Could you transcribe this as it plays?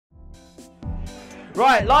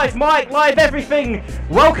Right, live mic, live everything.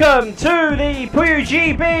 Welcome to the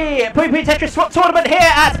PuyoGB Puyo Puyo Tetris Swap Tournament here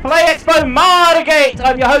at PlayExpo Margate.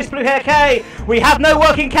 I'm your host, Blue Hair K. We have no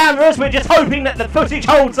working cameras. We're just hoping that the footage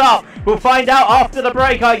holds up. We'll find out after the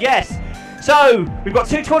break, I guess. So, we've got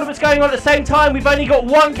two tournaments going on at the same time. We've only got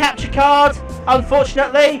one capture card,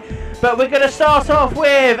 unfortunately. But we're going to start off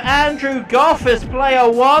with Andrew Goff as player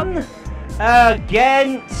 1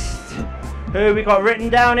 against... who we got written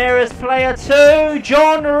down here as player 2,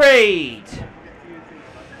 John Reed.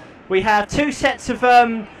 We have two sets of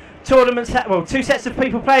tournaments, well, two sets of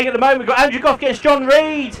people playing at the moment. We've got Andrew Goff against John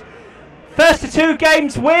Reed. First of 2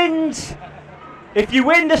 games wins. If you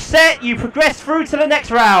win the set, you progress through to the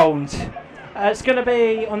next round. It's going to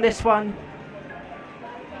be on this one.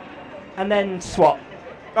 And then swap.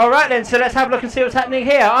 Alright then, so let's have a look and see what's happening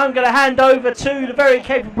here. I'm going to hand over to the very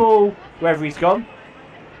capable, wherever he's gone.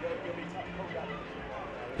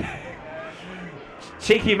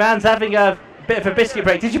 Cheeky man's having a bit of a biscuit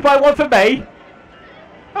break. Did you buy one for me?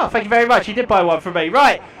 Oh, thank you very much. You did buy one for me.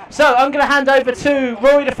 Right. So I'm going to hand over to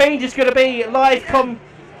Rory the Fiend. Who's going to be live com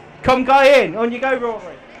guy in. On you go,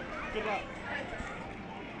 Rory. Good luck.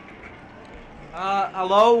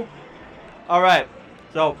 Hello. All right.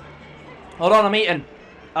 So, hold on. I'm eating.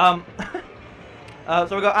 So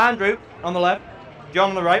we got Andrew on the left, John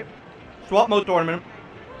on the right. Swap mode tournament.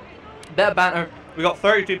 Bit of banter. We got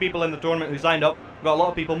 32 people in the tournament who signed up. We got a lot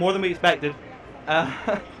of people, more than we expected.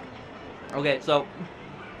 Okay, so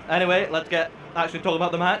anyway, let's get actually talk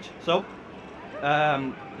about the match. So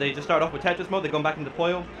they just started off with Tetris mode. They've gone back into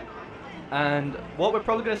Puyo, and what we're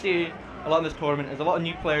probably going to see a lot in this tournament is a lot of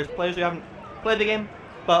new players who haven't played the game,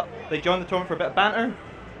 but they joined the tournament for a bit of banter,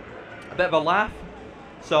 a bit of a laugh.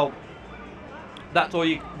 So that's all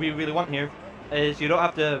we really want here. Is you don't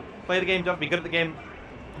have to play the game, you don't have to be good at the game,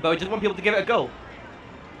 but we just want people to give it a go.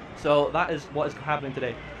 So that is what is happening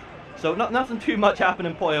today. So nothing too much happened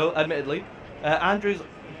in Puyo, admittedly. Andrew's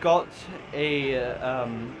got a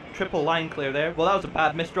triple line clear there. Well, that was a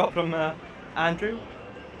bad misdrop from Andrew.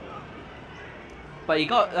 But he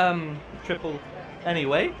got triple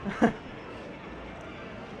anyway.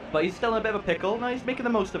 But he's still in a bit of a pickle. No, he's making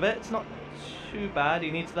the most of it. It's not too bad.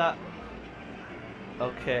 He needs that.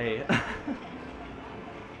 Okay. I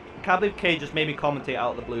can't believe Kay just made me commentate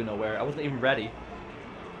out of the blue nowhere. I wasn't even ready.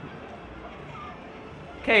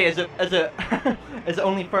 Okay, is it is it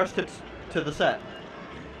only first to the set?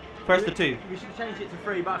 First to 2. We should change it to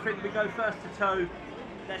 3, but I think we go first to 2.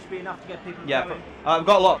 That should be enough to get people going. I've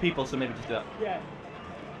got a lot of people, so maybe just do that. Yeah.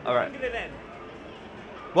 All right. Single then.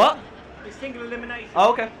 What? It's single elimination.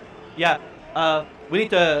 Oh, okay. Yeah. We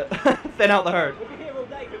need to thin out the herd. We'll be here all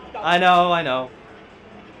day. I know.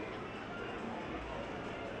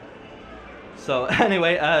 So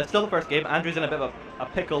anyway, still the first game. Andrew's in a bit of a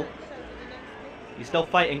pickle. He's still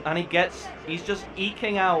fighting, and he's just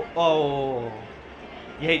eking out. Oh,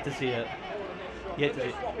 you hate to see it. You hate to see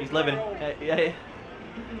it. He's living. The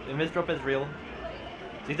misdrop is real.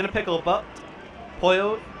 So he's in a pickle, but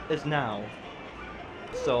Puyo is now.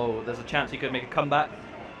 So there's a chance he could make a comeback.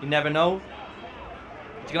 You never know.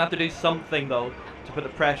 He's gonna have to do something though to put the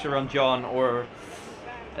pressure on John, or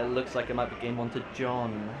it looks like it might be game 1 to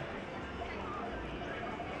John.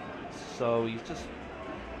 So he's just,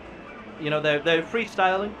 you know, they're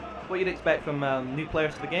freestyling, what you'd expect from new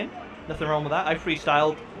players to the game. Nothing wrong with that. I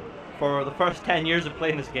freestyled for the first 10 years of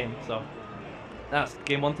playing this game, so that's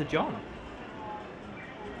game 1 to John.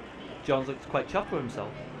 John looks quite chuffed with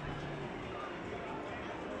himself.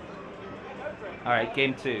 Alright,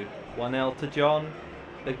 game 2. 1-0 to John.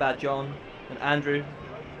 Big bad John and Andrew.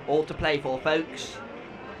 All to play for, folks.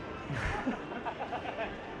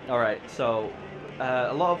 Alright, so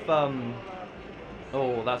a lot of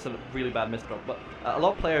oh, that's a really bad misdrop. But a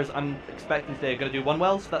lot of players I'm expecting today are going to do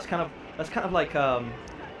 1-wells. That's kind of like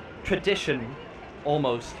tradition,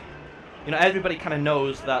 almost. You know, everybody kind of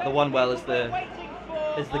knows that the 1-well is the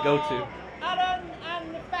go-to. Alan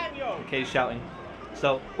and Nathaniel. Okay, he's shouting.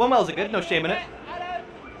 So 1-wells are good, no shame in it.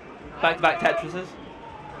 Back-to-back Tetrises.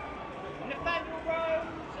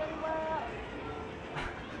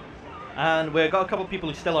 And we've got a couple of people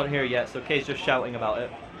who still aren't here yet, so Kay's just shouting about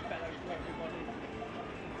it.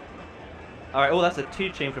 Alright, oh, that's a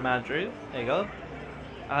 2-chain from Andrew. There you go.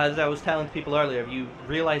 As I was telling people earlier, if you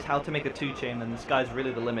realize how to make a 2-chain, then the sky's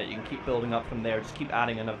really the limit. You can keep building up from there, just keep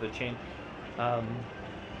adding another chain.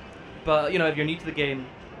 But, you know, if you're new to the game,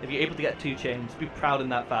 if you're able to get 2 chains, be proud in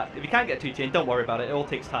that fact. If you can't get 2 chains, don't worry about it. It all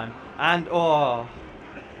takes time. And, oh,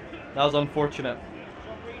 that was unfortunate.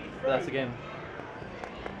 But that's the game.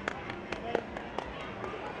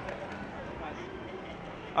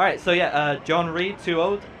 Alright, so yeah, John Reed,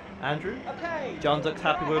 2-0. Andrew. Okay. John looks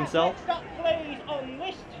happy with himself. Next up, please, on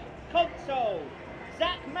this console,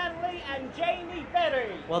 Zach Manley and Jamie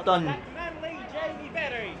Berry. Well done. Zach Manley, Jamie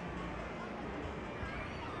Berry.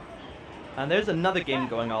 And there's another game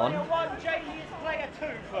going on. Player 1, Jamie is player 2,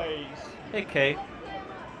 please. Okay.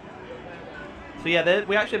 So yeah,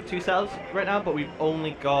 we actually have 2 cells right now, but we've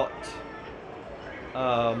only got...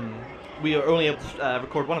 we are only able to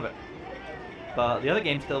record one of it. But the other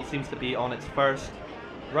game still seems to be on its first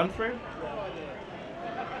run through.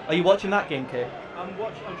 Are you watching that game, Kay? I'm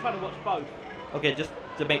trying to watch both. Okay, just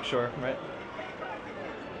to make sure, right?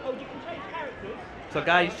 Oh, you can change characters. So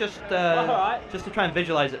guys, just to try and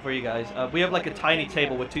visualize it for you guys, we have like a tiny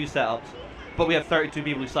table with 2 setups, but we have 32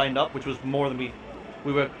 people who signed up, which was more than we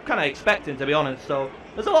were kind of expecting, to be honest. So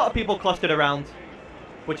there's a lot of people clustered around,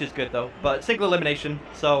 which is good though. But single elimination,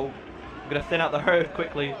 so we're gonna thin out the herd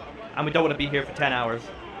quickly, and we don't want to be here for 10 hours.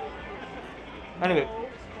 Anyway.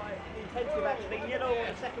 Intensive actually, yellow on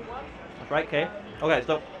the second one. That's right, Kay. Okay,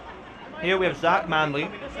 so here we have Zach Manley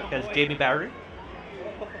against Jamie Barry.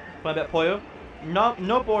 Playing a bit of Puyo.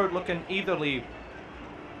 No board looking eitherly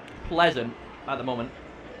pleasant at the moment.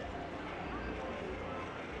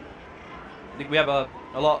 I think we have a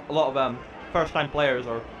lot of first-time players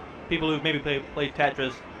or people who've maybe played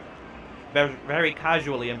Tetris very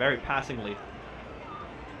casually and very passingly.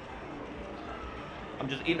 I'm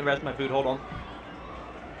just eating the rest of my food. Hold on.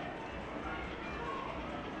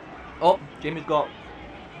 Oh, Jamie's got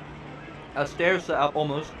a stair set up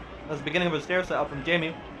almost. That's the beginning of a stair set up from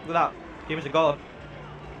Jamie. Look at that. Jamie's a god.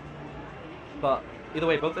 But either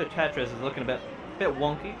way, both their Tetris is looking a bit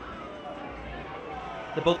wonky.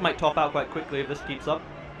 They both might top out quite quickly if this keeps up.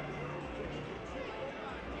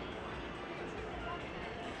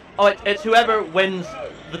 Oh, it's whoever wins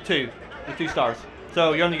the 2 stars.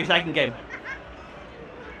 So you're on your second game.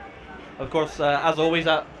 Of course, as always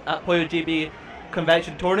at PuyoGB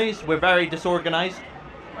convention tourneys, we're very disorganized,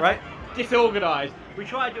 right? Disorganized. We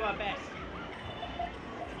try to do our best.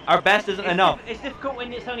 Our best isn't enough. It's difficult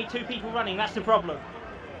when it's only 2 people running. That's the problem.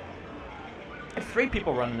 It's 3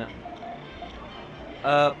 people running it.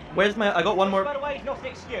 Where's my? I got one more. By the way, it's not an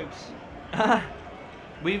excuse.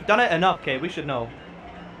 We've done it enough, Kay. We should know.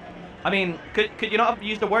 I mean, could you not have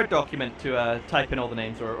used a Word document to type in all the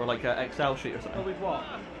names, or like an Excel sheet or something? Oh, with what?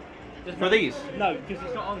 For these? No, because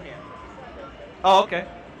it's not on here. Oh, okay.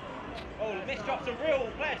 Oh, the misdrop's a real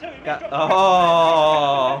player too.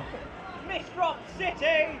 Oh. Misdrop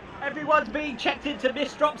City. Everyone's being checked into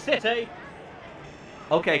Misdrop City.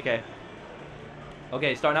 Okay, okay.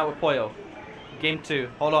 Okay, starting out with Puyo. Game 2.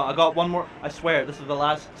 Hold on, I got one more. I swear, this is the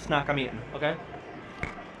last snack I'm eating. Okay.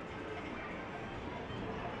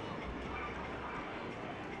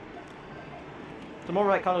 Some more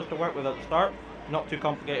right colors to work with at the start. Not too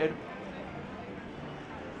complicated.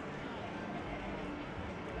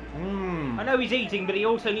 I know he's eating, but he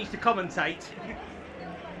also needs to commentate.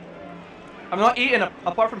 I'm not eating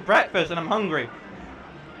apart from breakfast, and I'm hungry.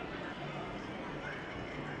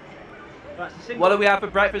 What do we have for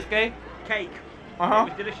breakfast, Kay? Cake. Uh-huh.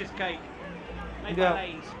 With delicious cake. Made Yeah. by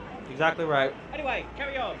Lane's. Exactly right. Anyway,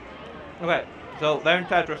 carry on. Okay, so they're in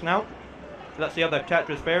Tetris now. Let's see how their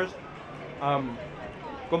Tetris fares.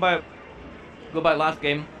 Go by last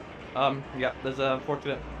game. Yeah, there's a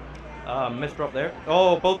unfortunate misdrop there.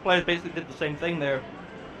 Oh, both players basically did the same thing there.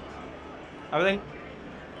 Everything?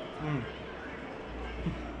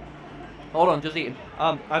 Hold on, just eating.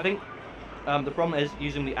 I think the problem is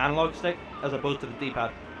using the analog stick as opposed to the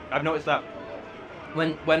D-pad. I've noticed that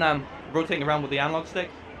when I'm rotating around with the analog stick,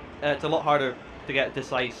 it's a lot harder to get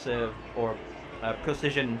decisive or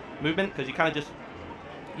precision movement, because you kind of just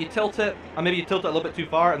you tilt it, and maybe you tilt it a little bit too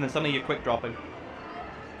far, and then suddenly you're quick dropping.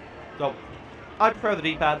 So I prefer the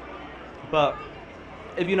D-pad, but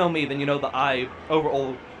if you know me, then you know that I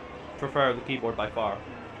overall prefer the keyboard by far.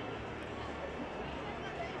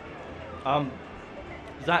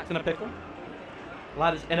 Zach's in a pickle.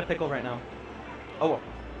 Lad is in a pickle right now. Oh,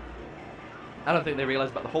 I don't think they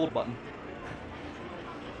realized about the hold button.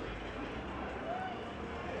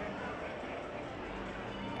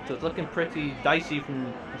 So it's looking pretty dicey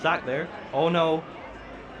from Zach there. Oh no.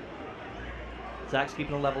 Zach's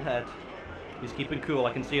keeping a level head. He's keeping cool,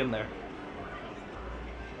 I can see him there.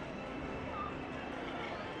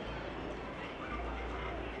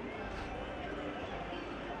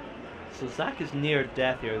 So Zach is near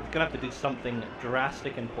death here. He's gonna have to do something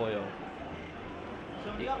drastic in Puyo.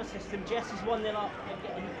 So in the other system, Jess is 1-0 up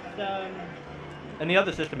against, In the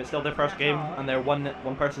other system, it's still their first game, and they're one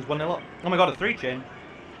person's 1-0 up. Oh my god, a 3-chain.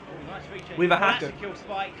 Nice 3-chain. We've a hacker. That's a kill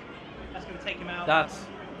spike. That's going to take him out. That's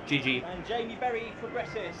GG. And Jamie Berry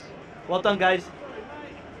progresses. Well done, guys.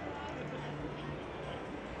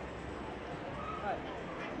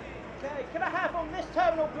 on this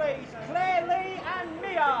terminal, please. Claire Lee and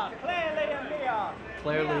Mia. Claire Lee and Mia.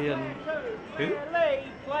 Claire Lee and who? Claire Lee,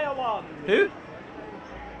 player 1. Who?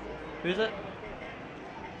 Who's it?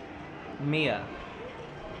 Mia.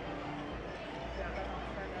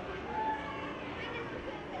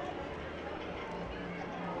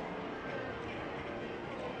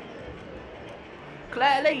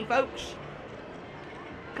 Claire Lee, folks.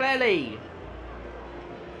 Claire Lee.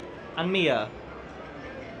 And Mia.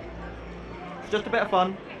 It's just a bit of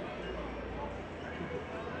fun.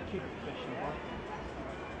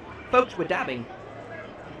 Folks, we're dabbing.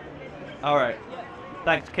 Alright.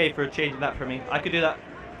 Thanks, Kay, for changing that for me. I could do that.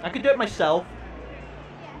 I could do it myself.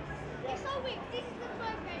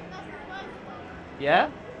 Yeah?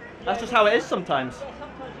 That's just how it is sometimes. Yeah,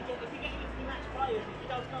 sometimes if you get equally matched players, if you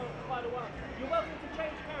don't go quite a while, you're welcome to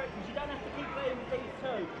change characters. You don't have to keep playing with these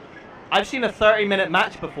two. I've seen a 30-minute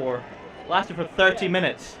match before. Lasted for 30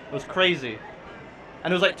 minutes. It was crazy.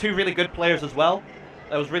 And it was like 2 really good players as well.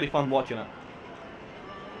 It was really fun watching it.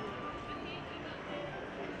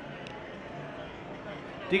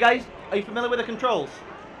 Are you familiar with the controls?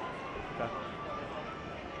 Okay.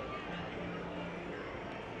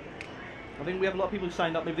 I think we have a lot of people who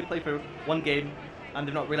signed up, maybe they play for one game and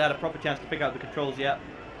they've not really had a proper chance to figure out the controls yet.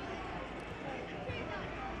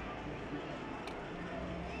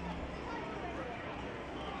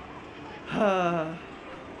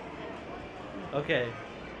 Okay.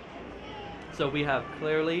 So we have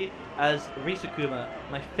clearly as Risukuma,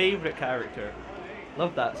 my favorite character.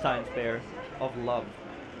 Love that science bear of love.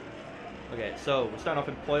 Okay, so we're starting off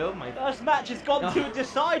in Puyo. My first match has gone to a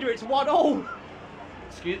decider. It's 1-1.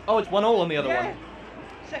 Excuse. Oh, it's 1-1 on the other one.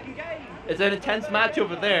 Second game. It's an intense match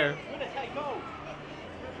over there. Winner take all.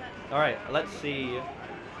 All right, let's see.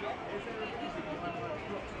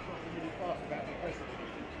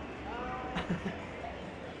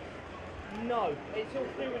 No, it's all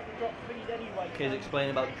through with the drop speed anyway. He's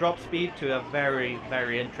explaining about drop speed to a very,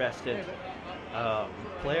 very interested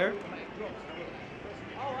player.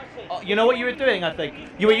 Oh, you know what you were doing? I think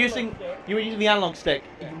you were using the analog stick.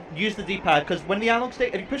 Use the D-pad because when the analog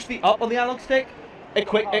stick, if you push the up on the analog stick, it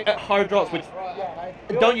hard drops. Which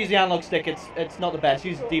don't use the analog stick. It's not the best.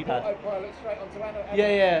 Use the D-pad.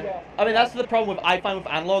 Yeah. I mean that's the problem with I find with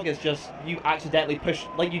analog is just you accidentally push,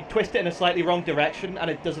 like you twist it in a slightly wrong direction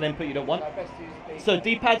and it does an input you don't want. So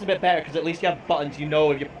D-pad's a bit better because at least you have buttons. You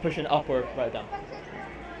know if you're pushing up or right down.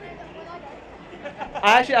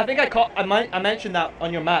 I think I mentioned that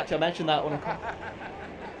on your match. I mentioned that when I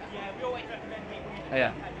we always recommend people. Oh,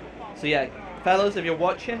 yeah. So yeah, fellas, if you're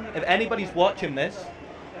watching, if anybody's watching this,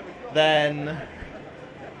 then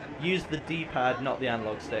use the D-pad, not the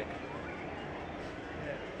analog stick.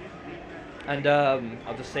 And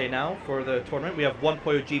I'll just say now, for the tournament, we have one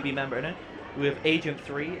PuyoGB member in it. We have Agent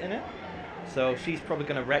 3 in it. So she's probably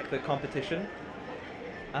going to wreck the competition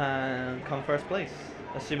and come first place.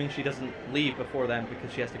 Assuming she doesn't leave before then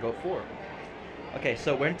because she has to go 4. Okay,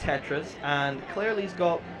 so we're in Tetris, and Claire's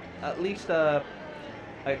got at least a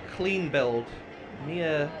clean build.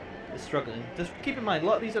 Mia is struggling. Just keep in mind, a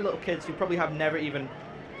lot of these are little kids who probably have never even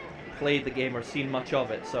played the game or seen much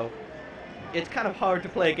of it, so it's kind of hard to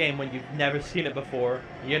play a game when you've never seen it before.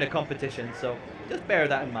 You're in a competition, so just bear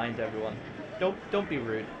that in mind, everyone. Don't be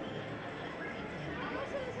rude.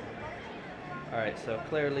 Alright, so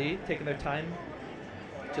clearly taking their time.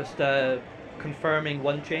 Just confirming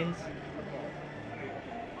one chains.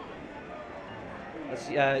 That's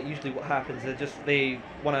usually what happens. They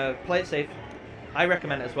want to play it safe. I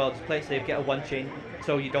recommend it as well. Just play it safe, get a one chain,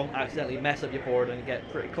 so you don't accidentally mess up your board and get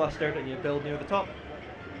pretty clustered and you build near the top.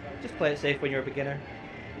 Just play it safe when you're a beginner.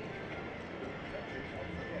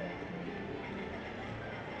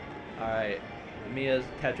 Alright, Mia's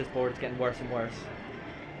Tetris board is getting worse and worse.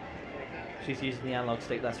 She's using the analog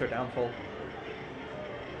stick. That's her downfall.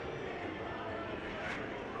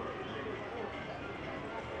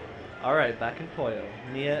 Alright, back in Puyo.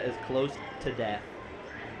 Mia is close to death.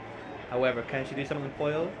 However, can she do something in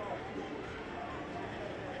Puyo?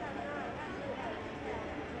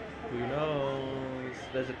 Who knows?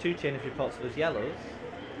 There's a 2-chain if she pops those yellows.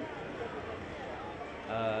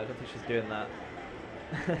 I don't think she's doing that.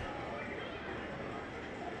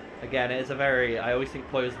 Again, it is I always think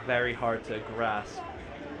Puyo is very hard to grasp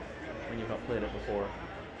when you've not played it before.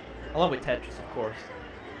 Along with Tetris, of course.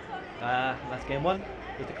 That's game 1.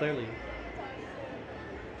 With the clear lead.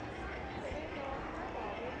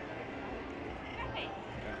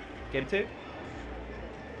 Game 2.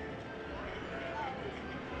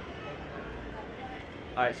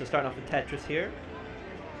 Alright, so starting off with Tetris here.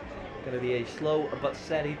 Gonna be a slow but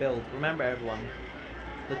steady build. Remember everyone,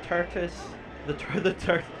 the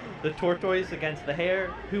the tortoise against the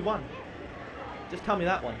hare. Who won? Just tell me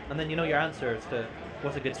that one, and then you know your answer as to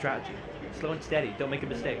what's a good strategy. Slow and steady. Don't make a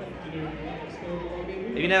mistake.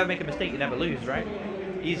 If you never make a mistake, you never lose, right?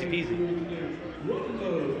 Easy peasy.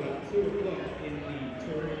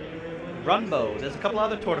 Runbow. There's a couple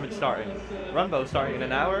other tournaments starting. Runbow starting in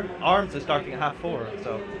an hour. Arms is starting at 4:30.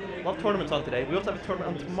 So, a lot of tournaments on today. We also have a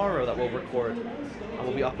tournament on tomorrow that we'll record and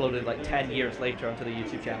will be uploaded like 10 years later onto the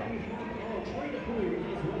YouTube channel.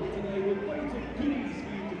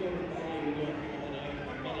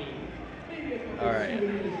 Alright.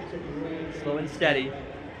 Slow and steady.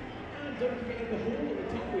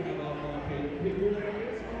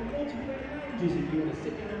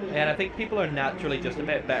 And I think people are naturally just a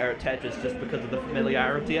bit better at Tetris just because of the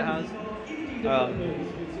familiarity it has.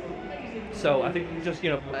 So I think just,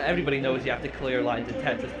 everybody knows you have to clear lines in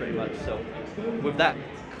Tetris pretty much. So with that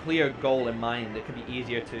clear goal in mind, it can be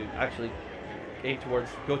easier to actually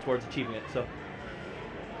go towards achieving it. So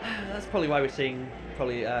that's probably why we're seeing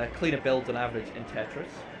probably cleaner builds on average in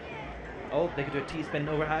Tetris. Oh, they could do a T-spin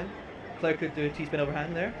overhang. Claire could do a T-spin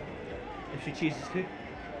overhang there, if she chooses to.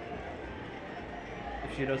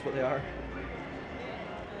 If she knows what they are.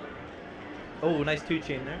 Oh, nice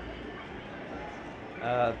 2-chain there.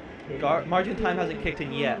 Margin time hasn't kicked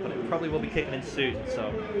in yet, but it probably will be kicking in soon,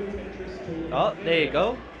 so. Oh, there you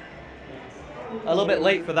go. A little bit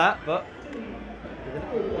late for that, but.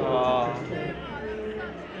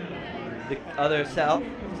 The other setup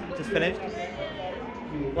just finished.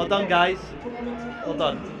 Well done, guys. Well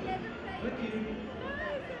done.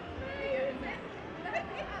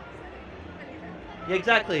 Yeah,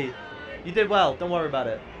 exactly. You did well. Don't worry about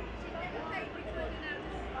it.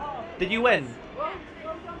 Did you win?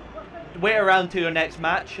 Wait around to your next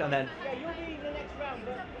match and then. Yeah, you'll be in the next round,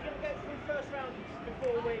 but we're gonna go through first round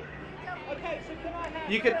before we. Okay, so can I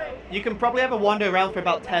have? You can probably have a wander around for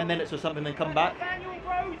about 10 minutes or something, then come back. Nathaniel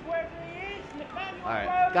Rose, wherever he is. Nathaniel All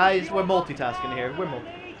right, Rose, guys, we're multitasking here. We're multi.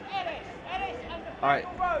 All right.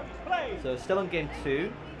 Rose, please. So still on game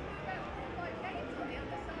 2.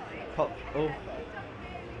 Pop. Oh.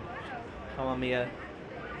 Come on, Mia.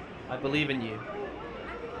 I believe in you.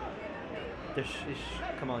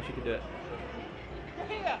 Come on, she can do it.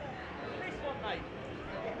 Here. This one, mate.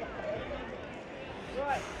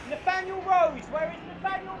 Right. Nathaniel Rose. Where is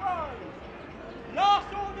Nathaniel Rose?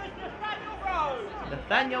 Last orders, Nathaniel Rose.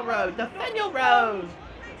 Nathaniel Rose. Nathaniel Rose.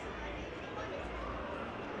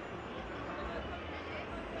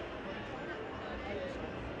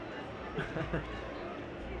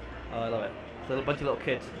 Oh, I love it. It's a bunch of little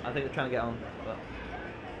kids. I think they're trying to get on. But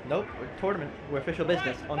nope, we're tournament. We're official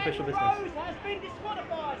business. Unofficial business. Rose has been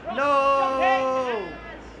disqualified. Right, no!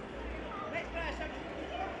 Next person.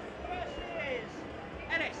 First is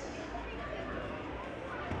Ennis.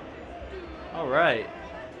 Alright.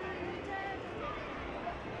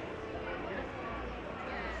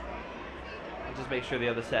 Just make sure the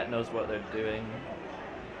other set knows what they're doing.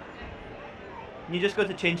 You just go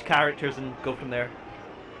to change characters and go from there.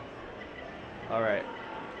 Alright.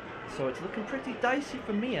 So it's looking pretty dicey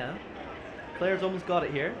for Mia. Claire's almost got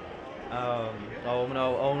it here. Oh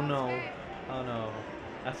no, oh no. Oh no.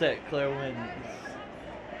 That's it, Claire wins.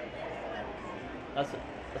 That's it.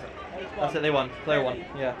 That's it, they won. Claire won,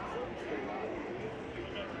 yeah.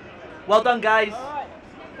 Well done, guys. Alright.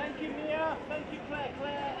 Thank you, Mia. Thank you, Claire.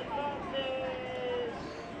 Claire advances.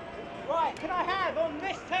 Right, can I have on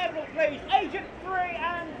this terminal, please, Agent 3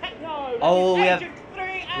 and Techno? Oh, we have Agent 3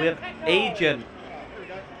 and we have Techno. Agent.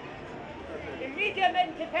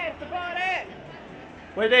 Immediatamente per fare.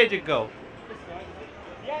 Where'd Agent go?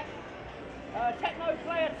 Yeah. Techno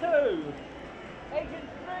player 2. Agent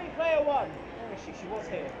 3 player 1. Oh, she was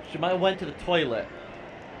here. She might have went to the toilet.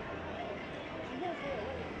 She was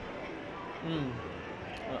here.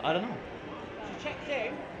 I don't know. She checked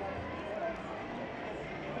in.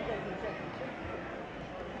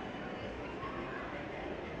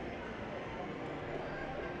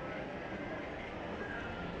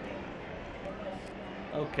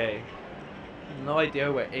 Okay. No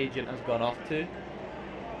idea where Agent has gone off to.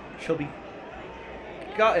 She'll be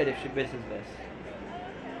gutted if she misses this.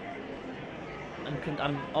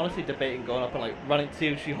 I'm honestly debating going up and like running to see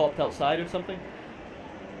if she hopped outside or something.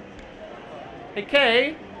 Hey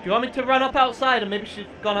Kay, do you want me to run up outside and maybe she's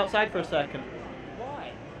gone outside for a second?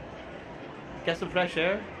 Why? Get some fresh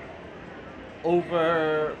air?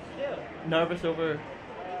 Nervous over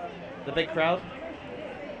the big crowd?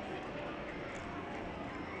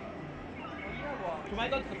 We might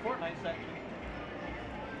go to the Fortnite section.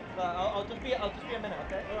 But I'll just be a minute,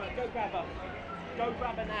 okay? Alright, go grab her. Go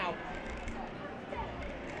grab her now.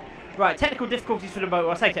 Right, technical difficulties for the moment.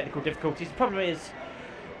 Well, I say technical difficulties. The problem is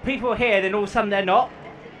people are here, then all of a sudden they're not.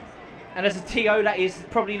 And as a TO, that is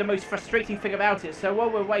probably the most frustrating thing about it. So while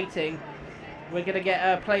we're waiting, we're going to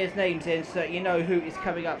get players' names in so that you know who is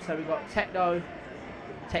coming up. So we've got Techno,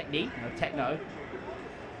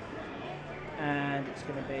 and it's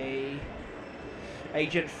going to be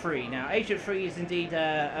Agent 3. Now, Agent 3 is indeed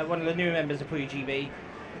one of the new members of PuyoGB,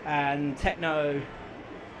 and Techno,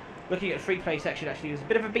 looking at the free play section, actually was a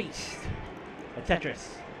bit of a beast at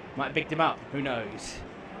Tetris. Might have bigged him up, who knows.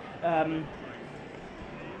 In the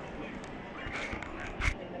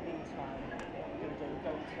meantime, I'm going to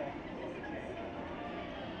go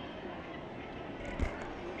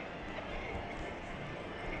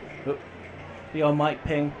to... the on mic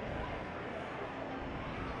ping.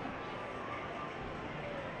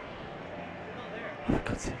 Oh,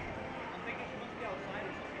 God's sake.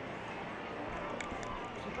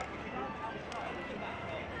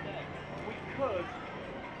 We could.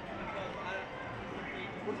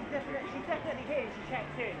 Well, she's definitely here. She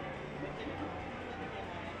checked in.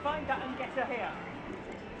 Find that and get her here.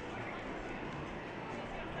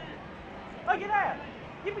 Oh, you're there.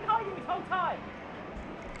 You've been hiding this whole time.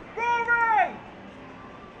 Rory!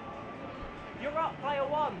 You're up, player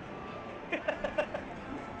 1.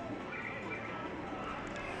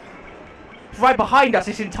 Right behind us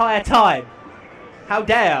this entire time. How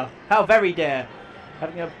dare. How very dare.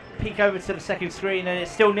 Having a peek over to the second screen, and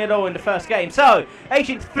it's still 0-0 in the first game. So,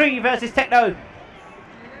 Agent 3 versus Techno.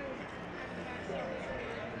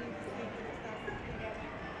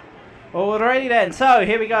 Alrighty then, so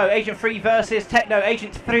here we go. Agent 3 versus Techno.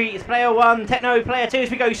 Agent 3 is player 1, Techno player 2,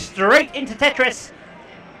 as we go straight into Tetris.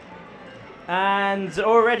 And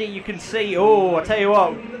already you can see, oh, I tell you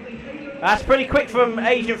what, that's pretty quick from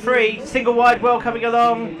Agent 3. Single wide well coming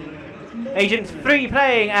along. Agent 3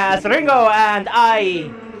 playing as Ringo, and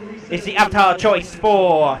I is the avatar choice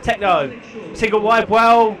for Techno. Single wide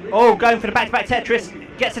well, oh, going for the back-to-back Tetris.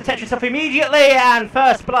 Gets the Tetris up immediately, and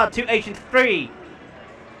first blood to Agent 3.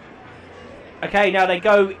 Okay, now they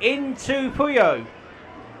go into Puyo.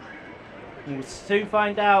 We'll soon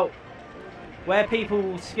find out where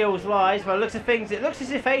people's skills lies. By the looks of things, it looks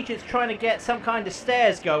as if Agent's trying to get some kind of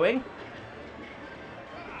stairs going.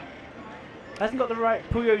 Hasn't got the right...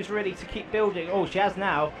 Puyo's ready to keep building. Oh, she has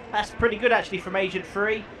now. That's pretty good, actually, from Agent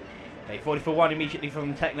 3. Okay, 40 for 1 immediately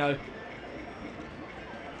from Techno.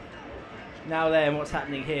 Now then, what's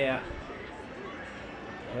happening here?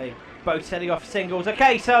 Okay, both setting off singles.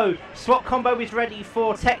 Okay, so swap combo is ready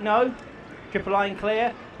for Techno. Triple line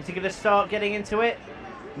clear. Is he going to start getting into it?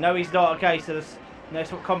 No, he's not. Okay, so there's no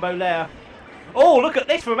swap combo there. Oh, look at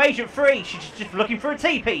this from Agent 3. She's just looking for a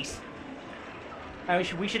T-piece. And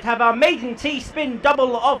we should have our maiden T-spin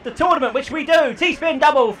double of the tournament, which we do. T-spin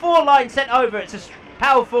double, 4 lines sent over. It's as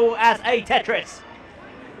powerful as a Tetris.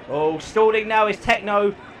 Oh, stalling now is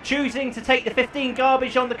Techno, choosing to take the 15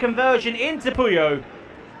 garbage on the conversion into Puyo.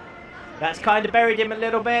 That's kind of buried him a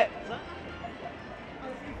little bit.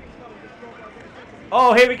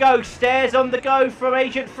 Oh, here we go. Stairs on the go from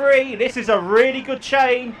Agent 3. This is a really good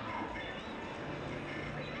chain.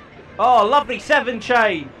 Oh, lovely 7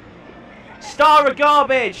 chain. Star of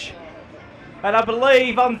garbage. And I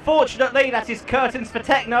believe, unfortunately, that is curtains for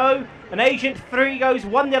Techno. And Agent 3 goes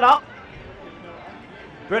 1-0 up.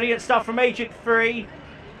 Brilliant stuff from Agent 3.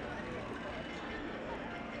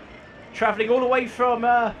 Travelling all the way from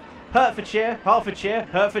Hertfordshire.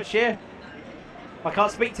 I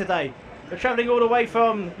can't speak today. They're travelling all the way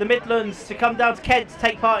from the Midlands to come down to Kent to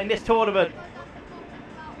take part in this tournament.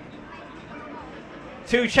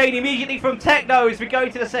 2 chain immediately from Techno as we go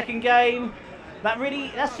to the second game.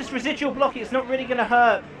 That's just residual block. It's not really going to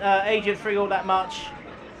hurt Agent 3 all that much.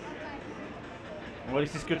 Well,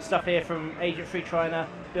 this is good stuff here from Agent 3 trying to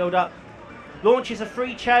build up. Launches a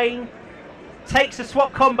 3 chain. Takes a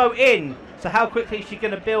swap combo in. So how quickly is she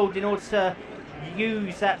going to build in order to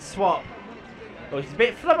use that swap? Well, she's a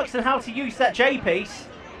bit flummoxed on how to use that J piece.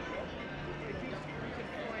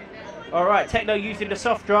 Alright, Techno using the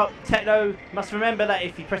soft drop. Techno must remember that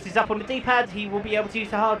if he presses up on the D-pad, he will be able to use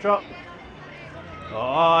the hard drop.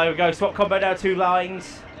 Oh, here we go. Swap combo now, 2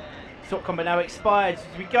 lines. Swap combo now expired.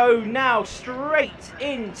 We go now straight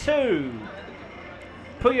into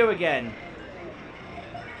Puyo again.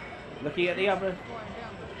 Looking at the other...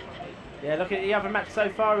 Yeah, looking at the other match so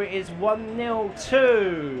far, it is 1-0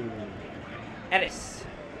 to Ellis.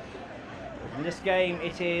 In this game,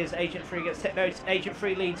 it is Agent 3 against Techno. Agent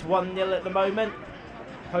 3 leads 1-0 at the moment.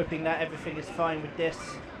 Hoping that everything is fine with this.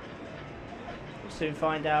 We'll soon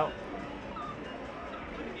find out.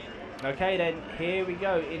 Okay, then here we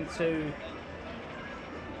go into...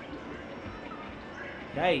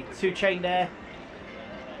 Okay, 2 chain there.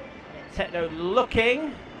 Techno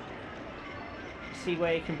looking see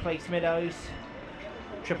where he can place middows.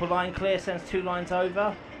 Triple line clear, sends 2 lines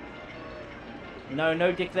over.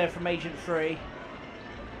 No dig there from Agent 3.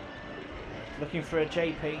 Looking for a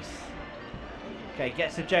J piece. Okay,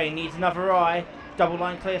 gets a J, needs another I. Double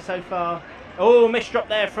line clear so far. Oh, missed drop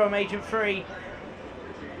there from Agent 3.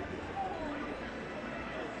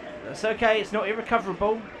 That's okay, it's not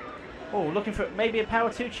irrecoverable. Oh, looking for maybe a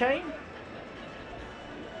power 2 chain?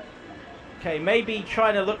 Okay, maybe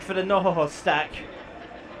trying to look for the Nohoho stack.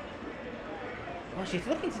 Oh, she's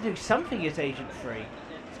looking to do something as Agent 3.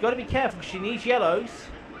 She's got to be careful, she needs yellows.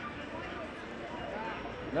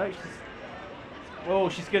 No,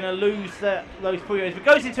 she's going to lose those Puyos, but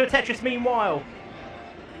goes into a Tetris meanwhile.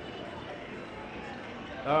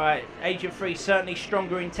 Alright, Agent 3 certainly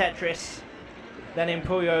stronger in Tetris than in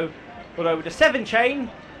Puyo. Although with the 7 chain,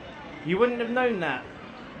 you wouldn't have known that.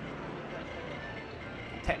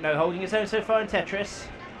 Techno holding his own so far in Tetris.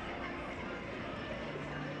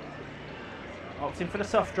 Opting for the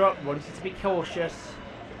soft drop, wanted to be cautious.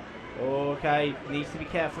 Okay, needs to be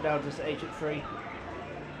careful now, just Agent 3.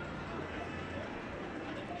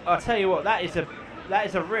 I'll tell you what, that is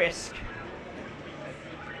a risk.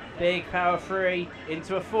 Big power 3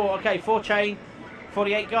 into a 4. Okay, 4 chain,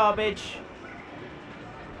 48 garbage.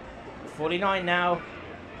 49 now,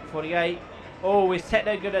 48. Oh, is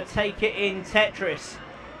Techno going to take it in Tetris?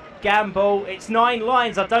 Gamble, it's 9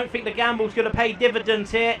 lines. I don't think the gamble's going to pay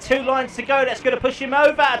dividends here. 2 lines to go, that's going to push him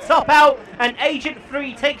over. A top out, and Agent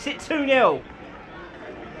 3 takes it 2-0.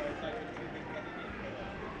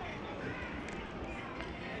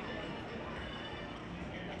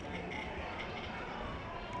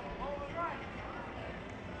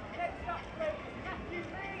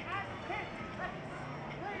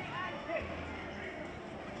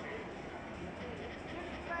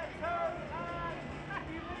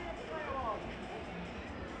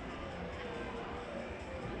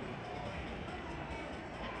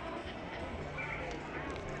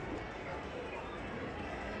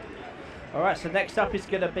 Alright, so next up is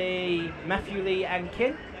going to be Matthew Lee and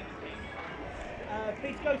Kin.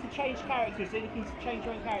 Please go to change characters, so you can change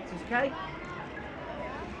your own characters, okay?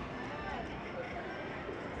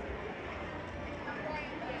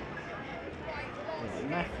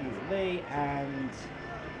 Matthew Lee and...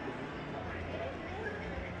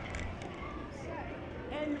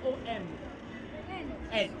 N or M?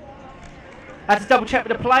 N. I had to double check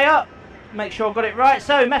with the player. Make sure I got it right.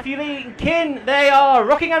 So Matthew Lee and Kin, they are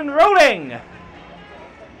rocking and rolling.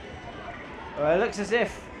 Well, it looks as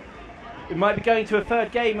if we might be going to a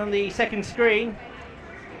third game on the second screen.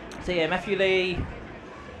 So yeah, Matthew Lee,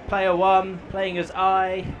 player 1, playing as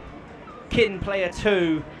I. Kin, player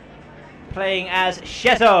 2, playing as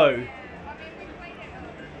Shezo.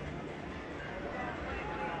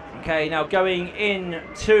 Okay, now going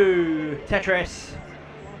into Tetris.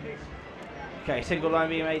 Okay, single line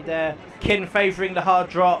being made there. Kin favouring the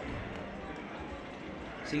hard drop.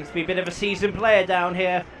 Seems to be a bit of a seasoned player down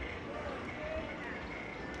here.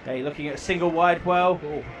 Okay, looking at a single wide well.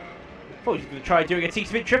 Oh. Thought he was going to try doing a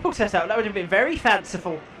T-spin triple setup. That would have been very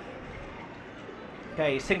fanciful.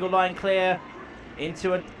 Okay, single line clear.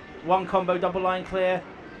 Into a 1 combo double line clear.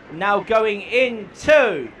 Now going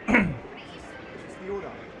into... Is the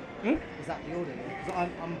order? Is that the order? Because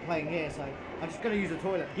I'm playing here, so I'm just going to use the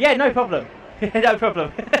toilet. Yeah, no problem. No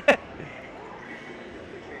problem.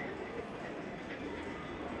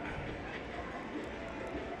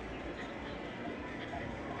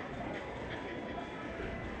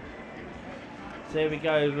 So here we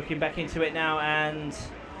go, looking back into it now, and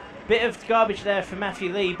bit of garbage there for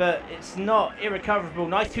Matthew Lee, but it's not irrecoverable.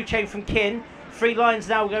 Nice 2 chain from Kin. 3 lines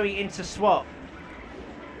now going into swap.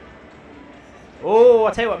 Oh,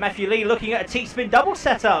 I'll tell you what, Matthew Lee looking at a T-spin double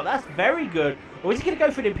setup. That's very good. Or is he going to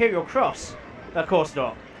go for the Imperial Cross? Of course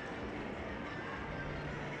not.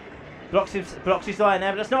 Blocks his line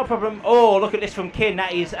there, but that's not a problem. Oh, look at this from Kin.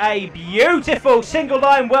 That is a beautiful single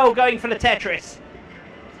line well going for the Tetris.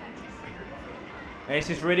 This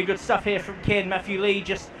is really good stuff here from Kin. Matthew Lee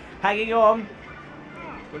just hanging on.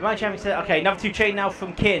 We might have to... Okay, another 2 chain now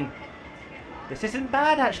from Kin. This isn't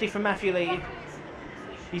bad actually from Matthew Lee.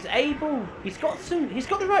 He's able... He's got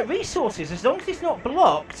the right resources. As long as he's not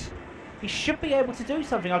blocked, he should be able to do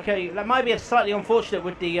something. Okay, that might be slightly unfortunate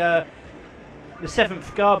with the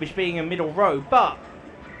 7th garbage being a middle row, but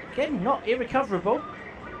again, not irrecoverable.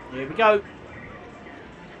 Here we go.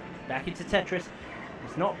 Back into Tetris.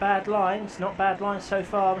 It's not bad lines. Not bad lines so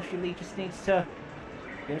far. Matthew Lee just needs to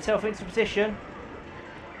get himself into position.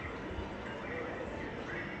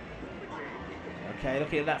 Okay,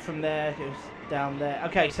 looking at that from there. It was down there.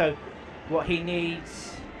 Okay, so what he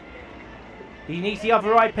needs... He needs the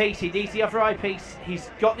other eyepiece. He needs the other eyepiece. He's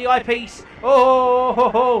got the eyepiece.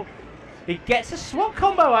 Oh! He gets a swap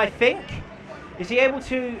combo, I think. Is he able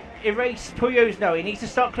to erase Puyo's? No, he needs to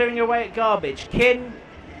start clearing away at garbage. Kin,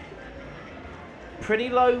 pretty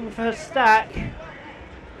low for her stack.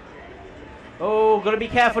 Oh, got to be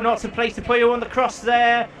careful not to place the Puyo on the cross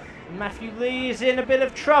there. Matthew Lee is in a bit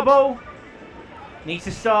of trouble. Needs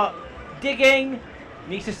to start digging.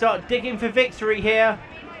 Needs to start digging for victory here.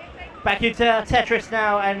 Back into Tetris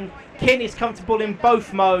now, and Kin is comfortable in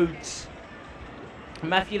both modes.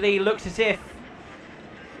 Matthew Lee looks as if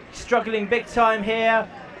struggling big time here.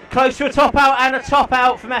 Close to a top out and a top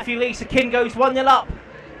out for Matthew Lee, so Kin goes 1-0 up.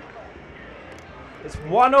 It's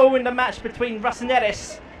 1-0 in the match between Russ and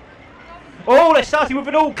Ellis. Oh, they're starting with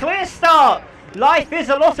an all clear start. Life is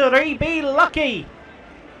a lottery, be lucky.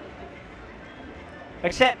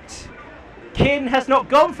 Except Kin has not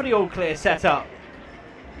gone for the all clear setup.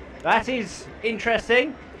 That is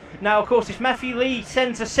interesting. Now, of course, if Matthew Lee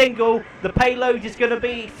sends a single, the payload is going to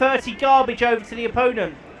be 30 garbage over to the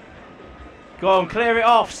opponent. Go on, clear it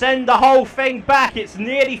off. Send the whole thing back. It's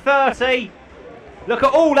nearly 30. Look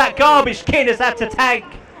at all that garbage Kin has had to tank.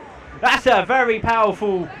 That's a very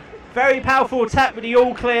powerful attack with the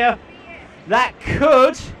all clear. That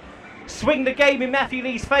could swing the game in Matthew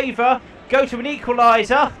Lee's favour. Go to an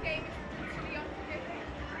equaliser.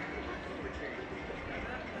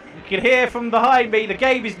 You can hear from behind me, the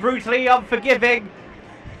game is brutally unforgiving.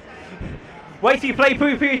 Wait till you play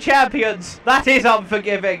Puyo Puyo Champions. That is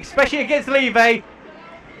unforgiving, especially against Levy.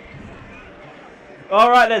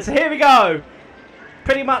 Alright then, so here we go.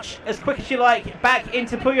 Pretty much as quick as you like, back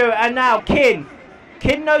into Puyo, and now Kin.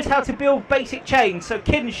 Kin knows how to build basic chains, so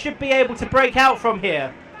Kin should be able to break out from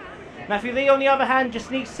here. Matthew Lee, on the other hand, just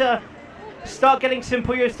needs to start getting some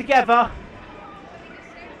Puyos together.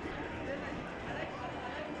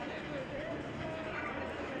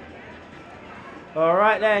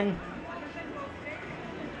 Alright then.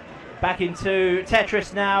 Back into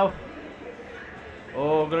Tetris now.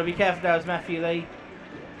 Oh, got to be careful now as Matthew Lee.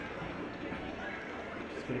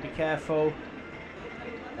 Just got to be careful.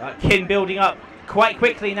 Kin building up quite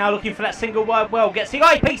quickly now, looking for that single wide well. Gets the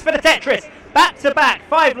eyepiece for the Tetris. Back to back,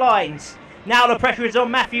 5 lines. Now the pressure is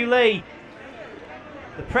on Matthew Lee.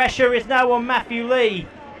 The pressure is now on Matthew Lee.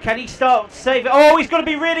 Can he start saving? Oh, he's got to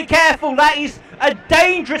be really careful. That is a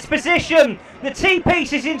dangerous position. The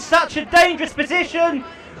T-piece is in such a dangerous position.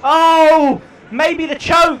 Oh, maybe the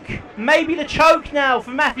choke. Maybe the choke now for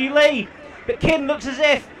Matthew Lee. But Kin looks as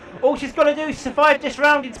if all she's got to do is survive this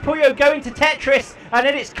round. It's Puyo going to Tetris, and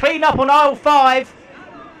then it's clean up on aisle 5.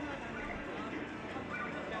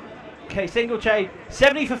 Okay, single chain.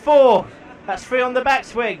 70 for 4. That's 3 on the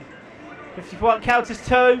backswing. 51 counters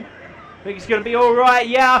 2. I think it's going to be all right.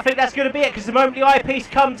 Yeah, I think that's going to be it, because the moment the eyepiece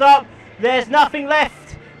comes up, there's nothing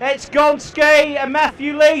left. It's Gonski and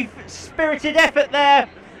Matthew Lee. Spirited effort there.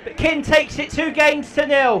 But Kin takes it 2 games to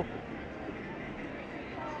 0.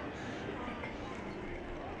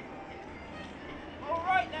 All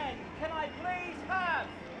right then, can I please have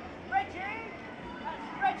Reggie?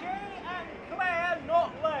 That's Reggie and Claire,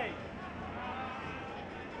 not Lee.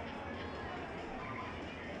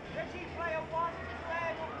 Reggie player 1,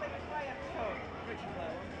 Claire not Lee, player 2. Reggie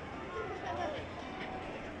player 1.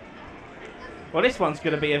 Well, this one's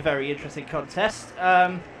going to be a very interesting contest.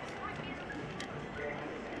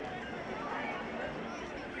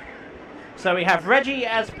 So we have Reggie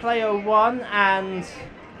as player 1 and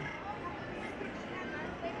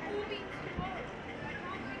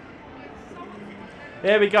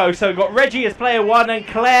there we go. So we've got Reggie as player 1 and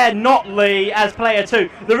Claire not Lee as player 2.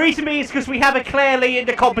 The reason being is because we have a Claire Lee in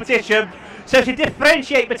the competition. So to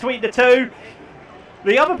differentiate between the two,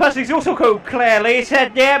 the other person who's also called Claire Lee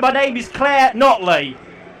said, yeah, my name is Claire not Lee.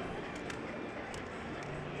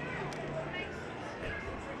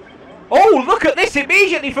 Oh, look at this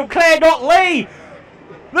immediately from Claire not Lee.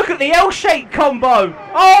 Look at the L-shaped combo.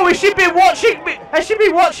 Oh, has she been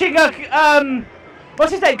watching a,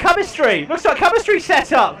 what's his name, chemistry? Looks like chemistry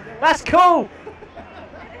setup. That's cool.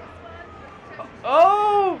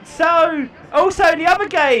 Oh, so, also in the other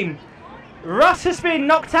game, Russ has been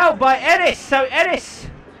knocked out by Ellis. So Ellis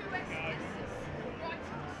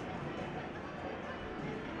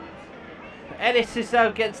is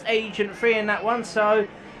against Agent 3 in that one, so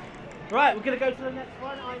right, we're going to go to the next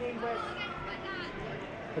one.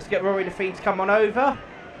 Let's get Rory the Fiend to come on over.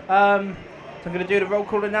 So I'm going to do the roll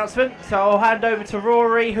call announcement. So I'll hand over to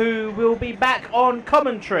Rory, who will be back on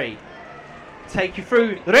commentary. Take you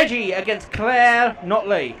through Reggie against Claire, not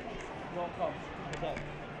Lee.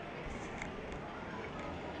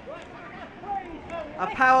 A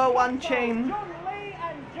power 1 chain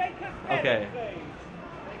Okay.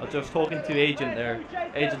 I was just talking to Agent there.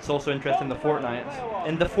 Agent's also interested in the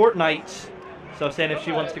Fortnites. So saying if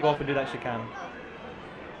she wants to go off and do that, she can.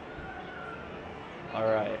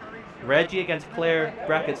 Alright. Reggie against Claire.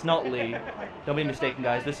 Brackets, not Lee. Don't be mistaken,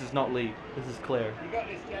 guys. This is not Lee. This is Claire.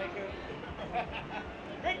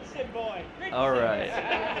 Alright.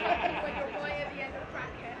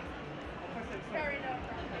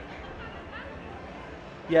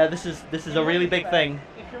 Yeah, this is a really big thing.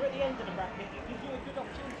 If you're at the end of the bracket, it gives you a good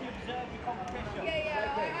opportunity to observe your competition.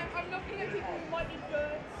 Yeah, I'm looking at people who might be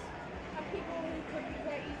birds and people who could be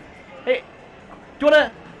very easy to do. Hey, do you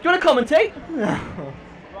wanna commentate?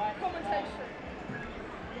 Right. Commentation.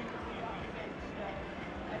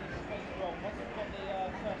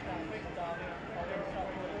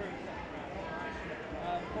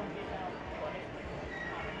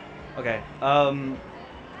 Okay.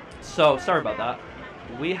 So sorry about that.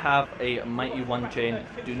 We have a mighty one chain.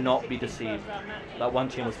 Do not be deceived. That one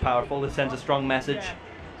chain was powerful. It sends a strong message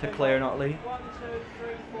to Claire, not Lee. 1, 2,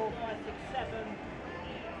 3, 4, 5, 6, 7.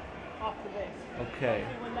 After this. Okay.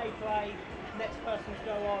 When they play, next person's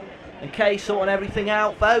go on. Okay, sorting everything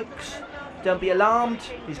out, folks. Don't be alarmed.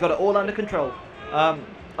 He's got it all under control.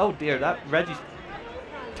 Oh dear, that Reggie's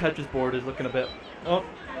Tetris board is looking a bit.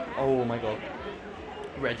 Oh my god.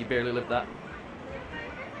 Reggie barely lived that.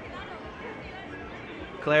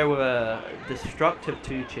 Claire with a destructive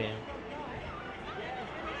 2-chain.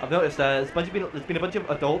 I've noticed there's been a bunch of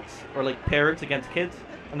adults or like parents against kids,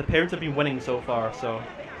 and the parents have been winning so far. So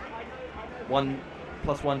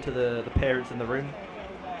 1+1 to the parents in the room.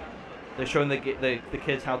 They're showing the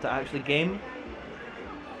kids how to actually game.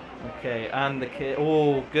 Okay, and the kid.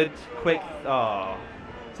 Oh, good, quick. Oh,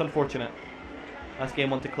 it's unfortunate. That's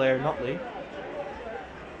game 1 to Claire, not Lee.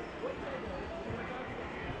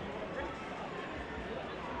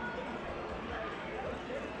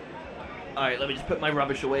 Alright, let me just put my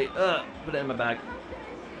rubbish away. Put it in my bag.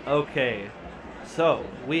 Okay, so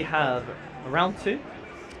we have round 2.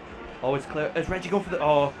 Oh, it's Claire. Is Reggie going for the?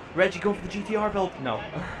 Oh, Reggie going for the GTR build? No.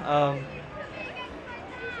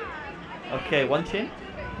 Okay, one chain.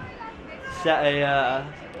 Set a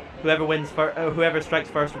whoever wins first, whoever strikes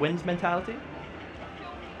first wins mentality.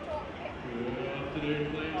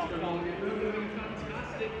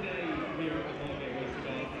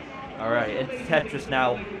 All right, it's Tetris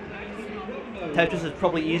now. Tetris is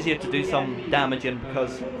probably easier to do some damage in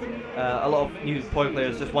because a lot of new Puyo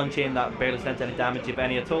players just one chain that barely sends any damage, if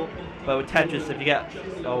any at all. But with Tetris, if you get,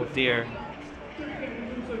 oh dear,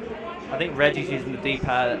 I think Reggie's using the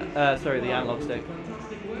D-pad. Sorry, the analog stick.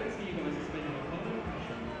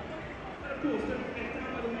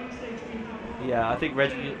 Yeah, I think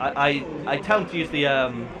Reggie. I tell him to use the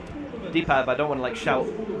D-pad, but I don't want to like shout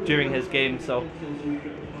during his game. So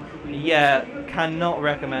yeah, cannot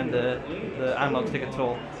recommend the analog stick at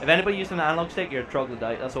all. If anybody using an analog stick, you're a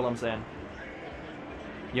troglodyte. That's all I'm saying.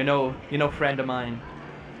 You know, friend of mine.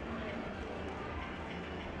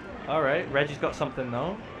 All right, Reggie's got something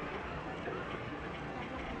though.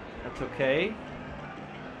 That's okay.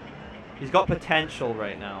 He's got potential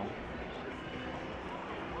right now.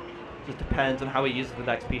 Just depends on how he uses the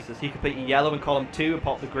next pieces. He could put yellow in column 2 and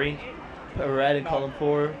pop the green. Put a red in column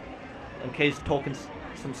 4. In case he's talking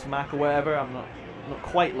some smack or whatever. I'm not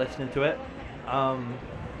quite listening to it.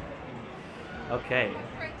 Okay.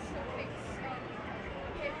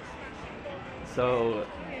 So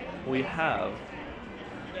we have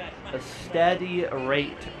a steady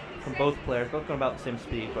rate from both players, both going about the same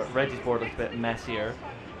speed, but Reggie's board looks a bit messier.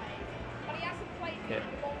 Okay.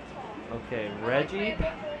 Okay, Reggie.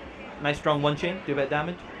 Nice strong one chain, do a bit of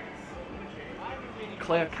damage.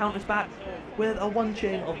 Claire counters back with a one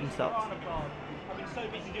chain of themselves. I've been so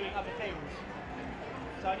busy doing other things.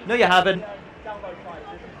 No, you haven't.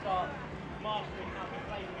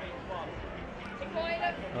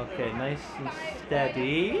 Okay, nice and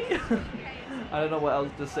steady. I don't know what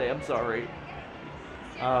else to say. I'm sorry.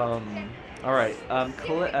 All right.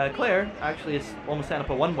 Claire actually is almost setting up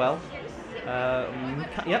a one well.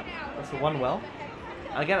 Yep, that's a one well.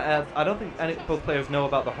 Again, I don't think both players know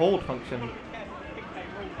about the hold function.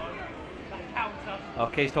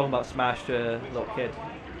 Okay, he's talking about smash to a little kid.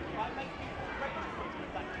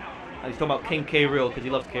 And he's talking about King K. Rool because he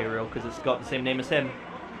loves K. Rool because it's got the same name as him.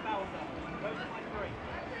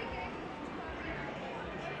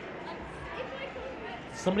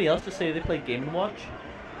 Somebody else just say they play Game & Watch?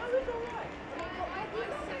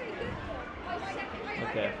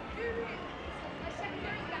 Okay.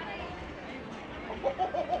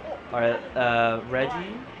 Alright,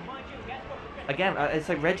 Reggie. Again, it's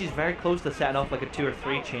like Reggie's very close to setting off like a 2 or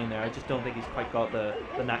 3 chain there. I just don't think he's quite got the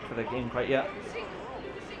knack for the game quite yet.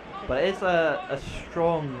 But it's a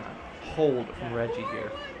strong hold from Reggie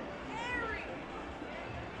here.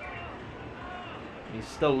 He's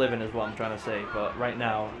still living is what I'm trying to say, but right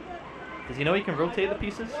now, does he know he can rotate the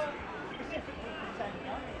pieces?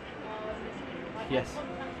 Yes.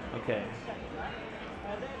 Okay.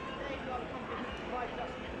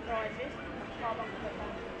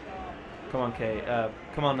 Come on, Kay.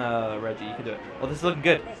 Come on, Reggie. You can do it. Oh, this is looking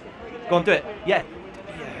good. Go on, do it. Yeah.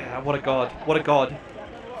 Yeah. What a god. What a god.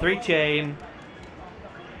 3 chain.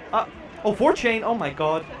 Oh, 4 chain. Oh my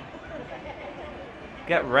god.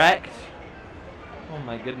 Get wrecked. Oh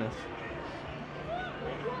my goodness.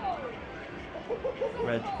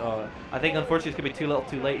 Reg. Oh, I think unfortunately it's gonna be too little,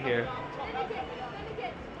 too late here.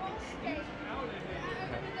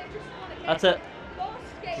 That's it.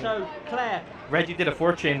 So, Claire. Reggie did a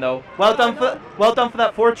 4 chain though. Well done for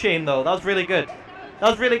that 4 chain though. That was really good. That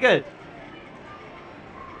was really good.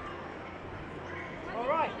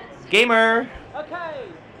 Alright. Gamer. Okay.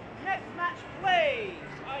 Next match, please.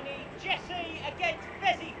 I need Jesse against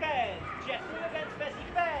Fezzy Fez. Jesse against Fezzy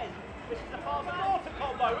Fez. This is the father-daughter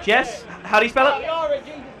combo. Jess, how do you spell it?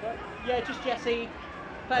 Yeah, just Jesse.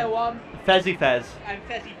 Player 1. Fezzy Fez. And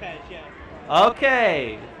Fezzy Fez, yeah.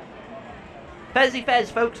 Okay. Fezzy Fez,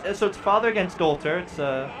 folks. So it's father against daughter. It's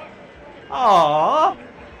Aww.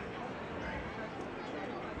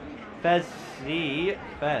 Fezzy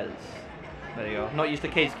Fez. There you go. I'm not used to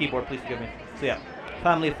K's keyboard. Please forgive me. So yeah,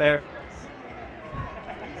 family affair.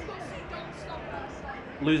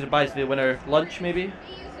 Loser buys the winner lunch, maybe.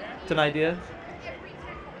 It's an idea.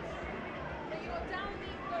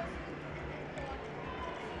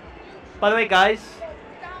 By the way, guys,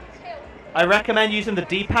 I recommend using the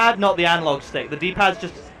D-pad, not the analog stick. The D-pad's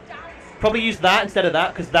just probably use that instead of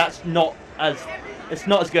that because that's not as it's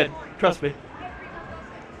not as good. Trust me.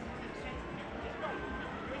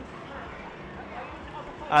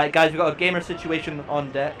 Alright, guys, we've got a gamer situation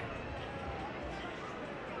on deck.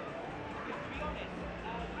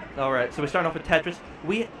 Alright, so we're starting off with Tetris.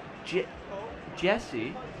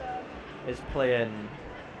 Jesse is playing.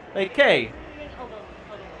 Hey, Kay.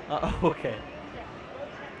 Okay.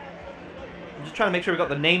 I'm just trying to make sure we got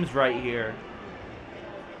the names right here.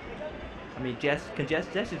 I mean, Jess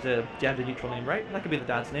is a gender neutral name, right? That could be the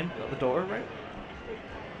dad's name, not the daughter, right?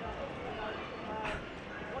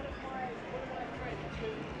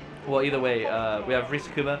 Well, either way, we have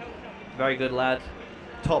Risakuma, very good lad,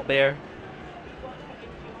 top bear.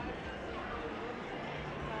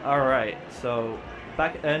 Alright, so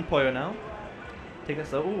back in Puyo now. Take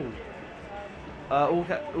this up. Ooh. Are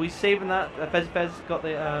we saving that? Fez got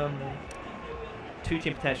the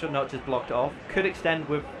 2-chain potential, not just blocked it off. Could extend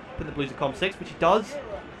with putting the blues in column 6, which he does.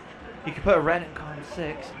 He could put a red in column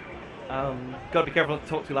 6. Gotta be careful not to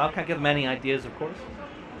talk too loud. Can't give them any ideas, of course.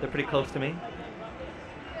 They're pretty close to me.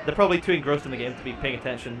 They're probably too engrossed in the game to be paying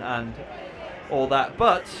attention and all that,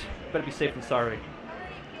 but better be safe than sorry.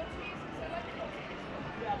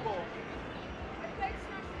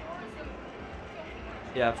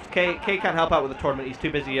 Yeah, K can't help out with the tournament. He's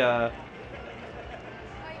too busy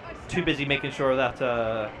making sure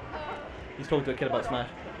that he's talking to a kid about Smash.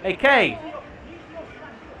 Hey, K!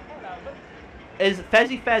 Is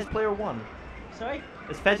Fezzy Fez player 1? Sorry?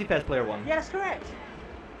 Is Fezzy Fez player 1? Yes, correct.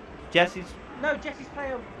 Jesse's? No, Jesse's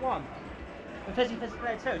player 1. And Fezzy Fez is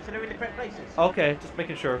player 2, so they're in the correct places. Okay, just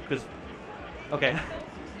making sure, because... Okay.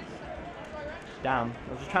 Damn.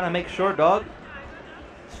 I was just trying to make sure, dog.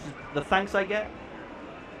 The thanks I get.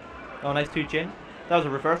 Oh, nice 2-chain. That was a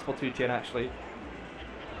reversible 2-chain, actually.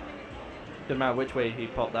 Didn't matter which way he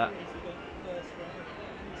popped that.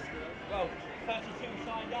 Well, 32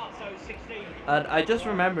 signed up, so 16. And I just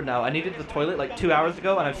remember now, I needed the toilet like 2 hours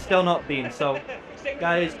ago, and I've still not been. So,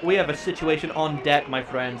 guys, we have a situation on deck, my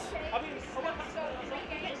friends.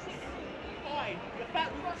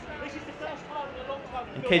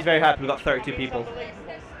 And Kay's very happy we've got 32 people.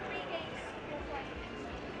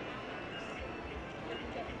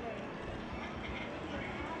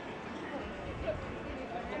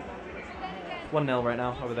 1-0 right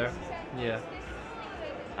now, over there. Yeah.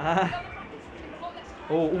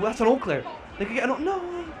 Oh, that's an all clear. They could get an all. No!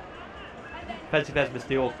 Fezzy Fez missed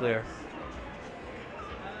the all clear.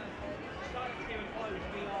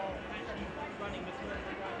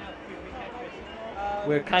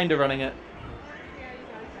 We're kind of running it.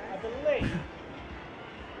 I believe.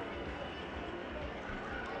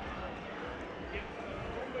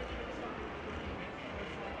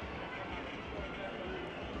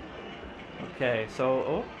 Okay, so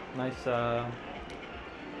oh, nice.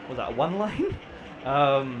 Was that one line?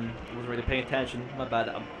 Wasn't really paying attention. My bad.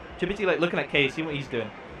 I'm too busy like looking at K, seeing what he's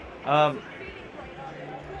doing.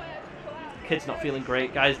 Kid's not feeling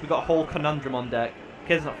great. Guys, we got a whole conundrum on deck.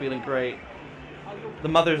 Kid's not feeling great. The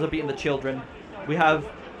mothers are beating the children. We have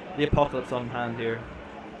the apocalypse on hand here.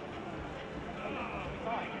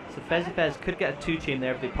 So Fezzy Fez could get a 2-chain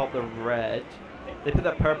there if they pop the red. They put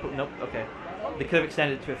that purple. Nope. Okay. They could have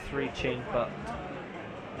extended it to a 3-chain, but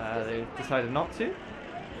they decided not to.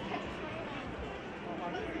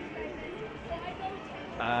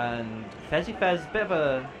 And Fezzy Fez, bit of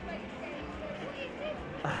a.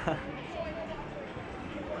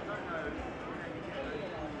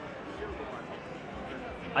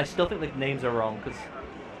 I still think the names are wrong because.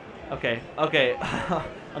 Okay.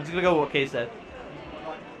 I'm just gonna go with what Kay said.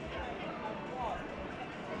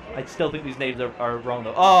 I still think these names are wrong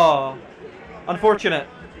though. Oh, unfortunate.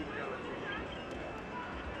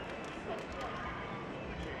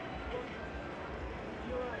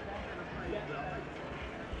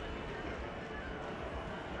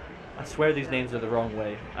 I swear these names are the wrong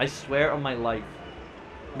way. I swear on my life.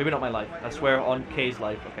 Maybe not my life. I swear on Kay's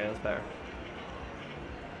life. Okay, that's better.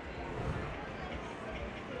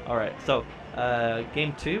 Alright, so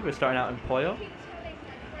game 2, we're starting out in Puyo.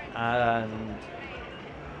 And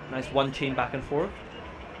nice 1-chain back and forth.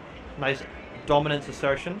 Nice dominance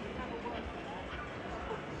assertion.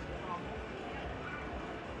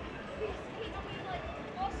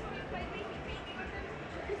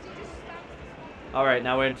 Alright,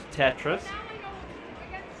 now we're into Tetris.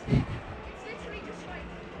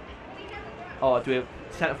 Oh, do we have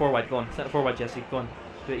centre forward? Go on, centre forward, Jesse. Go on,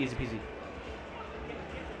 do it easy peasy.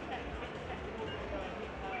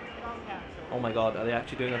 Oh my god, are they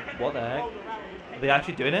actually doing it? What the heck? Are they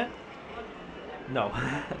actually doing it? No.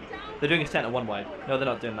 They're doing a centre 1 wide. No, they're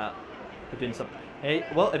not doing that. They're doing something. Hey,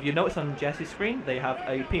 well, if you notice on Jesse's screen, they have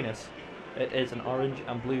a penis. It is an orange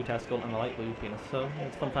and blue testicle and a light blue penis. So,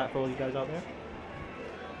 it's a fun fact for all you guys out there.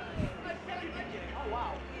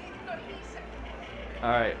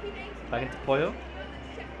 Alright, back into Puyo.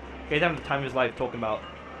 He's having the time of his life talking about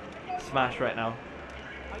Smash right now.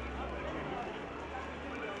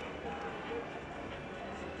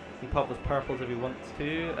 He pop those purples if he wants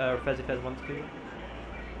to, or Fezzy Fez wants to.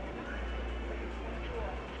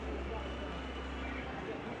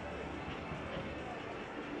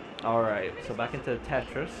 Alright, so back into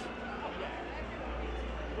Tetris.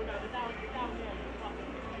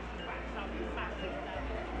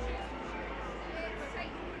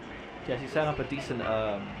 Yes, he's setting up a decent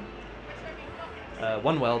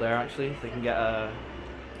one well there actually. They can get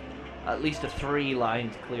at least a 3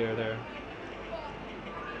 lines clear there.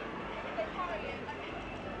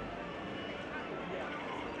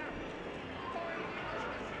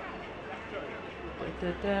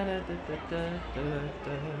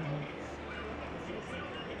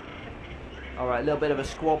 Alright, a little bit of a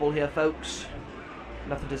squabble here, folks.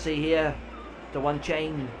 Nothing to see here. The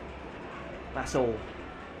 1-chain. That's all.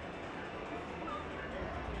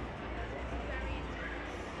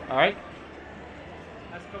 Alright.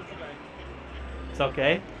 It's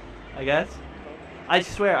okay, I guess. I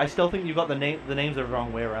swear, I still think you got the names are the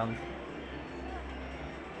wrong way around.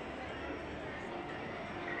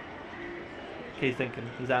 He's thinking,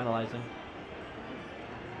 he's analysing.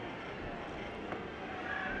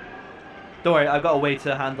 Don't worry, I've got a way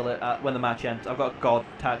to handle it when the match ends. I've got a god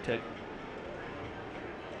tactic.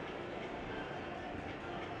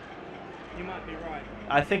 You might be right.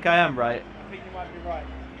 I think I am right. I think you might be right.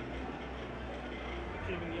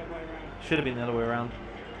 Should have been the other way around. Should have been the other way around.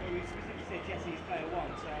 Well, we specifically said Jesse's player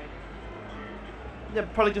 1, so... Yeah,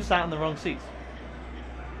 probably just sat in the wrong seats.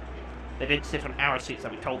 They didn't sit on our seats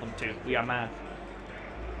that we told them to. We are mad.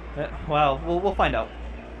 Well, we'll find out.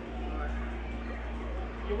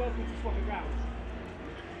 You're welcome to swap it round.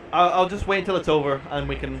 I'll just wait until it's over and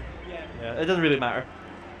we can... Yeah, it doesn't really matter.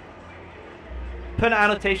 Put an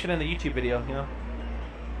annotation in the YouTube video, you know.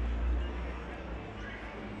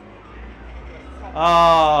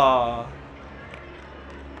 Oh.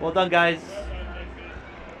 Well done, guys.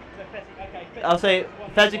 I'll say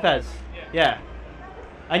Fezzy Fez. Yeah.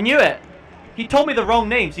 I knew it. He told me the wrong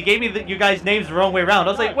names. He gave me you guys' names the wrong way around.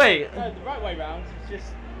 I was like, wait. No, the right way round is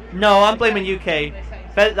just... No, I'm blaming UK.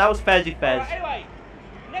 That was Fezzy Fez. Right, anyway,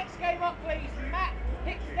 next game up, please. Matt,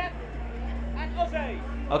 Hickstep, and Ozzy.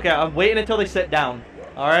 Okay, I'm waiting until they sit down.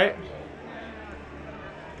 Alright?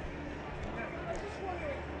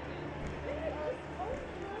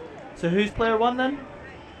 So who's player 1 then?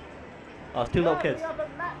 Oh, it's 2 little kids.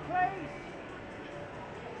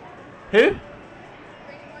 Who?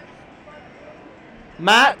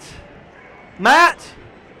 Matt? Matt?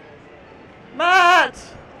 Matt?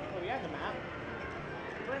 Oh, yeah, the map.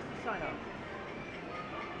 Where's the sign up?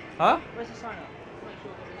 Huh? Where's the sign up? Make sure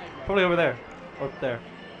I've got the name right. Probably over there. Or up there.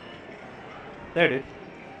 There, dude.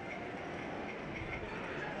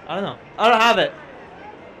 I don't know. I don't have it.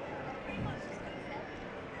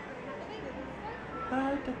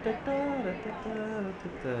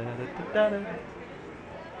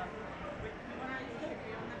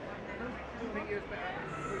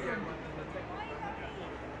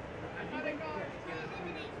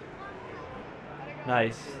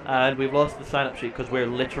 Nice. And we've lost the sign-up sheet because we're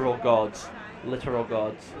literal gods. Literal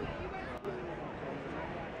gods.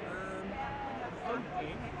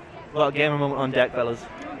 Got a gamer moment on deck, fellas.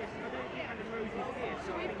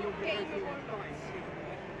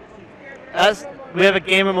 We have a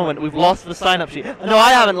gamer moment. We've lost the sign-up sheet. No,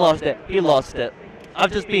 I haven't lost it. He lost it.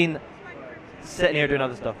 I've just been sitting here doing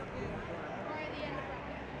other stuff.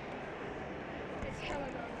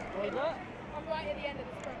 I'm right at the end of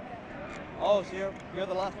the sprint. Oh, so you're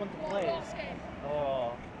the last one to play. Last game.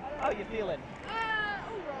 Oh, how are you feeling?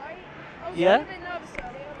 Alright. I was Yeah? a bit nervous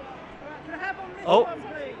earlier. Can I have on this Oh. one,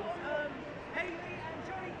 please? Hayley and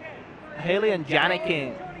Johnny King. Haley and Johnny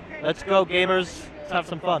King. Let's go, gamers. Let's have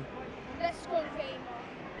some fun. Let's go, gamer.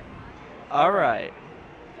 All right.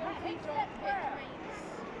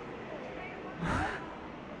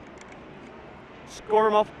 Score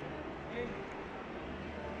them off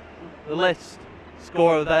the list.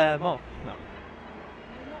 Score them off. No.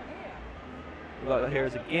 What here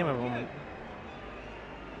is a gamer moment.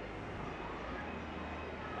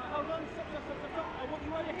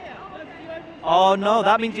 Oh no,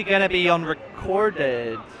 that means you're gonna be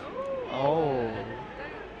unrecorded. Oh.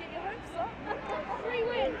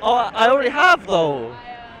 Oh, I already have though.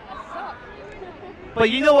 But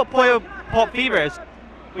you know what Puyo Pop Fever is?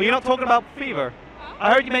 Were you not talking about Fever?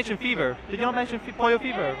 I heard you mention Fever. Did you not mention Puyo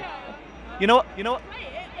Fever? You know what? You know what?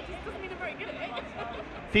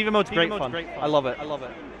 Fever mode's great fun. I love it. I love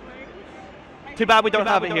it. Too bad we don't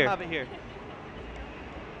have it here.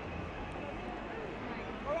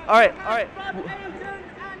 All right. All right.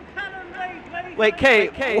 Wait,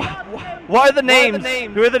 Kate. What are the names?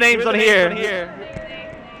 Who are the names on here?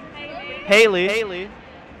 Haley. Hayley.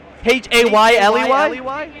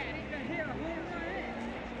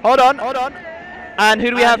 Hold on. And who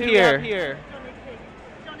do we have here?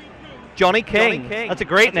 Johnny King. That's a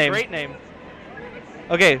great name.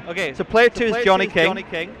 Okay. So player 2 is Johnny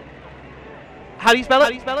King. How do you spell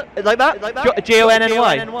it? Like that?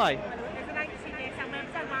 Jonny.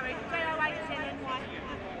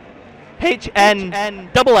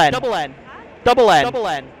 HN double N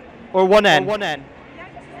or one N.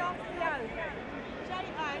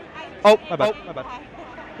 Oh, my bad.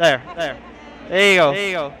 There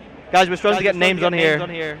you go. Guys, we're supposed to get names on here.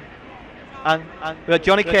 And we got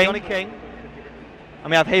Johnny King. And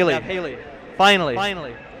we have Haley.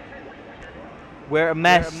 Finally. We're a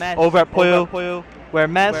mess over at Puyo. We're a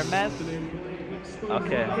mess.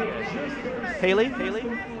 Okay. Haley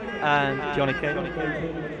and Johnny King.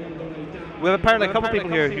 We have apparently a couple people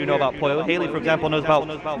here who know about Puyo. Haley, for example, knows about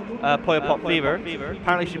Puyo Pop Fever.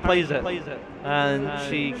 Apparently she plays it. And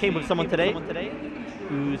she came with someone today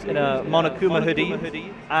who's in a Monokuma hoodie.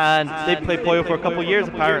 And they play Puyo for a couple years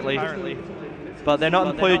apparently. But they're not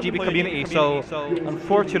in the PuyoGB community, so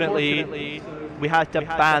unfortunately we had to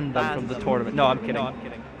ban them from the tournament. No, I'm kidding.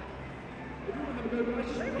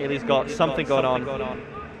 Haley's got something going on.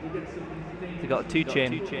 She's got a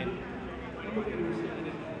 2-chain.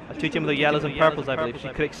 A 2-chain with the yellows and purples, I believe. She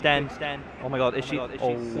could extend. Oh my god, is she? Oh,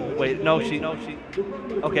 wait, no, she.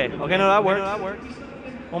 Okay, no, that works.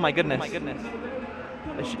 Oh my goodness.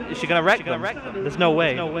 Is she gonna wreck them? There's no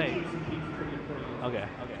way.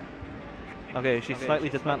 Okay, she slightly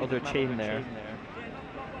dismantled her chain there.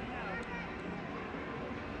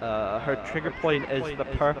 Her trigger point is the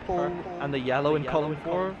purple and the yellow in column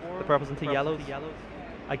 4. The purples into yellows.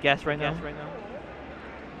 I guess right now.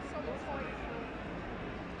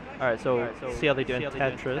 Alright, so see how they do in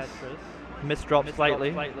Tetris. Misdrop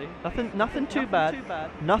slightly. Nothing too bad.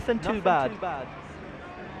 Nothing too bad.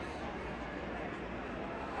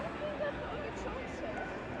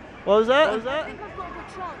 What was that? I think I've got a good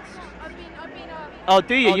chance. Oh,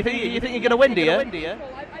 do you? You think you're gonna win, do you? I think I've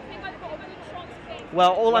got a good chance against.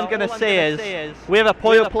 Well, all I'm gonna say is we have a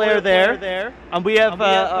Puyo player there, and we have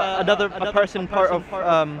a person part of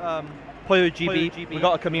PuyoGB. We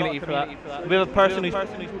got a community for that. We have a person who's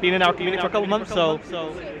been in our community for a couple months, so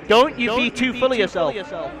don't you be too full of yourself.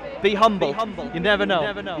 Be humble. You never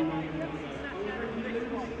know.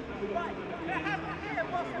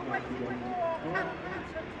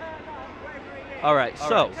 All right,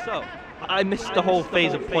 so I missed the whole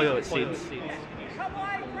phase of Puyo, it seems.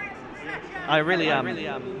 I really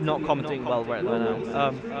am not commenting well right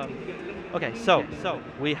now. Okay, so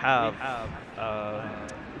we have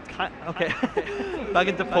Okay. Back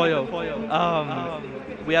into Puyo.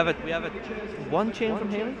 We have a one chain from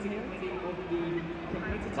Haley.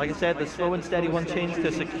 Like I said, the slow and steady one chains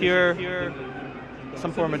to secure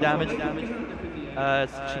some form of damage. She's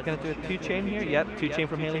gonna do a 2 chain here. Yep, 2 chain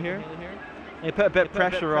from Haley here. They put a bit of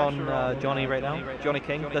pressure on Johnny right now. Johnny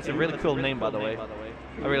King. That's a really cool name, by the way.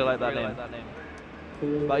 I really like that name.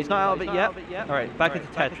 But he's not out of it yet. All right, back into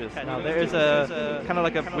Tetris. Now there is a kind of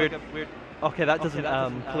like a weird. Okay, that doesn't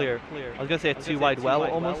clear. I was gonna say a 2 wide well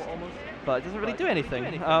almost, but it doesn't really do anything.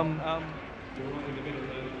 It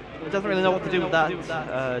doesn't really know what to do with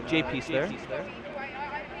that J piece there.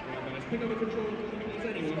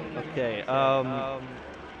 Okay.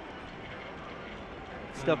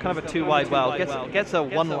 Still kind of a 2 wide well. Gets a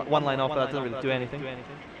one line off, but that doesn't really do anything.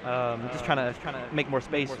 Just trying to make more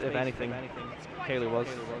space, if anything. Haley was.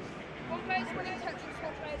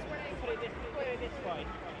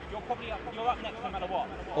 You're up next no matter what.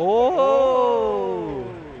 Oh!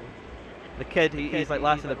 The kid, he's like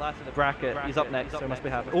last in the bracket. He's up next, so it must be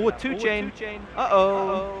happy. Oh, a 2 chain.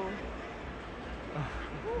 Uh-oh.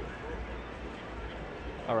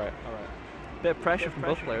 All right. Bit of pressure from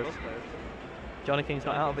both players. Johnny King's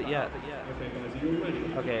not out of it yet.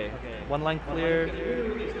 Okay, 1 line clear.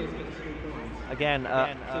 Again,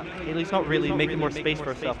 Haley's not really making more space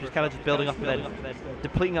for herself. She's kind of just building up and then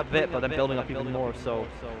depleting a bit, but then building up even more. So,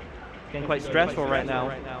 getting quite stressful right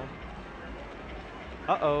now.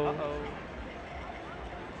 Uh-oh.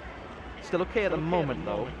 Still okay at the moment,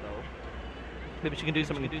 though. Maybe she can do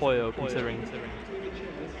something with Puyo, considering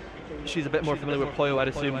she's a bit more familiar with Puyo, I'd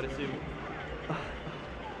assume.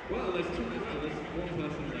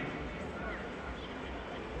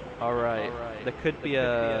 All right, there could be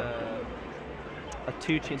a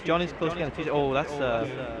 2 chain. Johnny's close again. Oh,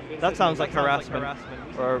 that sounds like harassment,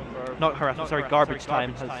 or not harassment. Sorry, garbage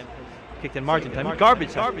time has kicked in. Margin time.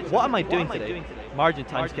 Garbage time. What am I doing today? Margin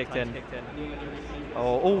time's kicked in.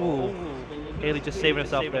 Oh, Haley just saving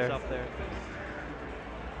herself there.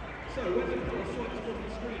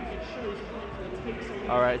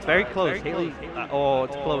 All right, it's very close. Haley. Oh,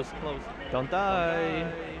 it's close. Don't die.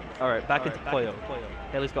 All right, back into Puyo.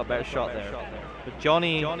 Haley's got a better shot there. But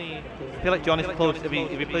Johnny, I feel like Johnny's close. If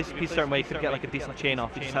he places the piece a certain way, he could get like a decent chain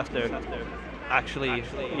off. He just has to actually,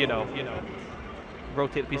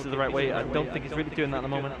 rotate the pieces the right way. I don't think he's really doing that at the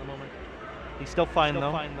moment. He's still fine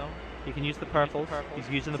though. He can use the purples. He's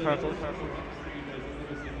using the purples.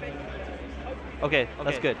 Okay,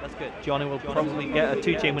 that's good. Johnny will probably get a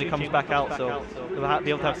 2 chain when he comes back out, so he'll be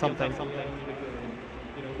able to have something.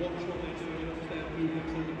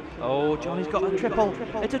 Oh, Johnny's got a triple.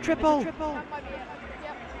 It's a triple.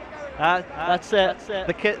 That's it.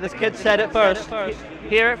 This kid said it first.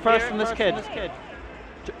 Hear it first from this kid.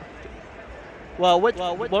 Well,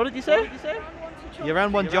 what did you say? You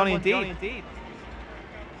ran 1 Johnny indeed.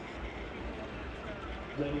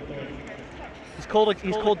 He's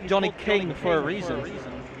called Johnny King for a reason.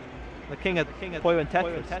 The king of Puyo and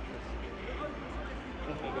Tetris.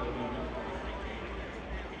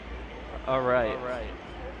 All right.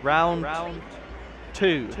 Round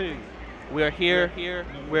 2. We're here.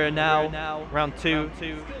 We're now round 2.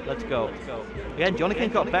 Let's go. Again, Johnny King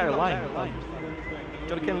got a better line.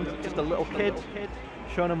 Johnny King's just a little kid,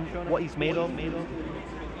 showing him what he's made of.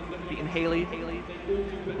 Beating Haley,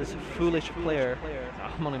 this foolish player.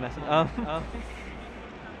 Oh, I'm only messing.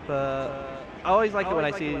 But I always like it when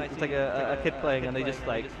I see it's like a kid playing and they just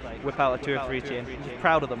like whip out a 2 or 3 chain. I'm just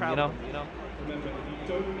proud of them, you know.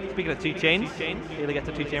 Speaking of 2 chains, Haley gets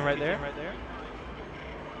a 2 chain right there.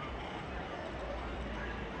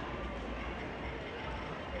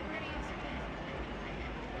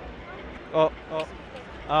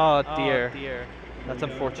 Oh dear. That's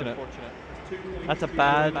unfortunate. That's a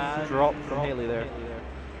bad drop from Haley there.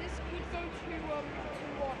 This could go to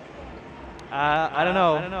what? I don't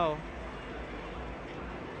know.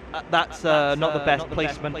 That's not the best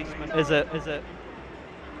placement, is it?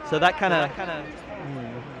 So that kind of.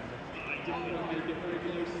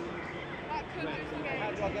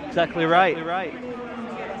 Exactly right.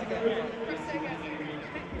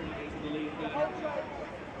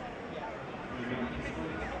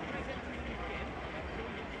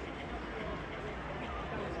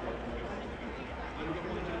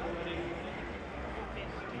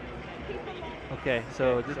 Okay,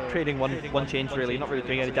 so just trading one change really, not really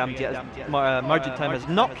doing any damage yet. Margin time has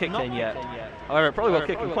not kicked in yet. However, it probably will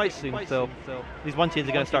kick in quite soon, so these 1 chains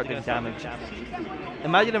are going to start doing damage.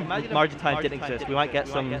 Imagine if margin time didn't exist, we might get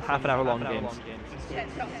some half-an-hour long games.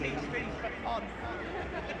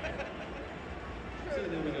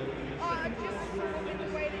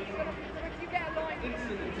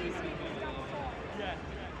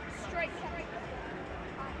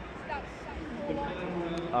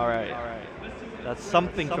 Alright. That's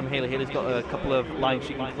something from Haley. Haley's got a couple of lines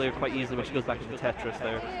she can clear quite easily when she goes back into Tetris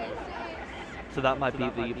there. So that might be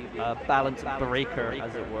the balance breaker,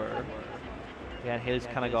 as it were. Yeah, and Haley's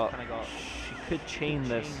kind of got... She could chain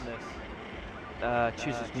this.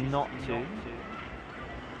 Chooses not to.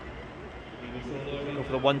 Go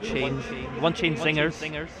for the one chain zingers.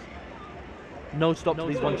 No stop to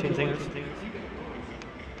these one chain zingers.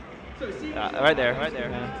 Right there.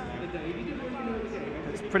 Yeah.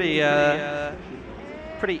 It's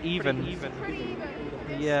pretty even.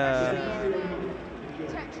 Yeah.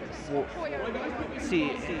 Well, see,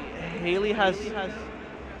 Haley has.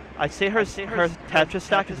 I'd say her Tetris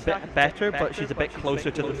stack is a bit better, but she's a bit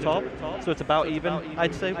closer to the top, so it's about even.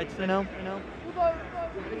 I'd say, you know. Although,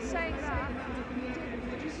 saying that,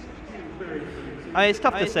 it's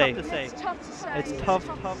tough to say. it's tough to say.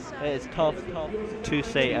 It's tough to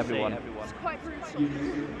say, everyone. It's quite brutal.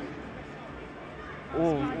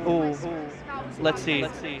 Oh. Let's see.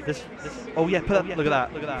 This. Oh yeah, look at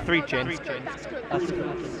that. 3 chains. That's good.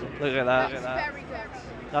 Look at that. That's very good.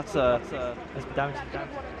 That's damage.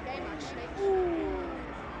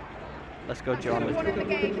 Let's go, John.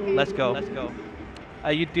 Let's go.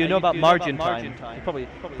 You do know about margin time? You probably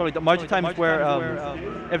margin time is where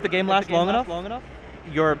if the game lasts long enough,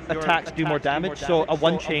 your attacks do more damage. So a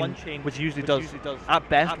one chain, which usually does at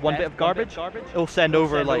best one bit of garbage, it'll send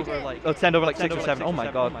over like 6 or 7. Oh my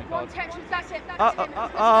god. One Tetris, that's it.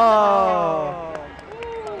 Oh.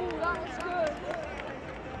 Ooh, that was good.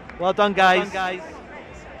 Well done, guys.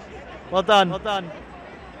 Well done.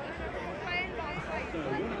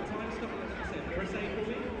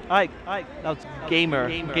 Alright, that was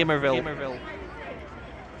Gamerville.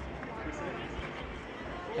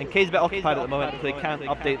 And Kay's a bit occupied at the moment, so they can't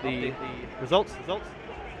update the results.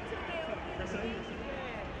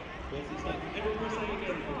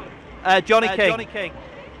 Johnny King.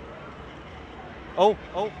 Oh.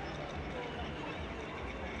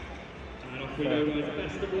 We know guys,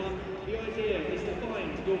 best of luck. The idea is to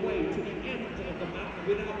find your way to the end of the map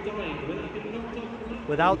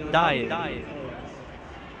without dying, without dying.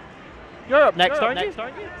 You're up next, aren't you? On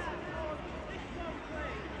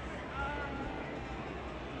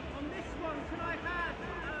this one, can I have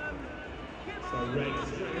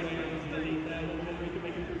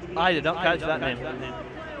I did not catch that name. player 1,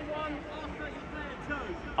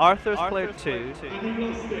 Arthur's player 2.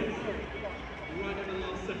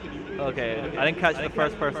 Okay, I didn't catch the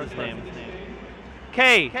first person's name.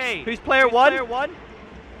 K. Who's player 1?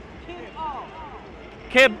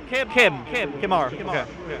 Kim R. Okay.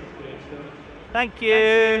 Thank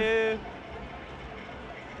you.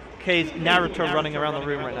 K's narrator running around the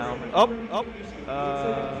room right now.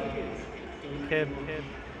 Kim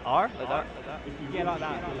R. Like that. Yeah, like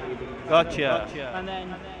that. Gotcha. And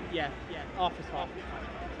then, Arthur's half.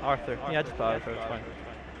 Arthur. Yeah, just Arthur. It's fine.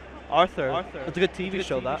 Arthur. It's a good TV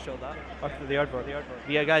show, that. Arthur the Aardvark.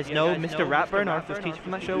 Yeah, guys know Mr. Ratburn, Arthur's teacher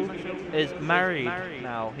from that show, is married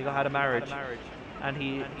now. He had a marriage, and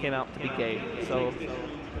he came out to be gay. So,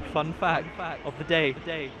 fun fact of the day.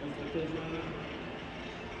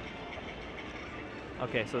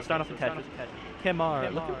 Okay, so starting off with Tetris. Kimar,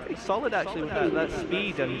 looking pretty solid actually with that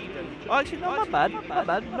speed and... Oh, actually, no, not bad.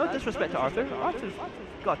 No disrespect to Arthur. Arthur's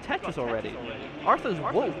got Tetris already. Arthur's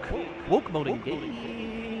woke mode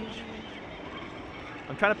engage.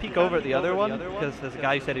 I'm trying to peek over at the other one because there's a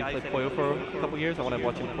guy who said he played Puyo for a couple years. I want to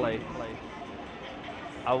watch him play.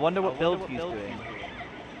 I wonder what build he's doing.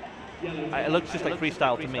 It looks just like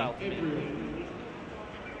freestyle to me.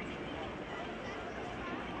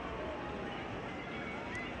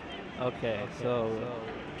 Okay, so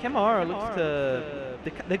Kimar looks to...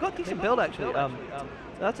 They got decent build actually.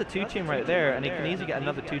 That's a 2-chain right there, and he can easily get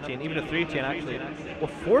another 2-chain, even a 3-chain actually.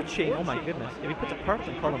 Well, 4-chain, oh my goodness. If he puts a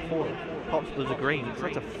purple in column 4, pops those a green. So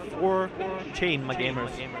that's a 4-chain, my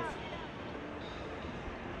gamers.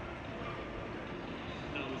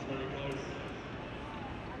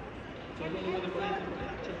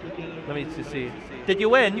 Let me just see. Did you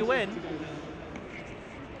win?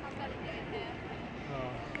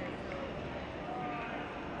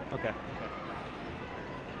 Okay.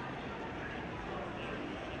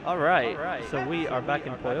 Alright, so we are back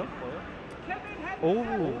in Puyo. Oh,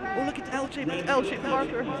 look, it's L-shaped. It's L-shaped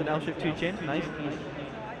Arthur. It's an L-shaped 2-chain. Nice.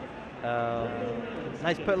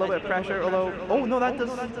 Nice, put a little bit of pressure, although... Oh, no, that does...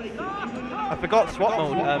 I forgot swap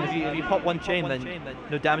mode. If you pop 1 chain, then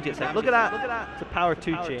no damage gets taken. Look at that! It's a power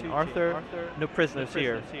 2-chain. Arthur, no prisoners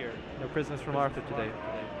here. No prisoners from Arthur today.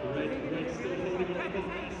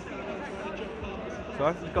 So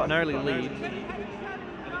Arthur's got an early lead.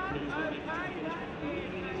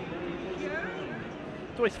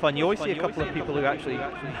 always fun. You always see a couple of people who actually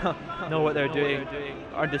know what they're doing,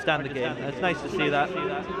 understand the game. And it's nice to see that.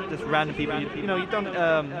 Just random people, you know, you don't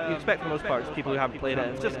you expect for the most part it's people who haven't played it.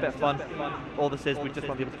 It's just a bit of fun. All this is, we just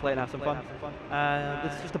want people to play and have some fun.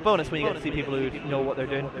 And it's just a bonus when you get to see people who know what they're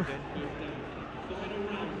doing.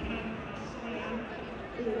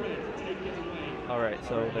 Alright,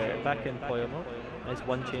 so they're back in Puyo mode. Nice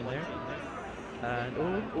one chain there. And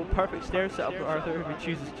oh, perfect stair set up for Arthur if he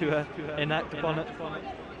chooses to enact upon it.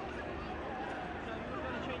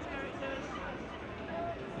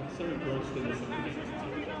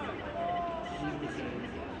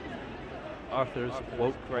 Arthur's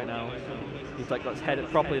woke right now. He's like got his head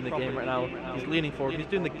properly in the game right now. He's leaning forward. He's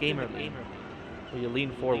doing the gamer lean, where you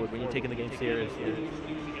lean forward when you're taking the game seriously.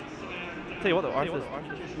 Tell you what though, Arthur's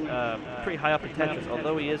pretty high up in Tetris,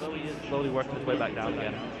 although he is slowly working his way back down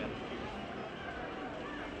again.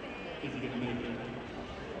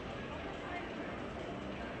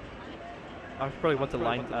 Arthur probably wants a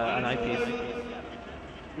line, an eyepiece.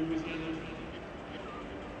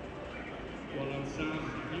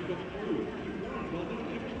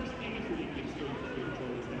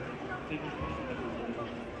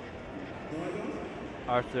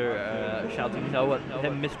 Arthur shouting no at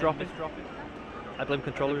him misdropping. I blame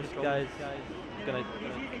controllers, guys. Gonna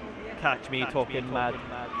catch me talking mad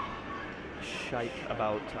shite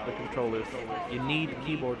about the controllers. You need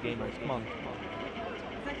keyboard gamers, come on.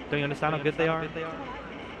 Don't you understand how good they are?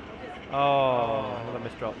 Oh, another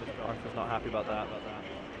misdrop. Arthur's not happy about that.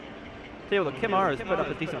 Tell you what, Kimara has put up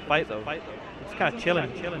a decent fight though. He's kind of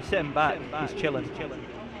chilling, sitting back, he's chilling.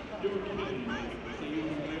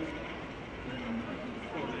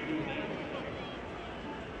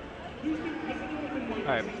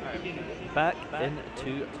 Alright, back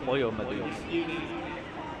into Puyo Margate.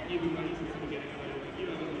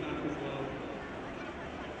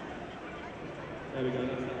 There we go,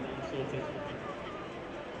 that's sorted.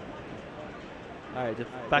 Alright, just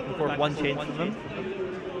back and forth, one change from them.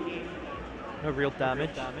 No real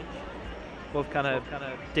damage. Both kind of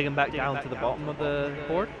digging back down to the bottom of the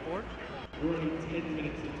board.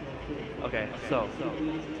 Okay, so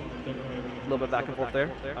a little bit back and forth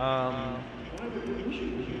there.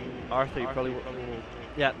 Arthur, you probably will.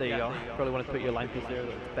 Yeah, there you go. Probably want to put your line piece there.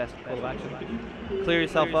 That's the best call of action. Clear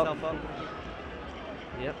yourself up.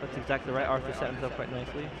 Yep, that's exactly right. Arthur set himself quite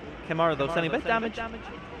nicely. Kimara though, sending a bit of damage.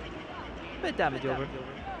 Bit of damage over.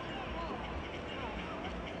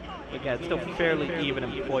 Again, it's still fairly even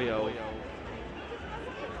in Puyo.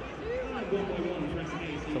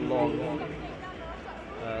 It's a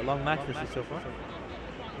long match this is so far.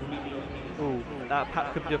 Ooh,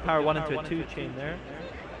 that could do a power 1 into a 2 chain there,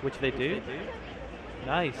 which they do.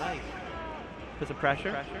 Nice. Put some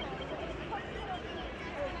pressure.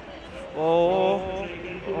 Oh,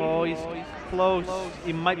 he's close.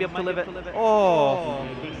 He might be able to live it. Oh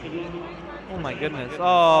my goodness.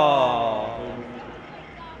 Oh.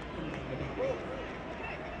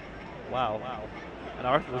 Wow. And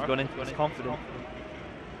Arthur was going into this confident.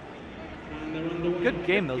 Good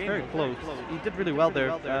game though, it was very close. He did really well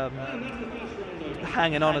there,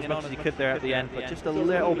 hanging on as much as he could there at the end, but just a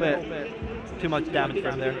little bit too much damage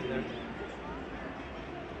from there.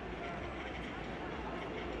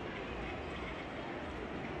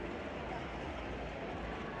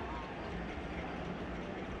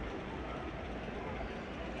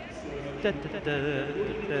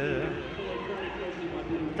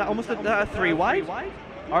 That almost a 3 wide?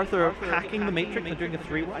 Arthur hacking the matrix and doing a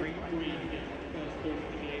 3 wide?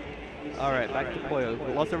 Alright, back to Puyo.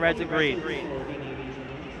 Lots of reds and greens.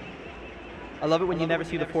 I love it when you never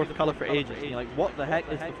see the 4th color for ages. And you're like, what the heck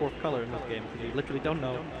is the 4th color in this game? Because you literally don't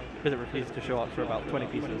know, because it refuses to show up for about 20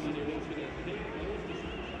 pieces.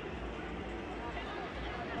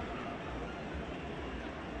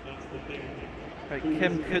 Right,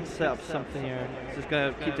 Kim could set up something here. Just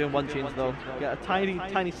gonna keep doing one chains though. Get a tiny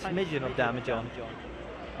smidgen of damage on.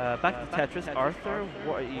 Back to Tetris. Arthur,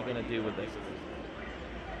 what are you gonna do with this?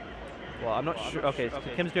 Well, I'm not sure. Okay, so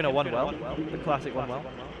Kim's doing a 1 well, the classic 1 well.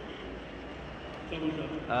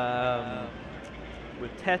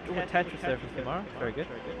 With Tetris there from Kimara. Very good.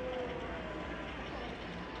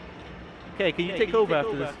 Okay, can you take over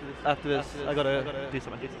after this? After this, I gotta do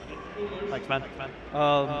something. Thanks, man.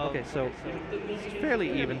 Okay, so it's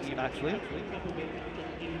fairly even actually.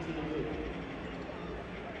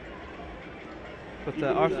 But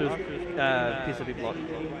Arthur's piece of blocked.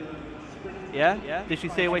 Yeah? Did she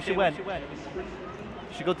say where she went? Did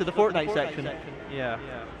she go to the Fortnite section? Yeah.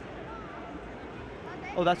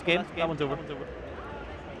 Oh, that's game. That one's over.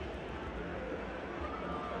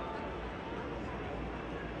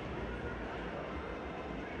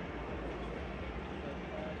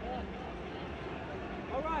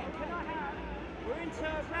 we're into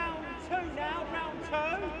round 2 now, round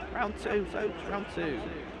 2. Round 2, folks, round 2.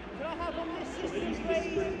 Can I have on this system,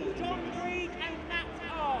 please, John Reed and Nat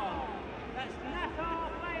R? That's Nat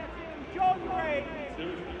R, player 2, John Reed.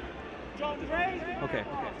 John Reed. Okay,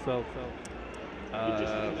 so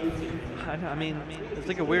I mean, it's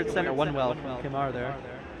like a weird center one well from Kamar there.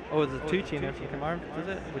 Oh, there's a 2-chainer from Kamar, is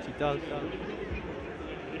it? Which he does.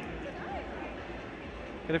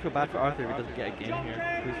 Gonna feel bad for Arthur if he doesn't get a game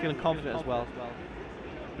here. He's feeling confident as well.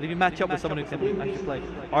 But if you match up with someone who can actually play,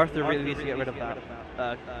 Arthur really needs to get rid of that.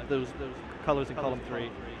 Those colours in column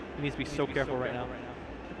 3. He needs to be so careful right now.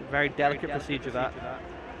 Very delicate procedure that.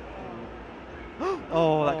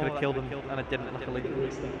 Oh, that could have killed him, and it didn't, luckily.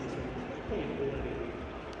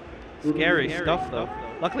 Scary stuff, though.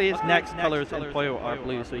 Luckily, his next colours in Puyo are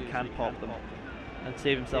blue, so he can pop them and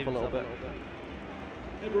save himself a little bit.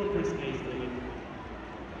 Everyone press A slowly.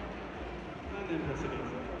 And then press again.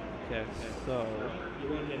 Okay, so...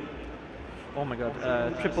 You're right in. Oh my god,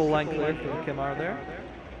 triple line clear from Kamar there.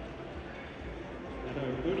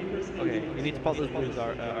 Okay, you need to pop those blues,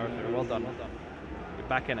 Arthur. Well done. You're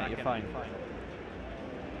back in it, you're fine.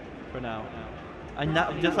 For now. And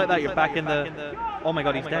that, just like that, you're back in the... Oh my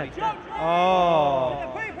god, he's dead.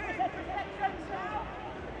 Oh!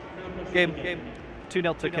 Game.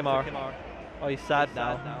 2-0 to Kamar. Oh, he's sad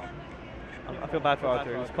now. I feel bad for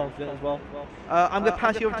Arthur, he's confident as well. I'm going to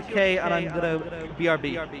pass you over to Kay, and I'm going to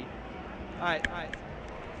BRB. Alright.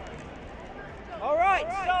 Alright,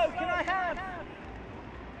 so can I have...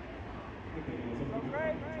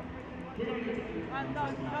 No,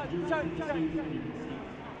 sorry. Excuse me.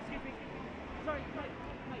 Sorry,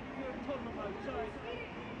 mate, you're in tournament mode, sorry.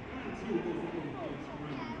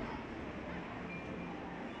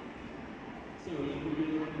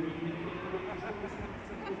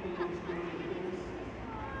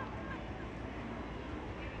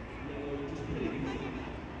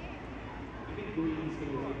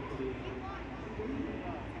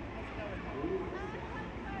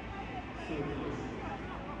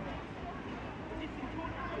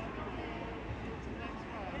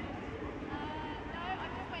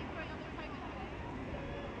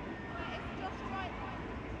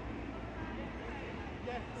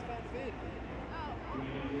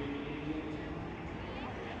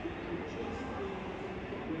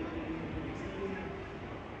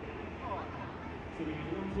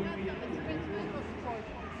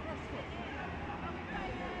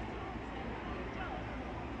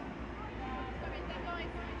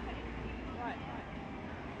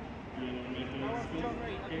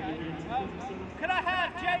 Can I have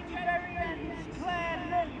Jamie Berry and Claire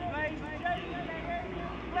Lee, please? Jamie Berry,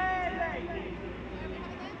 Claire Lee.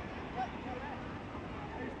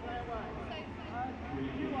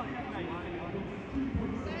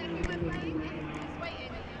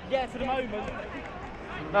 Yeah, for the moment.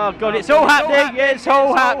 Oh god, it's all happening! It's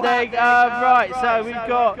all happening! Right, so we've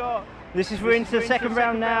got... we're into the second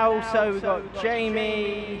round now, so we've got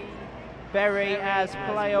Jamie Berry as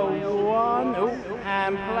player 1,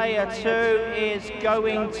 and player 2 is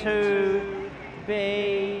going to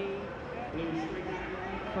be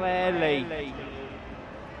Claire Lee.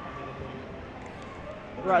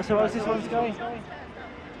 Right, so how's this one's going?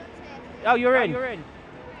 Oh, you're in.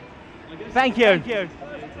 Thank you.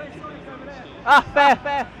 Ah,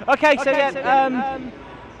 fair. Okay, so yeah,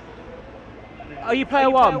 are you player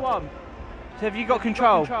 1? So have you got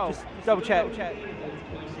control? Just double check.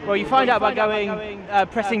 Well, you find out by going,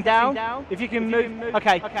 pressing down. If you can move.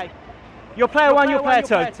 Okay. You're player 1, you're player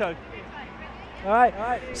 2.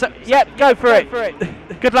 Alright. So, yep, go for it.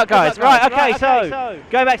 Good luck, guys. Right, okay, so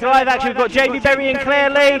going back to live action, we've got Jamie Berry and Claire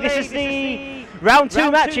Lee. This is the round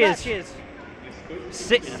 2 matches.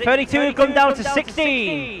 32 have gone down to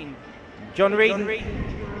 16. John Reed.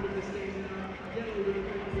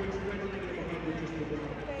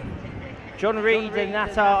 John Reed and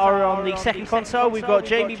Nata are on the second console. We've got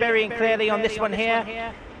Jamie Berry and Claire Lee on this one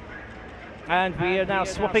here. And we are now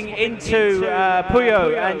swapping into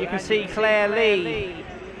Puyo, and you can see Claire Lee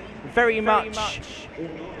very much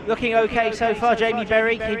looking okay so far. Jamie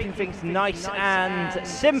Berry keeping things nice and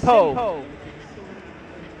simple.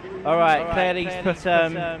 Alright, Claire Lee's put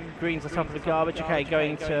greens on top of the garbage. Okay,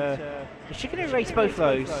 going to... Is she going to erase both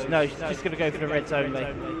those? No, she's just going to go for the reds only.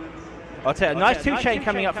 I'll tell you, a nice 2-chain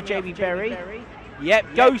coming up for Jamie Berry.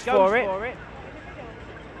 Yep, goes for it.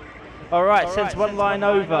 Alright, sends one line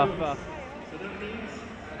over.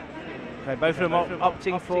 Okay, both of them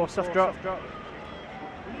opting for soft drop.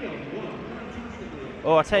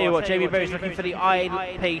 Oh, I'll tell you what, Jamie Berry's looking for the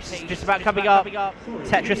eye piece. Just about coming up.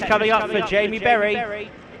 Tetris coming up for Jamie Berry.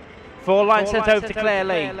 4 lines sent over to Claire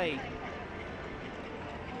Lee.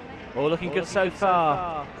 All looking good so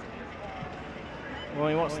far.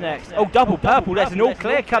 Well, what's next? Oh, double purple. There's an all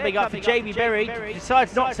clear coming up for JB Berry.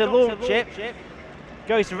 Decides not to launch it.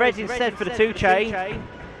 Goes to red instead for the 2-chain.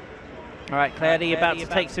 All right, clearly about to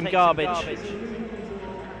take some garbage.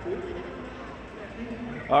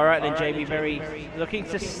 All right, then JB Berry looking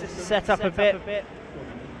to set up a bit.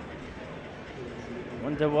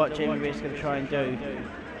 Wonder what JB Berry's going to try and do.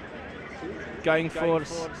 Going for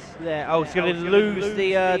there. Oh, he's going to lose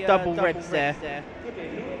the double reds there.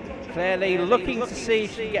 Clearly looking to see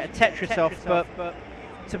if she can get a Tetris off, but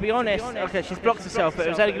to be honest, okay, she's blocked herself, but it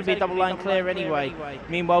was only going to be a double line clear anyway.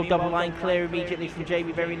 Meanwhile, double line clear immediately from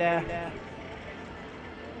JB Berry there.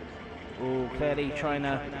 Oh, clearly trying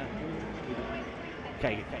to.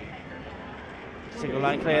 Okay. Single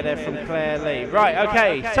line clear there from Claire Lee. Right,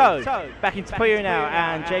 okay, so back into Puyo now,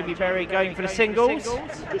 and JB Berry going for the singles.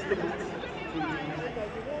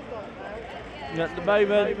 At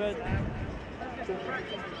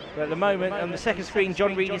the moment, on the second screen,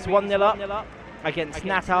 John Reed is 1-0 up against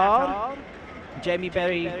Natar. Jamie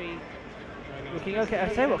Berry looking okay. I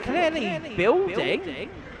tell you what, clearly building.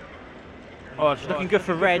 Oh, she's looking good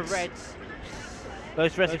for reds.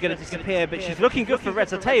 Those reds are going to disappear, but she's looking good for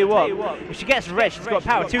reds. I'll tell you what, if she gets red, she's got a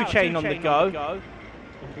power 2-chain on the go.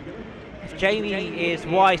 If Jamie is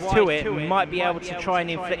wise to it, might be able to try and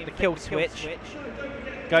inflict the kill switch.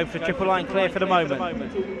 Going for triple line clear for the moment.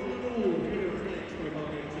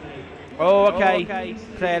 Oh, okay.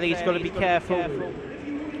 Clearly he's got to be careful.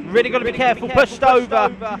 Really got to be careful. Pushed over.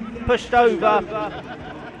 Pushed over.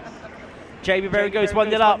 JB Berry goes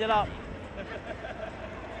 1-0 up.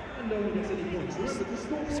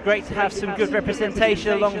 It's great to have some good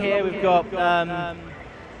representation along here. We've got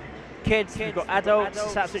kids, we've got adults.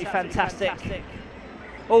 It's absolutely fantastic.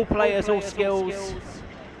 All players, all skills,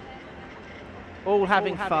 all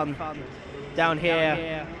having fun down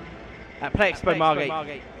here at PlayExpo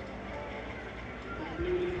Margate.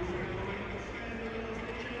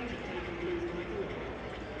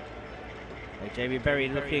 JB Berry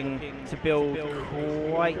looking to build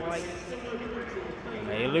quite.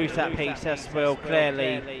 They lose that piece as well,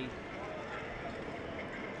 clearly.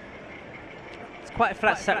 It's quite a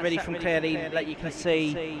flat set ready from clearly that you can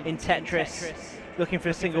see in Tetris. Looking for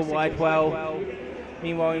a single wide well.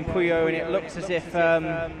 Meanwhile in Puyo, and it looks as if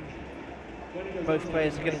both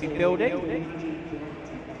players are going to be building.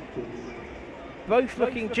 Both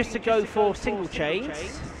looking just to go for single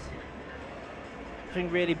chains. Nothing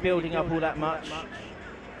really building up all that much.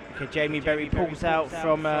 Okay, Jamie Berry pulls out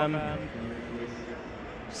from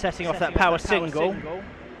setting off that power single.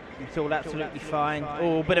 It's all absolutely fine.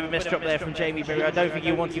 Oh, a bit of a missed drop there from Jamie Berry. I don't think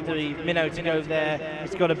he wanted the minnow to go there.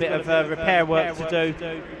 He's got a bit of repair work to do.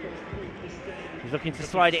 He's looking to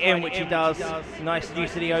slide it in, which he does. Nice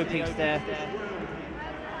use of the O piece there.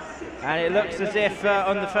 And it looks as if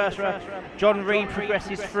on the first round, John Reed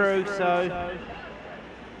progresses through, so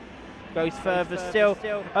goes further still.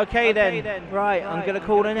 Okay then, right, I'm going to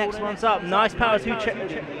call the next ones up. Nice power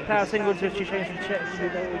power single to change from check.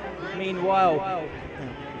 Meanwhile,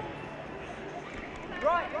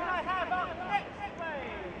 Right, can I have up next,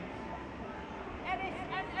 please? Ennis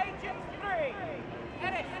and Agent 3.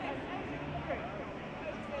 Ennis.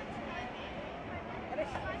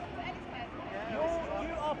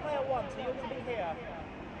 You are player 1, so you're going to be here.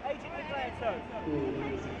 Agent is player 2.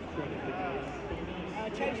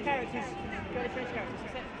 Change characters. Go to change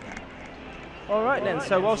characters. all right then.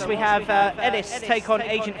 So whilst we have Ennis take on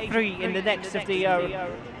Agent 3 in the next of the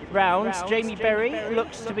rounds, Jamie Berry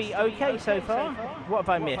looks to be okay so far. What have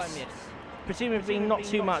I missed? Presumably not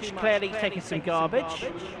too much. Clearly taking some garbage.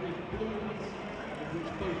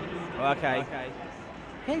 Okay.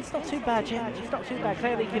 Yeah, it's not too bad, yeah. It's not too bad.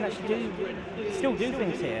 Clearly can actually still do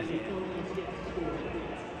things here.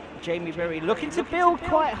 Jamie Berry looking to build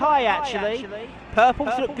quite high actually.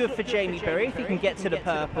 Purples look good for Jamie Berry if he can get to the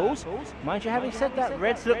purples. Mind you, having said that,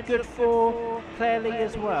 reds look good for Claire Lee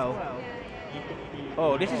as well.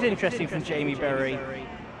 Oh, this is interesting from Jamie Berry.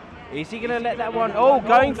 Is he going to let that one? Oh,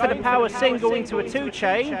 going for the power single into a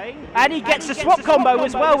 2-chain. And he gets a swap combo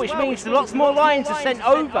as well, which means lots more lines are sent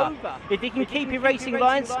over. If he can keep erasing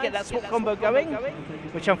lines to get that swap combo going,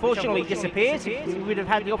 which unfortunately disappears, he would have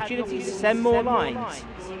had the opportunity to send more lines.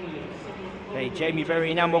 Okay, Jamie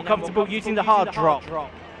Berry now more comfortable using the hard drop.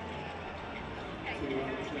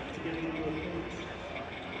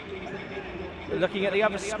 Looking at the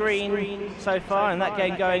other screen so far, and that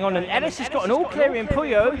game going on, and Ennis has got an all clear in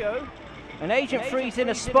Puyo, and Agent 3's in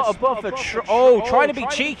a spot above the trying to be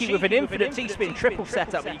cheeky with an infinite T-spin triple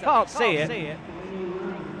setup, but you can't see it.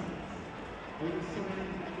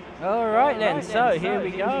 All right then, so here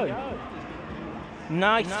we go.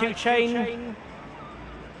 Nice two-chain.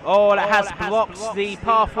 Oh, that has blocked the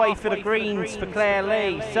pathway for the greens for Claire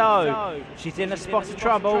Lee. So, she's in a spot of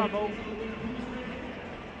trouble.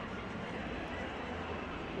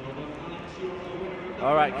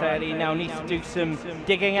 All right, Claire Lee now needs to do some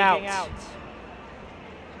digging out.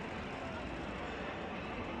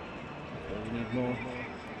 We need more.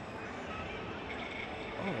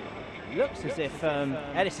 Oh, looks as if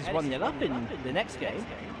Ellis is 1-0 up in the next game.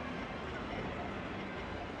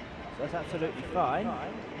 So that's absolutely fine.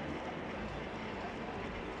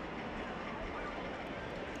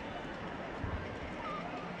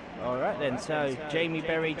 All right then, so Jamie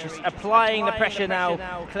Berry just applying the pressure now.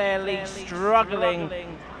 Claire Lee struggling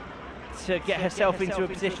to get herself into a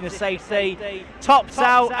position of safety. Tops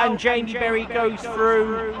out and Jamie Berry goes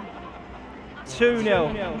through.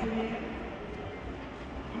 2-0.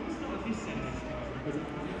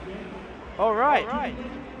 All right.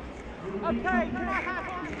 Okay, can I have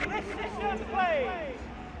this system, please?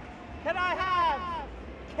 Can I have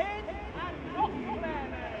Kin and not Claire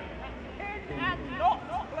Lee? Kin and not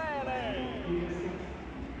Claire Lee.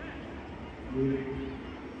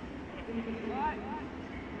 Right.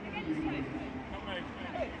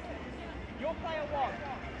 You're player 1.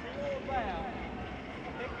 You're there.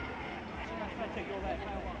 You're there,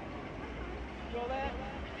 player 1. You're there.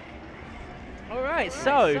 All right,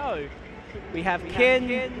 so we have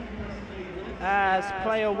Kin as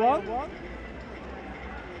player 1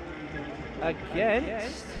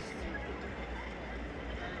 against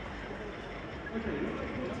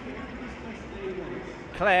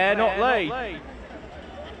Claire, not Lee.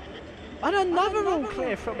 And another all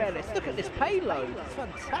clear from Ellis. Look at this payload, it's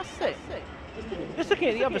fantastic. Just looking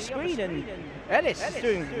at the other screen, and Ellis is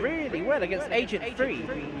doing really well against Agent 3.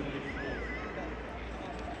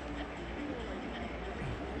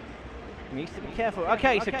 Needs to be careful.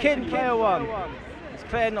 Okay, so Kin, player 1. It's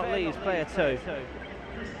Claire, not Lee, is player 2.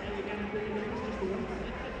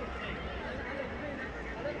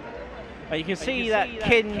 You can see that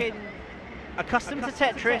Kin, accustomed to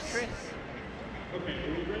Tetris,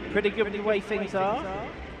 pretty good with the way things are.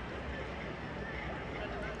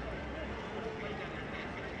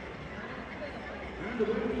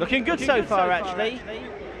 Looking good so far, actually.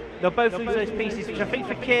 They'll both lose those pieces, which I think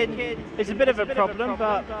for Kin is a bit of a problem,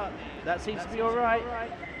 but that seems to be all right.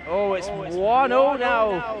 Oh, it's 1-0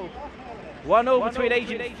 now. 1-0 between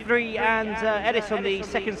Agent 3 and Ellis on the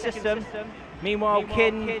second system. Meanwhile,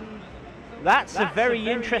 Kin, that's a very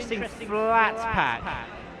interesting flat pack.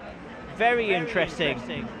 Very interesting.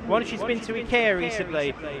 One she's been to IKEA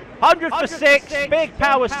recently. 100 for 6, big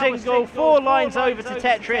power single, 4 lines over to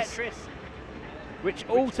Tetris, which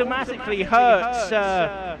automatically hurts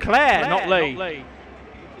Claire, not Lee.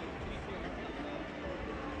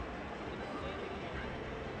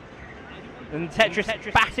 And Tetris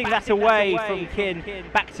batting that away from Kin,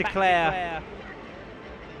 back to Claire.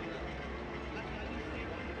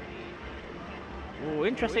 Oh,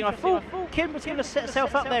 interesting. I thought Kin was going to set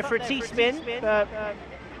herself up there for a T-spin, but...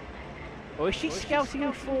 Or is she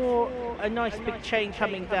scouting for a nice big chain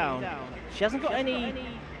coming down? She hasn't got any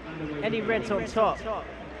reds on top.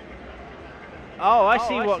 Oh, I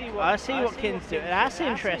see what Kin's doing. That's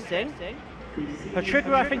interesting. Her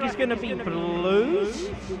trigger, I think, is going to be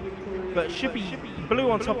blues, but should be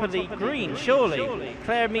blue on top of the green, surely.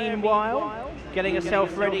 Claire, meanwhile, getting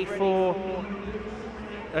herself ready for...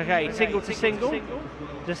 Okay, single to single.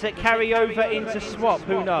 Does it carry over into swap?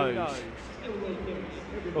 Who knows?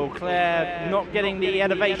 Oh, Claire not getting the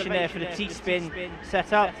elevation there for the T-spin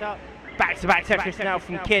set up. Back-to-back Tetris now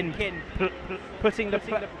from Kin, putting the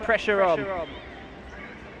pressure on.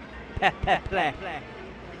 Play.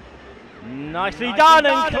 Nicely done,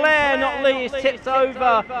 and Claire, not Lee, is tipped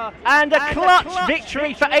over. And a clutch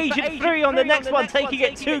victory for Agent 3 on the next one, taking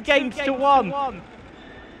it 2 games to 1.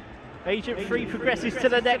 Agent 3 progresses to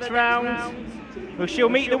the next round. Well, she'll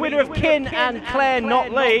meet the winner of Kin and Claire,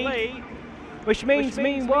 not Lee. Which means,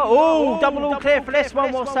 meanwhile, oh, double all clear for this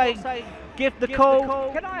one. We'll say, give the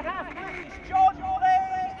call. Can I have John Lee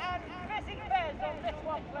and Fizzy Fez on this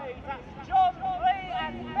one, please? That's John Lee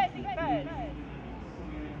and Fizzy Fez.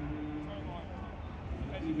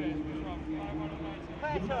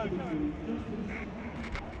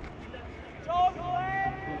 John Lee.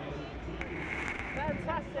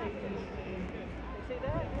 Fantastic. You see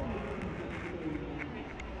there?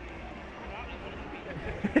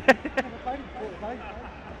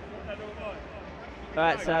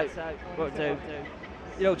 Alright, so what we'll do?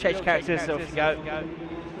 You'll change characters, so off you go.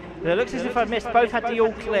 It looks as if I missed, both had the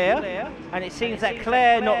all clear, and it seems that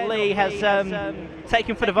Claire, not Lee, has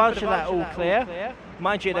taken full advantage of that all clear.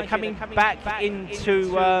 Mind you, they're coming back into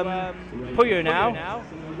Puyo now.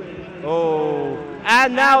 Oh,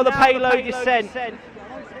 and now the payload is sent.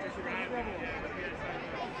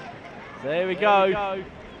 There we go.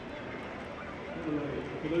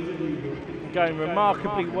 Going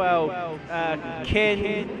remarkably well.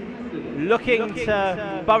 Kin looking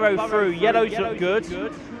to burrow through. Yellows look good.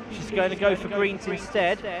 She's going to go for greens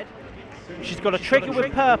instead. She's got a trigger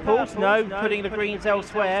with purples. No, putting the greens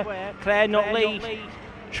elsewhere. Claire, not Lee,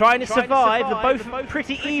 trying to survive. They're both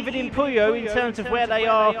pretty even in Puyo in terms of where they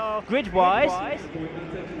are grid-wise.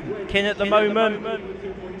 Kin at the moment.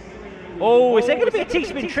 Oh, is there going to be a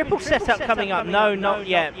T-spin triple setup coming up? No, not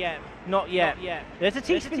yet. Not yet. There's a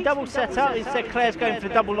T-spin double setup. Instead, Claire's going for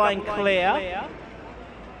the double line clear.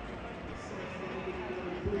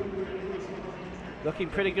 Looking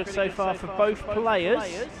pretty good so far for both players.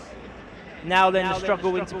 Now then the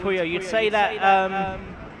struggle into Puyo. You'd say that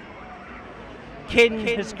Kin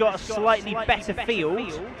has got a slightly better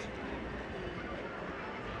field.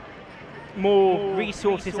 More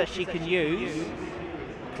resources that she can use.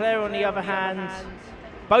 Claire, on the other hand,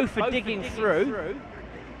 both are digging through.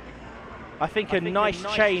 I think a nice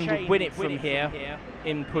chain will win it from here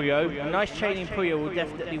in Puyo. A nice chain in Puyo will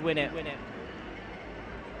definitely win it.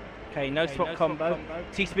 Okay, no swap combo.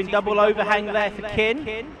 T-spin double overhang there for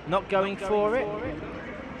Kin. Not going for it.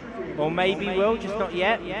 Or maybe will, just not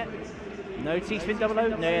yet. No T-spin double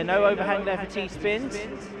over. No overhang there for T-spins.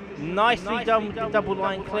 Nicely done with the double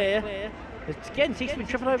line clear. Again, T-spin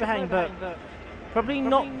triple overhang, but probably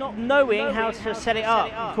not knowing how to set it up.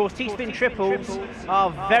 Of course, T-spin triples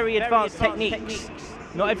are very advanced techniques.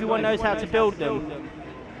 Not everyone knows how to build them.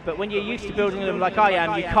 But when you're used to building them like I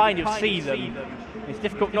am, you kind of see them. It's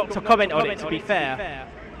difficult not to comment on it, to be fair.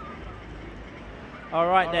 All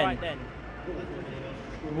right then.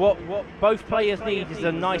 What both players need is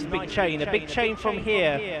a nice big chain. A big chain from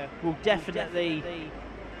here will definitely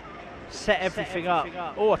set everything up.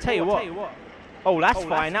 Oh, I'll tell you what. Oh, that's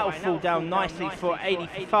fine. That will fall down nicely for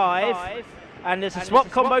 85. And there's a swap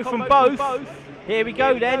combo from both. Here we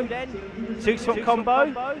go then. 2 swap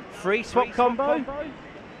combo, 3 swap combo,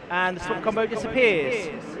 and the swap combo disappears.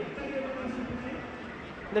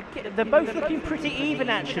 They're both looking pretty even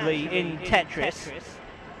actually in Tetris.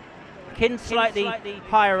 Kin slightly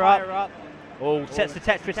higher up. Oh, sets the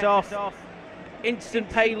Tetris off. Instant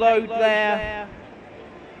payload there.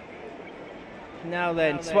 Now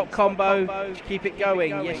then, swap combo to keep it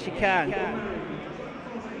going. Yes, you can.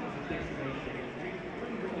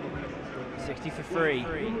 60 for 3.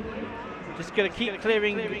 Just going to keep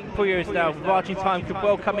clearing Puyos now. Margin time could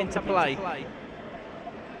well come into play.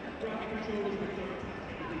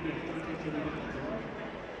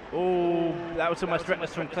 Oh, that was almost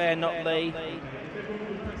reckless from Claire, not Lee.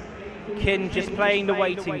 Kin just playing the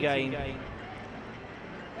waiting game.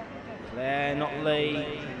 Claire, not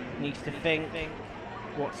Lee, needs to think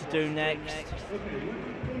what to do next.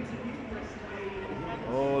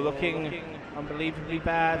 Oh, looking unbelievably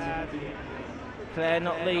bad. Claire,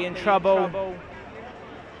 not Lee, in trouble.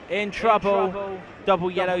 In trouble.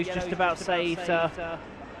 Double yellows just about saved her.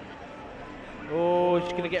 Oh,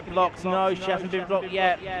 she's going to get blocked. No, she hasn't been blocked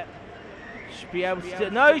yet. Should be able to.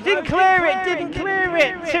 No, didn't clear it. Didn't clear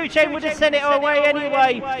it. 2 chain would have sent it away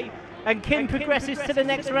anyway. And Kin progresses to the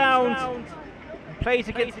next round. Plays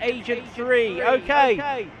against Agent 3. Okay.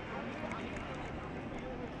 Right,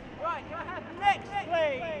 can I have next,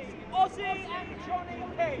 please? Ozzy and Johnny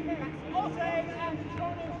King. That's Ozzy and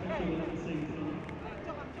Johnny King.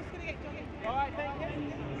 I'm just going to get Johnny. All right, thank you.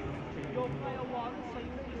 You're player 1, so you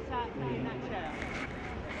will be sat in that chair.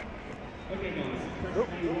 Okay, guys. Oh.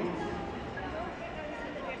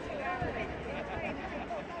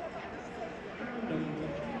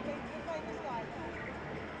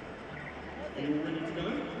 Are you all ready to go?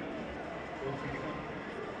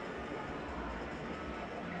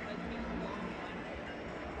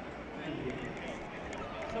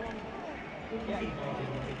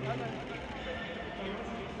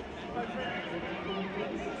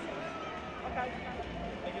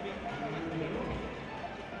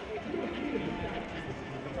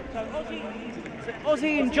 So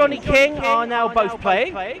Ozzy and Johnny King are now both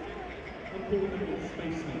playing.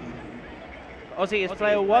 Ozzy is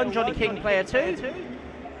player 1, Johnny King player 2.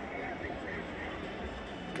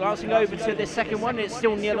 Glancing over to this second one, it's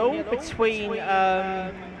still 0-0 between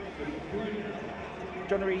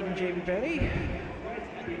John Reed and Jamie Bailey.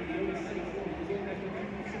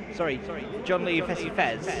 Sorry, John Lee and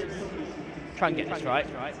Fez. Try and get this right.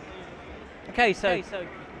 Okay, so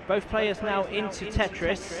both players now into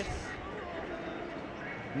Tetris.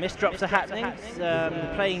 Misdrops are happening.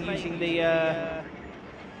 Playing using the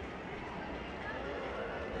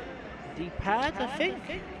D-pad, I think.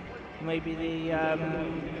 Maybe the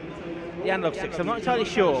analog sticks. I'm not entirely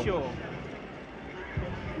sure.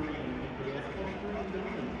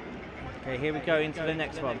 Okay, here we go into the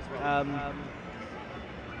next one.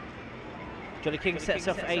 Johnny King sets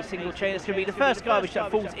off a single chain. It's going to be the first garbage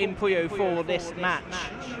that falls in Puyo for this match.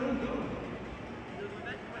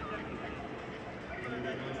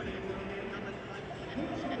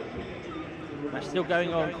 Match still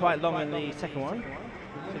going on quite long in the second one.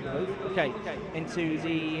 Okay, into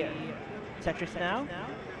the Tetris now.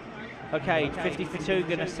 Okay, 50 for 2,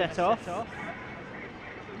 going to set off.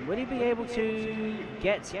 Will he be able to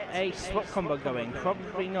get a swap combo going?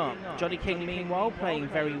 Probably not. Johnny King, meanwhile, playing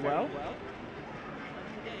very well.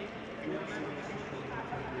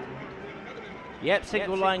 Yep,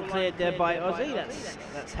 single line cleared there by Aussie.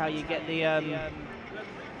 That's how you get the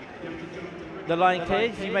line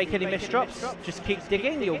cleared. If you make any misdrops, just keep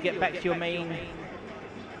digging. You'll get back to your main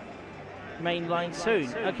line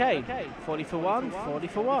soon. Okay, 40 for 1, 40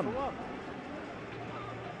 for 1.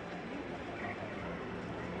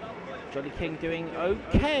 Johnny King doing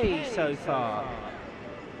okay so far.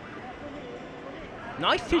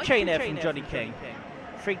 Nice two-chain there from Johnny King.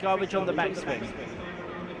 Free garbage on the backswing.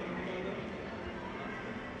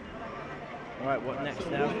 Alright, what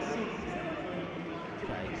next now?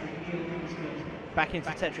 Okay. Back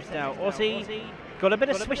into Tetris now. Aussie got a bit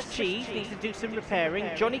of Swiss cheese, needs to do some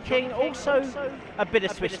repairing. Johnny King also a bit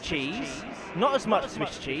of Swiss cheese. Not as much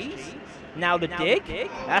Swiss cheese. Now the dig.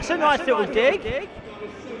 That's a nice little dig.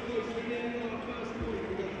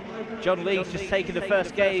 John Lee's just taken the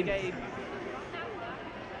first game.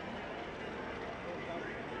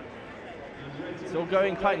 It's all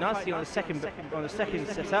going quite nicely on the second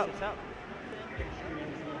setup.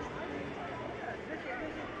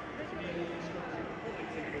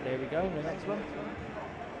 There we go, the next one.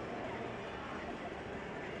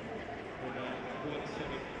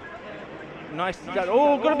 Nice.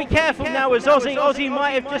 Oh, got to be careful now as Aussie. Aussie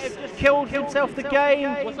might have just killed himself the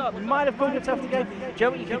game. Might have killed himself the game. Do you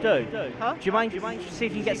know what you could do? Huh? Do you mind see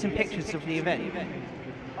if you can get some pictures of the event?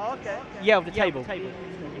 Oh, okay. Yeah, of the table.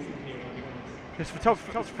 Because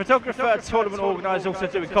photographer, tournament organiser, also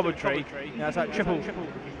doing commentary. Now it's like triple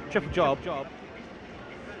job.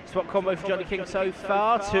 Swap combo for Johnny King so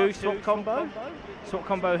far. 2 swap combo. Swap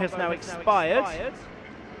combo has now expired.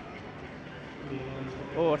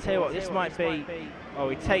 Oh, I'll tell you what, this might be... Oh,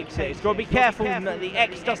 he takes it. He's got to be careful that the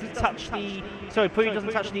X doesn't touch the... Sorry, Puyo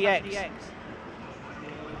doesn't touch the X.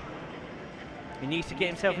 He needs to get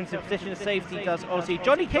himself into a position of safety, does Aussie.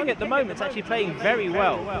 Johnny King at the moment is actually playing very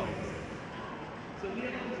well.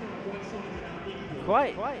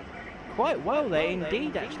 Quite well there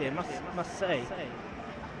indeed, actually, I must say.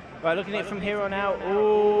 Right, looking at it from here on out.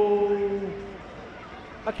 Oh...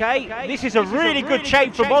 Okay, this is a really good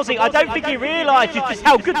chain from Aussie. I don't think he realises just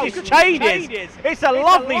how good this chain is. It's a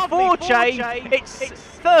lovely 4-chain. It's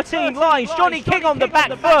 13 lines. Johnny King on the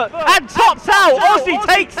back foot and tops out. Aussie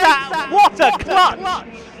takes that. What a clutch!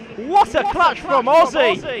 What a clutch from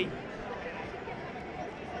Aussie.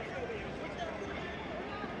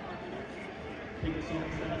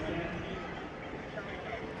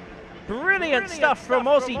 Brilliant stuff from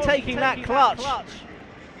Aussie taking that clutch.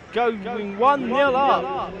 Going 1-0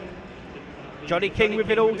 up. Johnny King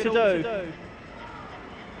with it all to do.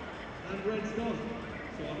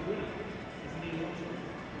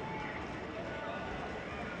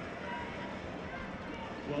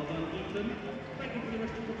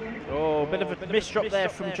 Oh, a bit of a misdrop there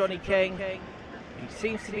from Johnny King. He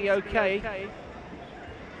seems to be okay.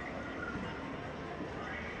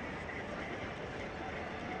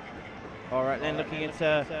 All right, then looking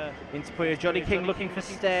into Puyo. Johnny King looking for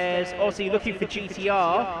stairs. Aussie looking for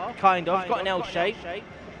GTR, kind of. Got an L shape.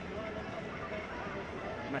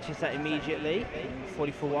 Matches that immediately.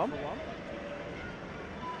 40 for 1.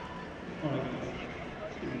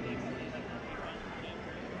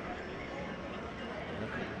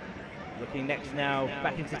 Looking next now,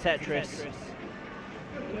 back into Tetris.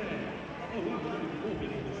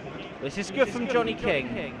 This is good from Johnny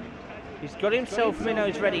King. He's got himself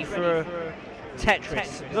minnows ready for a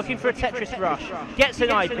Tetris. Looking for a Tetris rush. Gets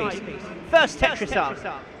an eyepiece. First Tetris up.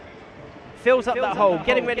 Fills up that hole.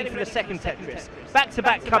 Getting ready for the second Tetris. Back to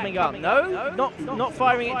back coming up. No, not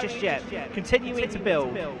firing it just yet. Continuing to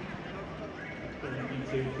build.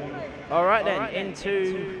 All right then, back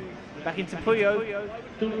into Puyo.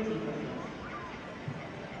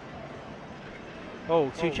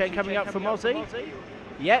 Oh, 2-chain coming up from Aussie.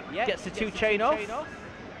 Yep, gets the 2-chain off.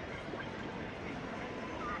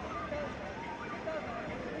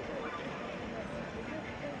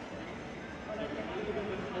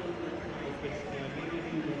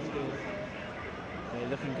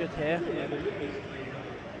 looking good here.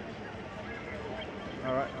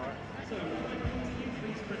 All right.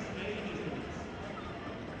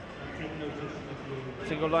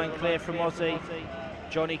 Single line clear from Aussie.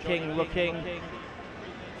 Johnny King looking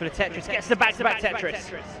for the Tetris. Gets the back-to-back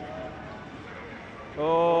Tetris.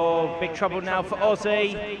 Oh, big trouble now for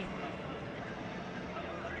Aussie.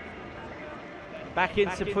 Back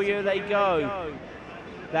into Puyo they go.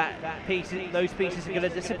 Those pieces are going to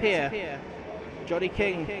disappear. Johnny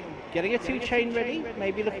King getting a 2-chain ready,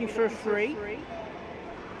 maybe looking for a 3.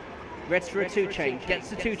 Reds for a 2-chain, gets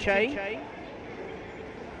the 2-chain.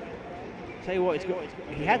 Tell you what,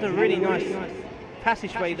 he had a really nice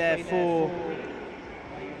passageway there for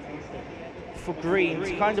greens,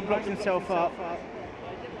 kind of blocked himself up.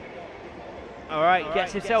 All right,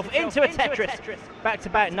 gets himself into a Tetris. Back to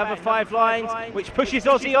back, another 5 lines, which pushes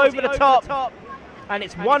Aussie over the top. And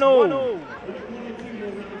it's 1-all.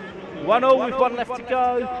 1-all with 1 left to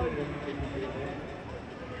go.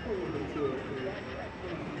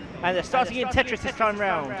 And they're starting in Tetris this time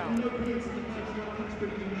round.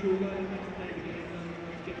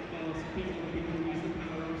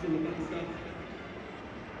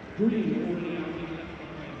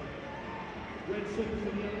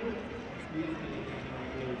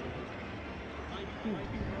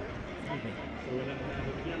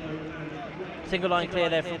 Single line clear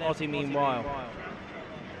there from Aussie meanwhile.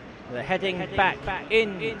 They're heading back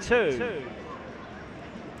into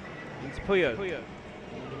Puyo.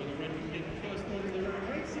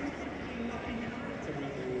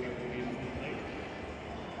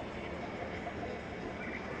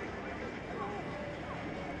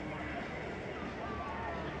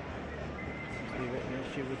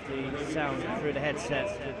 With the sound through the headset.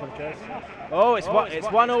 Oh, it's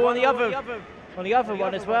 1-all on the other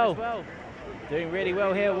one as well. Doing really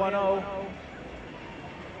well here, 1-all.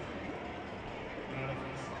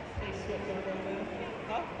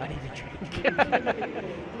 I need a drink.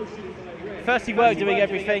 First he worked doing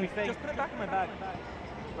everything. Just put it back in my bag.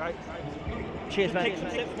 Right. Cheers, man. Take some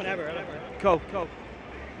sips whenever. Cool.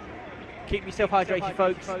 Keep yourself hydrated,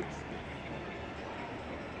 folks. Right,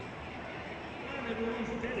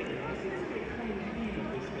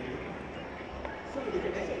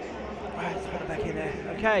 let's put it back in there.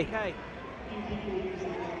 Okay.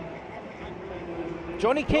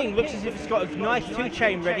 Johnny King looks as if he's got a nice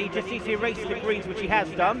 2-chain ready, just needs to erase the greens, which he has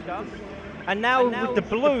done. And now with the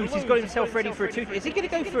blues, he's got himself ready for a 2. Is he going to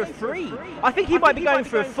go for a 3? I think he might be going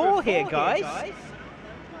for a 4 here, guys.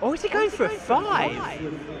 Or is he going for a 5?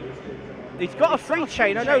 He's got a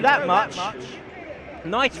 3-chain, I know that much.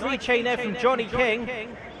 Nice 3-chain there from Johnny King.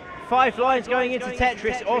 5 lines going into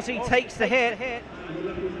Tetris. Aussie takes the hit.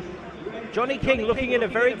 Johnny King looking in a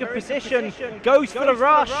very good position. Goes for the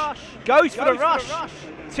rush.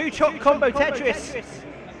 2-chop combo Tetris.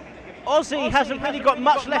 Aussie hasn't really got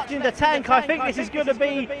much left in the tank. I think this is going to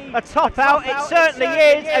be a top out. It certainly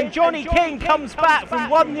is. And Johnny King comes back from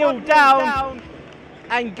 1-0 down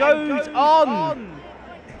and goes on.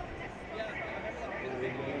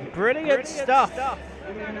 Brilliant stuff.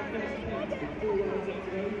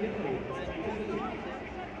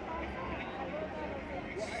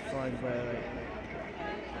 Find where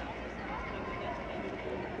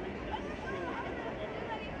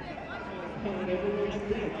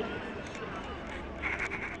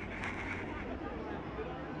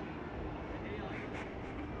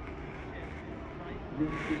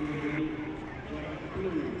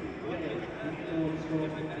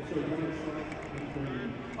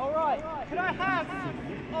All right. Could I have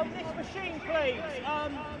on this machine, please?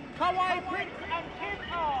 Kawaii Prince and Kim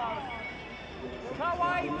R.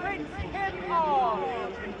 Kawaii Prince, Kim R.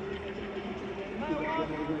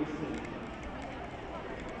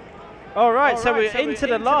 All right, so we're into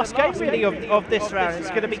the last game really of this round. It's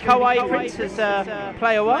going to be Kawaii Prince as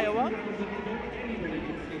player 1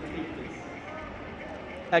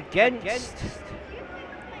 against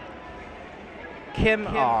Kim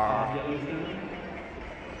R.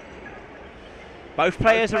 Both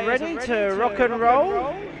players are ready to rock and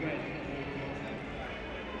roll.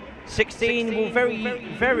 16 will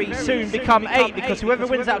very soon become 8 because whoever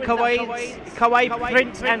wins out Kawaii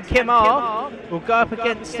Prince and Kim R will go up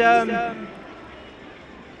against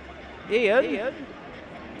Ian.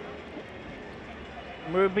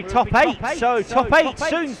 We'll be top 8, so top 8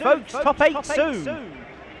 soon, folks. Top 8 soon.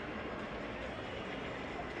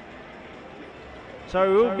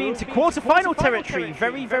 So we'll be into quarter-final territory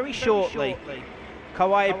very shortly.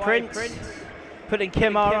 Kawaii Prince putting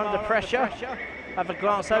Kim R under pressure. Have a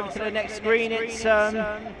glance over to the next screen. It's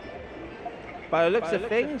by the looks of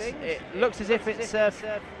things, it looks as if it's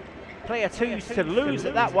player 2's to lose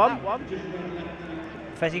at that one.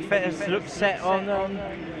 Fezzy Fetters looks set on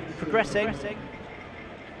progressing.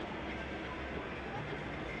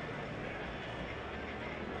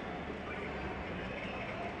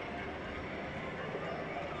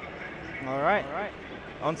 All right.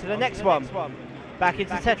 On to the next one. Back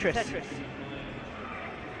into Tetris.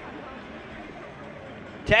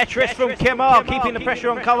 Tetris from Kimar, keeping the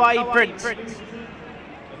pressure on Kawaii Prince.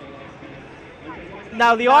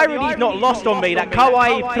 Now the irony is not lost on me that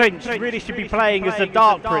Kawaii Prince really should be playing as the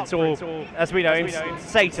Dark Prince, or as we know him,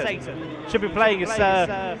 Satan. Should be playing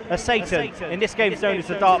as Satan. In this game, it's known as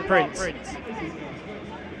the Dark Prince.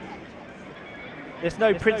 There's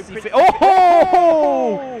no Prince.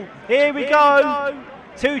 Oh! Here we go.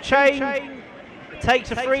 2 chain.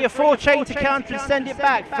 Takes a 3 or 4 chain to counter and send it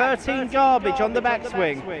back. 13 garbage on the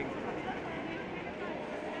backswing.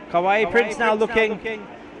 Kawaii Prince now looking.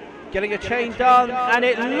 Getting a chain done, and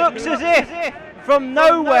it looks as if from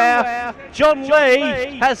nowhere John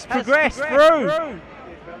Lee has progressed through.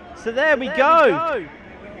 So there we go.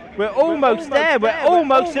 We're almost there. We're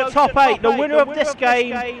almost at top 8. The winner of this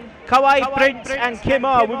game, Kawaii Prince and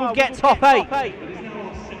Kimar, we will get top 8.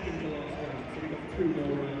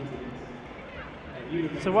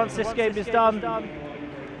 So once this game is done,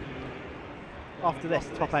 after this,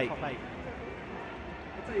 top 8.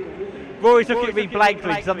 Rory's looking at me blankly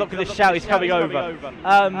because I'm not going to shout, he's coming over.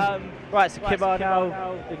 Right, so Kimar now.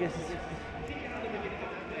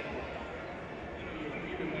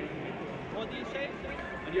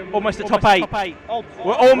 Almost at top 8.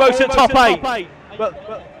 We're almost at top 8. But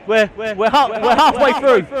we're halfway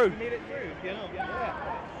through.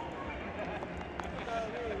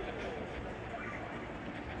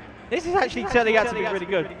 This is actually turning out to be really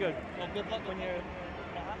good. Well, good luck when you're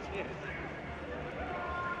not actually here.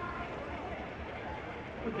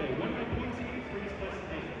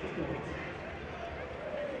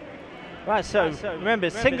 Right, so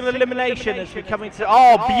remember, single elimination as we're coming to.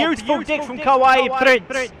 Oh, beautiful dig from Kawaii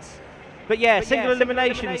Prince. But yeah, single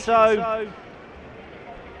elimination. So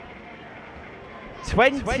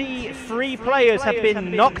 23 players have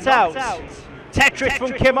been knocked out. Tetris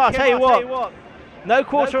from Kimar. I tell you what. No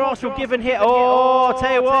quarter arsenal given here. Oh, I'll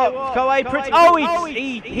tell you what, Kawaii Prince. Oh,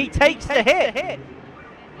 he takes the hit.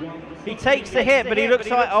 He takes the hit, but he looks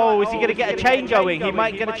like, oh, is he going to get a chain going? He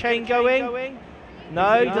might get a chain going.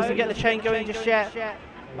 No, he doesn't get the chain going just yet.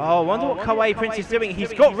 Oh, I wonder what Kawaii Prince is doing.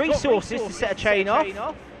 He's got resources to set a chain off.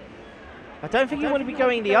 I don't think he want to be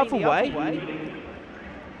going the other way.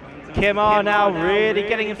 Kimar now really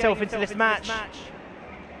getting himself into this match.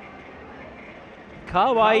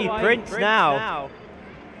 Kawaii Prince now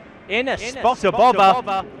in a spot of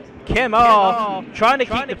bother. Kimar trying to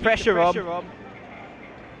keep the pressure on.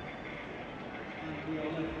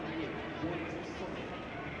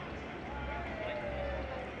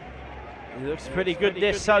 It looks pretty good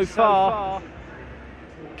this so far.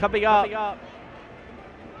 Coming up.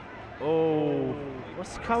 Oh,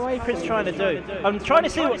 what's Kawaii Prince trying to do? I'm trying to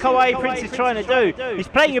see what Kawaii Prince is trying to do. He's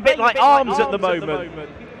playing a bit like Arms at the moment.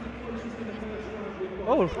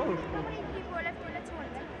 Oh.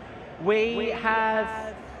 We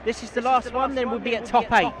have, this is the last one, then we'll be at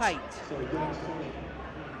top 8.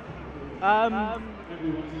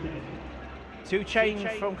 Two chain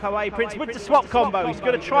from Kawaii Prince with the swap combo. He's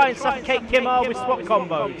going to try and suffocate Kimar with swap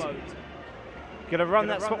combos. Going to run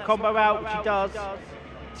that swap combo out, which he does.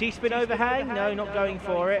 T-spin overhang? No, not going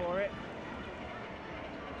for it.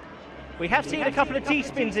 We have seen a couple of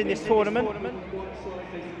T-spins in this tournament.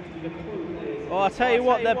 Oh, I'll tell you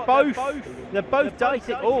what, they're both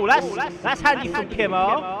dicing. Oh, that's handy from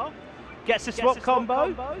Kimar. Gets a swap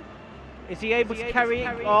combo. Is he able to carry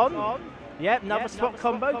it on? Yep, another swap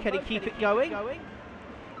combo. Can he keep it going?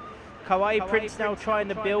 Kawaii Prince now trying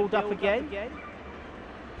to build up again.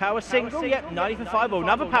 Power single, yep, 90 for 5. Oh,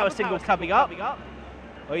 another power single coming up.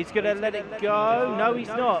 Oh, he's going to let it go. No, he's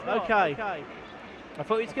not. Okay. I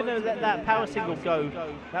thought he was going to let that power single go.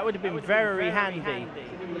 That would have been very handy.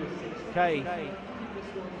 Okay.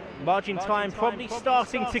 Margin time probably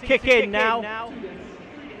starting to kick in now.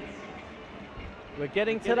 We're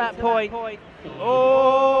getting to that point.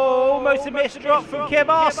 Oh, almost a missed drop from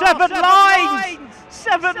Kimar. 7 lines!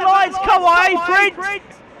 7 lines, Kawaii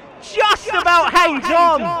Prince! Just about hangs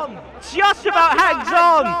on! Just about hangs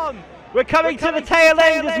on! We're coming to the tail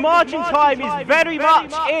end as margin time is very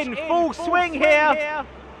much in full swing here.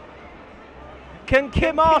 Can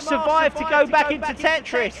Kimar survive to go back into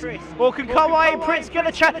Tetris? Or can Kawaii Prince get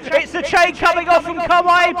a chain? It's the chain coming off from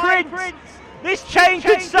Kawaii Prince! This chain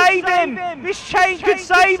could save him! This chain could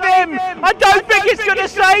save him! I don't think it's going to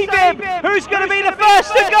save him! Who's going to be the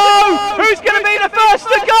first to go? Who's going to be the first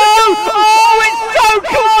to go? Oh, it's so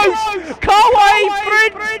close! Kawaii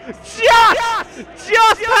Prince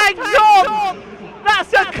Just hangs on.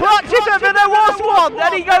 That's a clutch if ever there was one.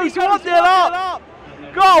 And he goes 1-0 up.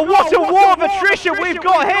 God, what a war of attrition we've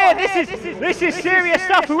got here. This is serious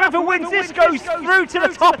stuff. Whoever wins this goes through to the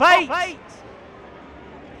top 8.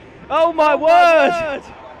 Oh my word.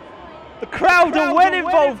 The crowd are well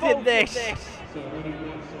involved in this.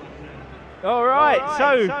 All right,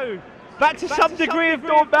 so back to some degree of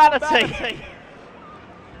normality.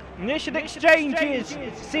 Initial exchanges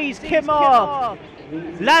sees Kimar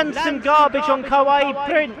land some garbage on Kawaii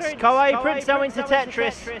Prince. Kawaii Prince now into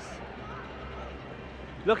Tetris.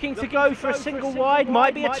 Looking to go for a single wide,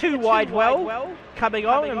 might be a 2 wide well coming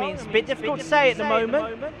on. I mean, it's a bit difficult to say at the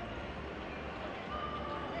moment.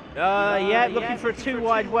 Yeah, looking for a 2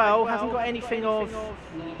 wide well. Hasn't got anything of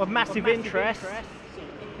massive interest,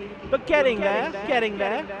 but getting there.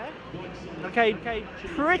 Okay,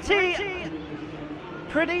 pretty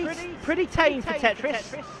tame for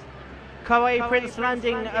Tetris. Kawaii Prince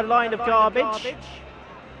landing a line of garbage.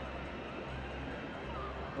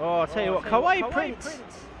 Oh, I'll tell you what, Kawaii Prince,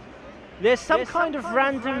 there's some kind of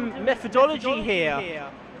random methodology here,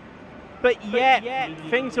 but yet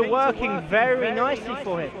things are working very nicely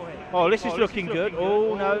for him. Oh, this is looking good.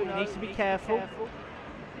 Oh no, he needs to be careful.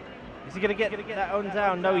 Is he going to get that on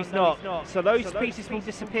down? No, he's not. So those pieces will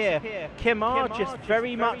disappear. Kimar just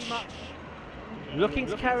very much looking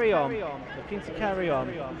to carry on.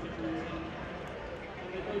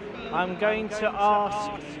 I'm going to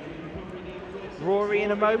ask Rory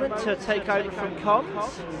in a moment to take over from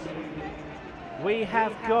comms. We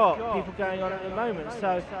have got people going on at the moment,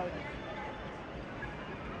 so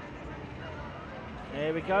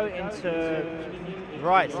there we go into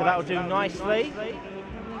right. So that will do nicely.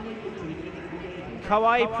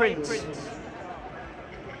 Kawaii Prince,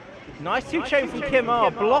 nice 2-chain from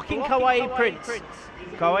Kimar, blocking Kawaii Prince.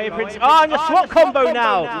 Kawaii Prince, and a swap combo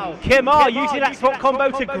now. Kimar using that swap combo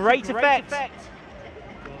to great effect.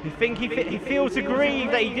 I think he feels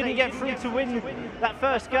aggrieved that he didn't get through to win that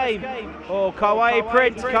first game. Oh, Kawaii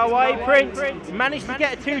Prince managed to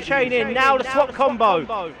get a 2-chain in. Now the swap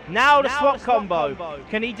combo.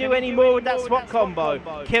 Can he do any more with that swap combo?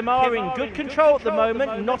 Kimar in good control at the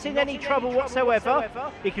moment, not in any trouble whatsoever.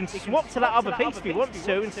 He can swap to that other piece if he wants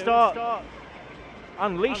to and start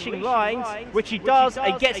unleashing lines, which he does,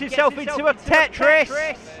 and gets himself into a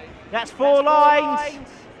Tetris. That's 4 lines.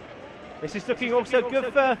 This is looking also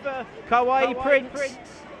good for Kawaii Prince.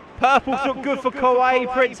 Purples look good for Kawaii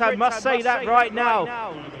Prince, I must say that right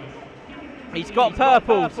now. He's got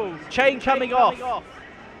purples. Chain coming off.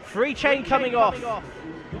 3 chain coming off.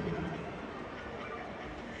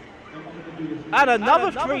 And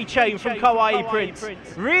another 3 chain from Kawaii Prince.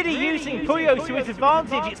 Really using Puyo to his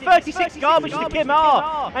advantage. It's 36 garbage to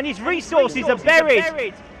Kimar, and his resources are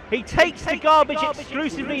buried. He takes the garbage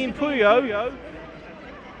exclusively in Puyo.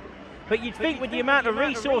 But you'd think with the amount of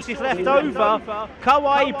resources left over,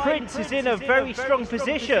 Kawaii Prince is in a very strong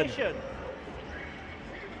position.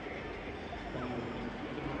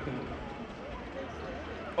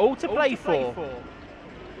 All to play for.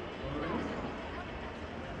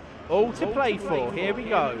 Here we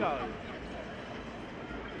go.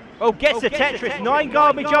 Oh, gets the Tetris. 9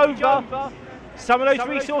 garbage over. Some of those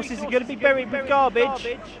resources are going to be buried with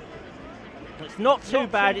garbage. It's not too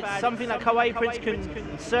bad. It's something that Kawaii Prince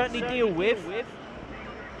can certainly deal with.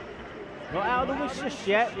 Not out of the woods just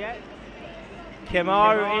yet.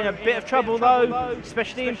 Kimar in a bit of trouble though,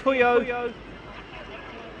 especially in Puyo.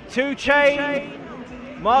 2 chain.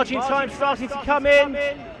 Margin time starting to come in.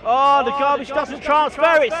 Oh, the garbage doesn't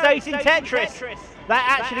transfer. It stays in Tetris.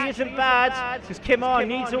 That actually isn't bad because Kimar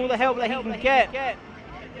needs all the help that he can get.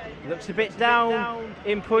 Looks a bit down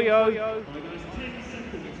in Puyo.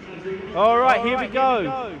 All right, here we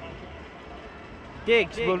go.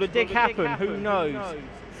 Digs. Will the dig happen? Who knows?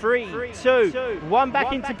 3, 2, 1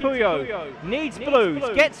 back into Puyo. Needs blues.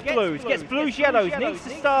 Gets blues, yellows.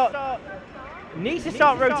 Needs to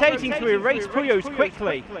start rotating to erase Puyos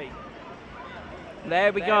quickly.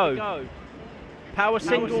 There we go. Power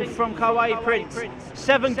single from Kawaii Prince.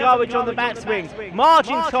 7 garbage on the backswing.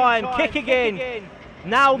 Margin time. Kick again.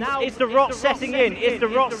 Now is the rock setting in. Gets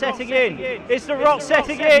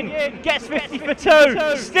 50 for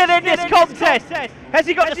 2. Still in this contest. Has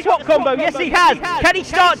he got the swap combo? Yes, he has. Can he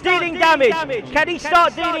start dealing damage?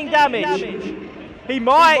 He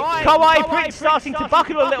might. Kawaii Prince starting to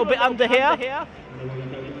buckle a little bit under here.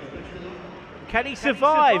 Can he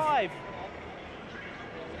survive?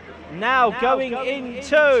 Now going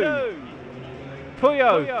into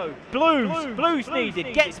Puyo. Blues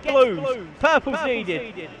needed. Gets blues. Purple's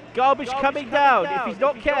needed. Garbage coming down. If he's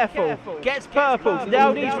not careful, gets purples.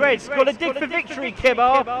 Now needs reds. Got to dig for victory,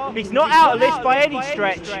 Kimar. He's not out of this by any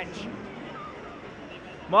stretch.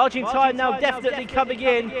 Margin time now definitely coming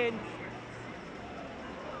in.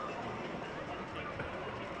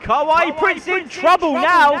 Kawaii Prince in trouble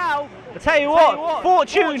now. I tell you what,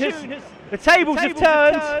 fortune has, the tables have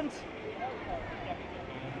turned.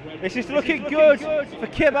 This is looking good for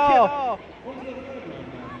Kimar.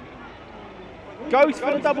 Goes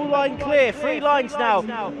for the double line clear, 3 lines now.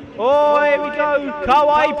 Oh, here we go.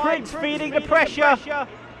 Kawaii Prince feeling the pressure.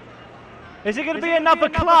 Is it going to be another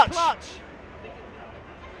clutch?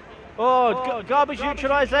 Oh, garbage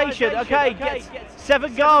neutralization. Okay, gets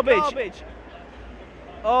 7 garbage.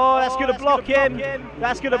 Oh, that's going to block him.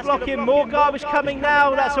 That's going to block him. More garbage coming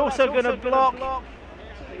now. That's also going to block.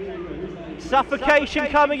 Suffocation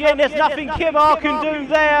coming in. There's nothing Kimar can do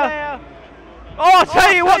there. Oh, I'll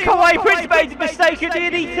tell you what, Kawaii Prince made a mistake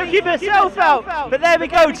and he took himself out. But there we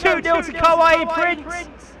go, 2-0 to Kawaii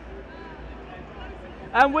Prince.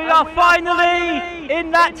 And we are finally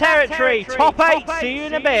in that territory. Top 8, see you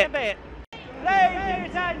in a bit.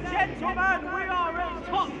 Ladies and gentlemen, we are in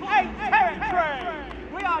top 8 territory.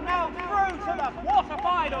 We are now through to the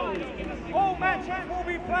quarterfinals. All matches will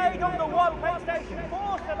be played on the One PlayStation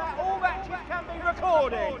 4 so that all matches can be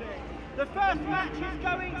recorded. The first match is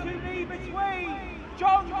going to be between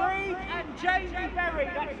John Reed and Jamie Berry.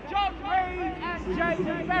 That's John Reed and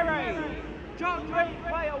Jamie Berry. John Reed,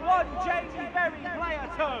 player 1, Jamie Berry, player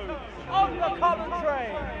 2. On the commentary,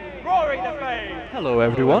 Rory the Fade. Hello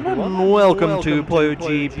everyone and welcome to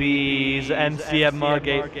PuyoGB's MCM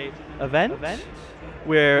Margate event.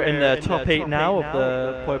 We're in the top 8 now of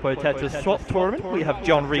the Puyo Puyo Tetris swap tournament. We have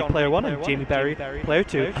John Reed, player 1, and Jamie Berry, player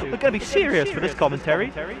 2. We're going to be serious for this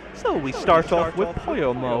commentary, so we start off with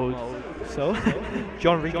Puyo mode. So,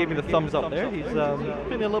 John Reed gave me the thumbs up there. He's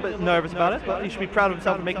feeling a little bit nervous about it, but he should be proud of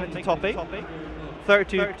himself for making it to top 8.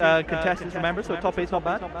 32 contestants, remember, so top 8's not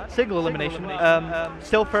bad. Single elimination,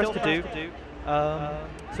 still first to do.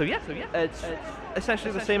 So yeah, it's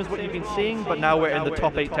essentially the same as what you've been seeing, but now we're in the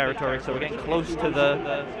top 8 territory, so we're getting close to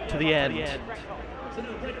the end.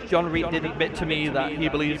 John Reed did admit to me that he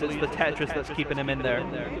believes it's the Tetris that's keeping him in there.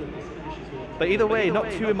 But either way,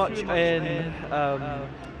 not too much in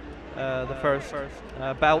the first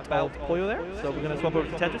bout of Puyo there, so we're going to swap over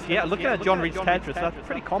to Tetris. Yeah, looking at John Reed's Tetris, that's a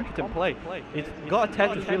pretty competent play. He's got a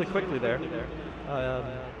Tetris really quickly there.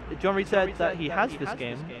 John Reed said that he has this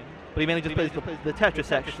game, but he mainly just plays the Tetris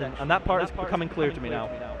section, and that part is becoming clear to me now.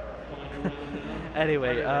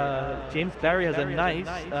 Anyway, James Berry has a nice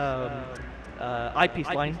eyepiece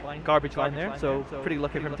line, garbage line there, so pretty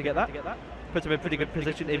lucky for him to get that. Puts him in pretty good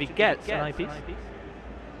position if he gets an eyepiece.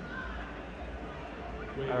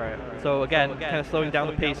 Alright, so again, kind of slowing down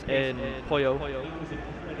the pace in Puyo.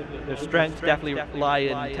 Their strengths definitely lie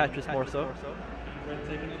in Tetris more so.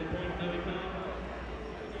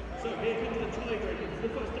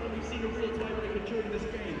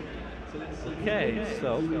 Okay,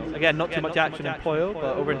 so again, not too much action in Puyo,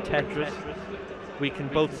 but over in Tetris, we can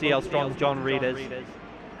both see how strong John Reed is.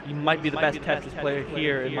 He might be the best Tetris player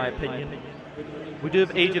here, in my opinion. We do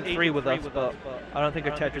have Agent 3 with us, but I don't think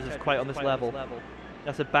our Tetris is quite on this level.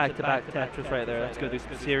 That's a back-to-back Tetris right there. That's going to do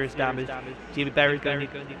some serious damage. Jamie Berry's going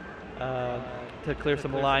to need to clear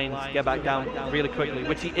some lines, get back down really quickly,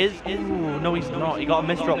 which he is. Ooh, no, he's not. He got a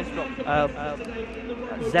misdrop.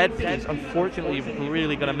 Z piece, unfortunately,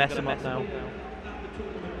 really going to mess him up now.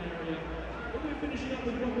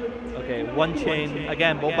 Okay, one chain.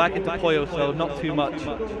 Again, we'll back into Puyo, so not too much.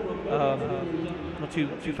 Not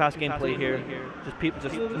too fast gameplay here.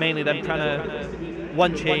 Just mainly them trying to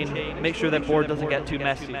one chain, make sure their board doesn't get too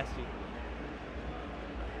messy. Tell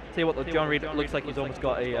you what, though, John Reed looks like he's almost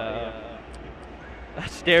got a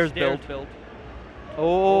stairs build.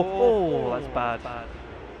 Oh, that's bad.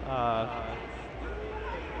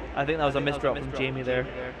 I think that was a misdrop from Jamie there.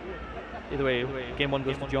 Either way, game 1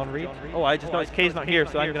 goes to John Reed. Oh, I just noticed Kay's not here,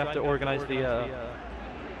 so I'm gonna have to organize the.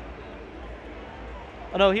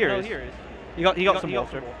 Oh no, here it is. He got some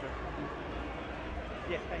water.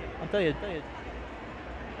 I'll tell you.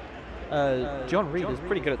 John Reed is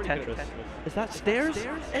pretty good at Tetris. Is that stairs?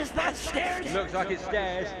 Is that stairs? Looks like it's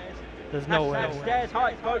stairs. There's no way. Stairs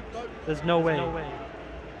height, folks. There's no way.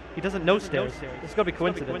 He doesn't know stairs. It's got to be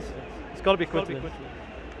coincidence. It's got to be coincidence.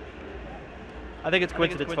 I think it's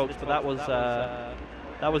coincidence, folks, but that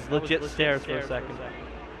was legit stairs for a second.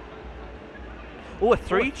 Oh, a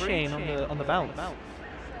 3 chain on the bounce.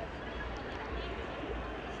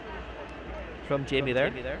 from Jamie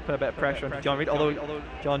there. Put a bit of pressure onto John Reed, although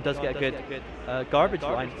John does get a good garbage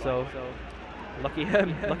line, so lucky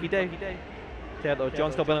him, lucky day. Yeah, though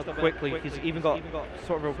John's still building up quickly. He's even got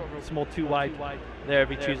sort of a small 2 wide there if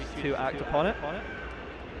he chooses to act upon it.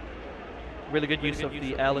 Really good use of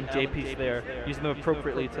the L and J piece there, using them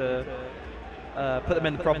appropriately to put them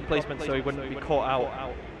in the proper placement so he wouldn't be caught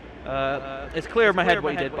out. It's clear in my head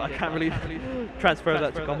what he did, but I can't really transfer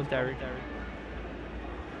that to commentary.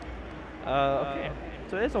 Okay,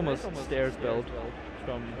 so it is almost stairs build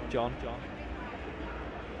from John.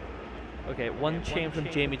 Okay, one chain from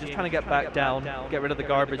Jamie, just trying to get back down, get rid of the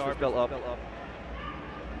garbage that's built up.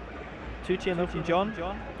 2 chain though from John,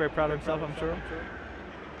 very proud of himself, I'm sure.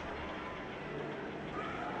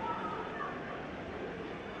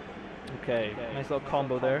 Okay, nice little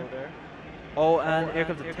combo there. Oh, and here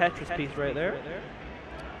comes the Tetris piece right there.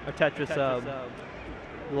 Or Tetris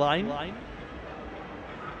line.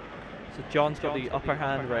 So John's got the upper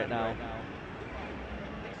hand right now.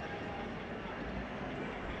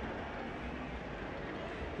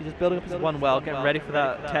 He's just building up his one well, getting ready for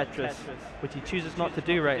that Tetris, which he chooses not to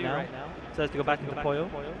do right now. Says to go back into Puyo.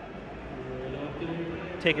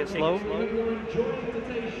 Take it slow.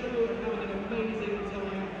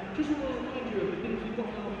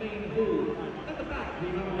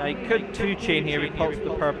 Now he could 2 chain here, he pops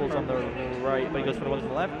the purples on the right, but he goes for the ones on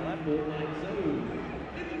the left.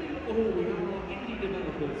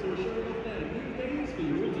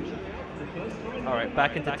 Alright,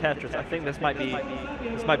 back into Tetris. I think this might be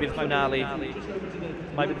the finale.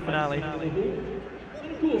 Might be the finale.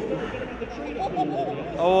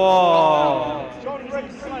 Oh!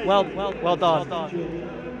 Well done.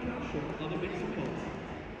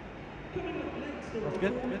 That's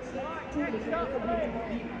good.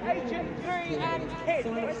 Agent 3 and Kid.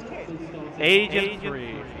 Where's Kid? Agent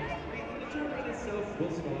 3.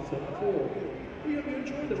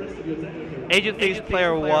 Agent 3 is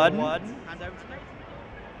player 1.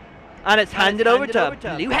 And it's handed over to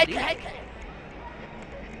Bluehead.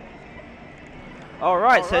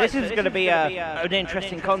 Alright, so this is going to be an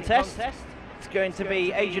interesting contest. It's going to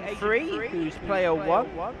be Agent 3, who's player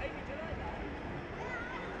 1,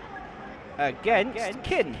 against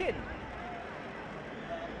Kin.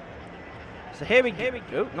 So here we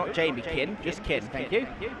go. Not Jamie Kin, just Kin, thank you.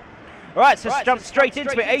 Alright, so let's jump straight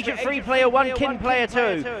into it. Agent 3, player 1, Kin, player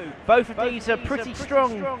 2. Both of these are pretty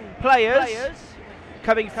strong players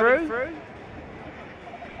coming through.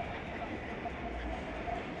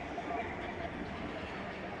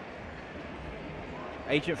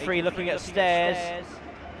 Agent 3 looking at stairs.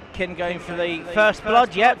 Kin going for the first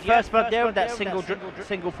blood. Yep, first blood there with that single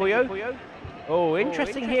Puyo. Oh,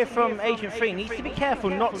 interesting here from Agent 3. Needs to be careful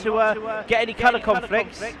not to get any colour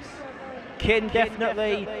conflicts. Kin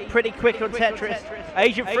definitely pretty quick on Tetris.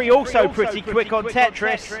 Agent 3 also pretty quick on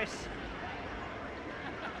Tetris.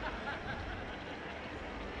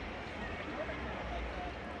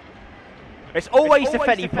 It's always the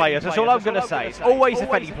Fenny players, that's all I'm going to say. It's always the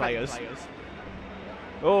Fenny players.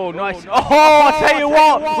 Oh, nice. Oh, I tell you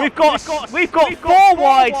what, we've got 4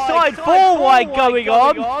 wide, side 4 wide going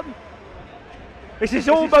on. This is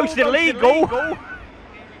almost illegal.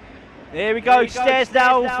 There we go, stairs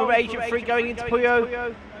now from Agent 3 going into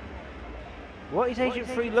Puyo. What is Agent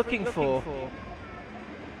 3 looking for?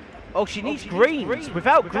 Oh, she needs greens.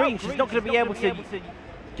 Without greens, she's not going to be able to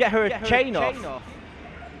get her chain off.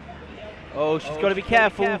 Oh, she's got to be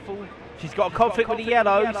careful. She's got a conflict with the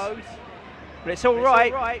yellows. But it's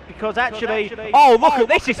alright, because actually... Oh, look at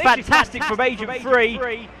this, is fantastic from Agent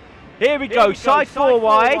 3. Here we go, side 4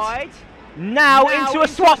 wide. Now into a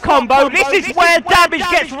swap combo. This is where damage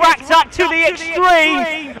gets racked up to the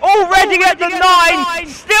extreme. Already at the 9.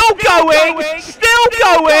 Still going. Still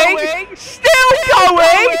going. Still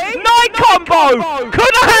going. 9 combo.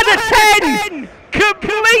 Could have had a 10.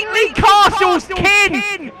 Completely castles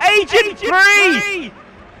Kin. Agent 3.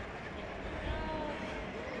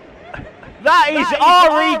 That is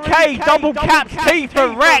REK double caps T for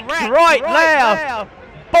Rex right there.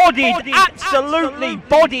 Bodied, absolutely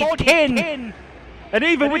bodied Kin. And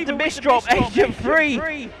even with the misdrop, Agent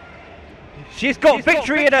 3, she's got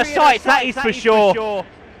victory in her sights, that is for sure.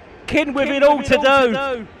 Kin with it all to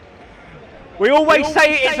do. We always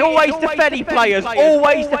say it's always the Fenny players,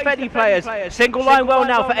 always the Fenny players. Single line well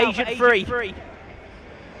now for Agent 3.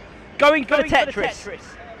 Going for the Tetris.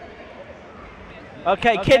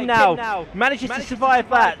 Okay, Kin now manages to survive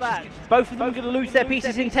that. Both of them are going to lose their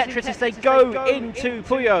pieces in Tetris as they go into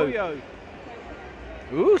Puyo.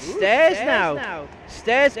 Ooh, stairs now.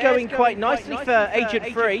 Stairs going quite nicely for Agent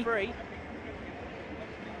 3.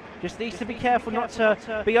 Just needs to be careful not to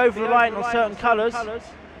be over-reliant on certain colours.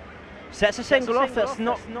 Sets a single off, that's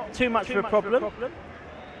not too much of a problem.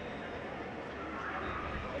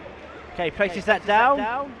 Okay, places that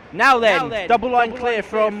down. Now then, double line clear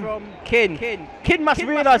from Kin. Kin must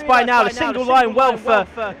realise by now the single line well for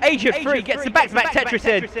age of 3, gets the back-to-back Tetris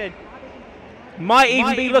in. Might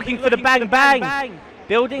even be looking for the bang bang.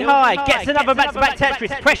 Building high, gets another back-to-back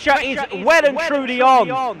Tetris. Pressure is well and truly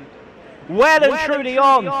on. Well and truly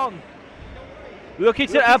on. Looking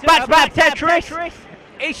to a back-to-back Tetris.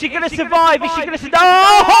 Is she going to survive? Is she going to survive?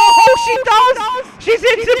 Oh, she does! She's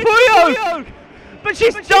into Puyo! But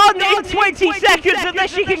she's done in 20 seconds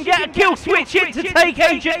unless she can get a kill switch in to take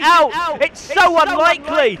Agent out. It's so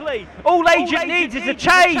unlikely. All Agent needs is a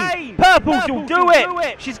chain. Purples will do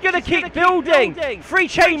it. She's going to keep building. Free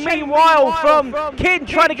chain meanwhile from Kin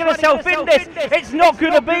trying to get herself in this. It's not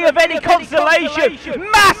going to be of any consolation.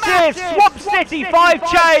 Massive Swamp City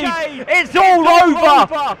 5 chain. It's all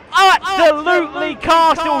over. Absolutely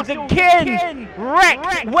castled, and Kin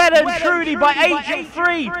wrecked well and truly by Agent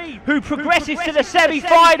 3, who progresses to the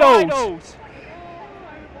semi-finals.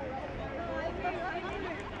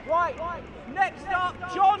 Right, next up,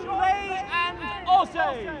 John Lee and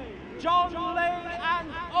Ozzy. John Lee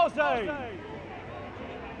and Ozzy.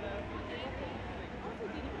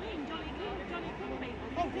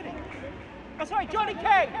 Oh, sorry, Johnny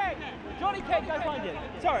King. Johnny King, go find him.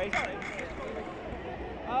 Sorry.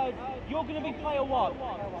 You're going to be player 1,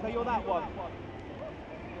 so you're that one.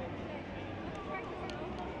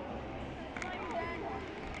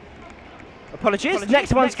 Apologies.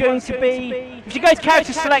 Next one's going to be. If you guys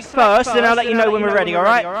character select first, then I'll let you know when we're ready. All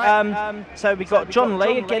right. So we got John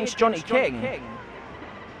Lee against Johnny King.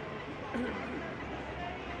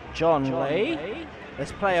 John Lee.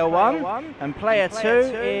 That's player 1, and player 2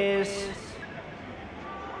 is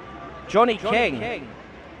Johnny King.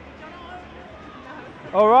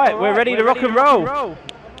 All right, we're ready to rock and roll.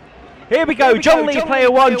 Here we go, John Lee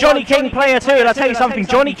player 1, Johnny King player 2, and I'll tell you something,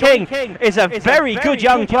 Johnny King is a very good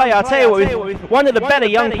young player. I'll tell you what, one of the better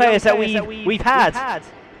young players that we've had.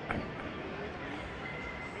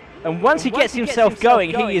 And once he gets himself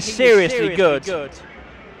going, he is seriously good.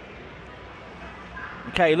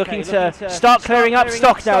 Okay, looking to start clearing up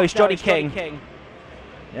stock now is Johnny King.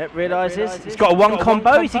 Yep, realises he's got a 1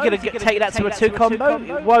 combo. Is he going to take that to a 2 combo?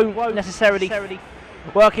 It won't necessarily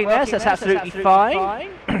working there, so that's absolutely fine.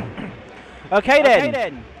 Okay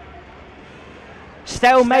then.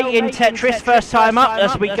 Stalemate in Tetris, first time up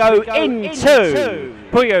as we go into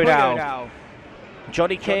Puyo now.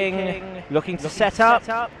 Johnny King looking to set up.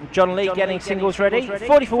 John Lee getting singles ready.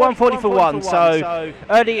 40 for 1, 40 for 1. So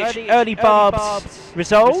early barbs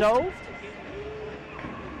resolved.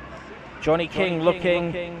 Johnny King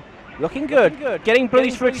looking good. Getting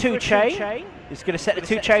blues for a 2 chain. He's going to set the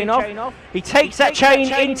 2 chain off. He takes that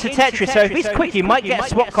chain into Tetris, so if he's quick, he might get a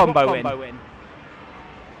swap combo in.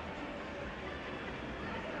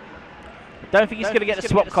 Don't think he's going to get the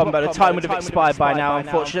swap combo. The time would have expired by now,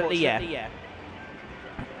 unfortunately, yeah.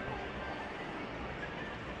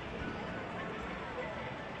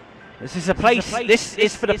 This is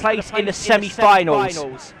for the place in the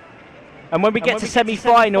semi-finals. And when we get to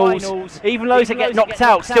semi-finals, even those that get knocked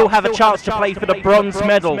out still have a chance to play for the bronze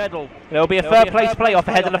medal. There'll be a third place playoff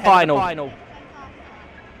ahead of the final.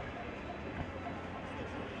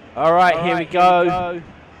 All right, here we go.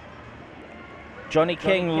 Johnny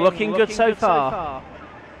King looking good so far.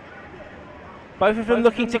 Both of them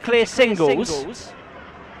looking to clear singles.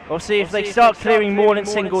 Obviously, if they start clearing more than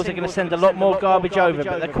singles, they're going to send a lot more garbage over.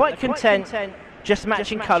 But they're quite content just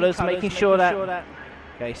matching colours, making sure that...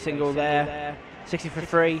 Okay, single there, 60 for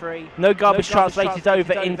 3. No garbage translated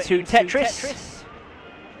over into Tetris.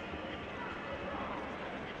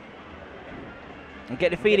 And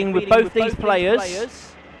get the feeling with both these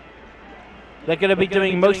players, they're going to be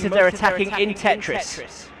doing most of their attacking in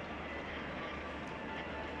Tetris.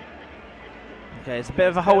 Okay, there's a bit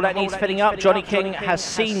of a hole that needs filling up. Johnny King has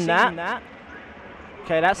seen that.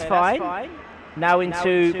 Okay, that's fine. Now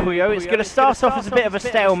into Puyo. It's going to start off as a bit of a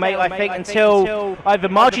stalemate, I think, until either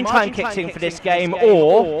margin time kicks in for this game,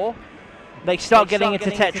 or they start getting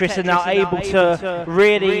into Tetris and are able to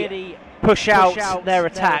really push out their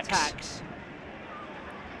attacks.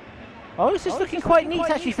 Oh, this is looking quite neat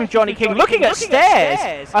actually from Johnny King. Looking at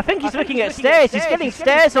stairs! I think he's looking at stairs. He's getting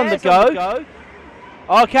stairs on the go.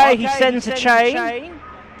 Okay, he sends a chain.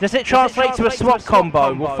 Does it translate to a swap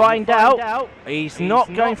combo? We'll find out. He's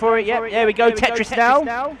not going for it yet. There we go, Tetris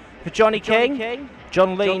now for Johnny King.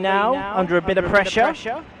 John Lee now under a bit of pressure.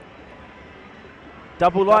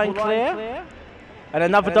 Double line clear. And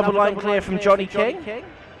another double line clear from Johnny King.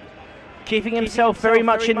 Keeping himself very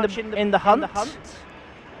much in the hunt.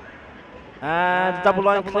 And double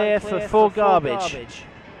line clear for 4 garbage.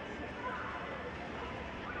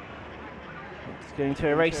 It's going to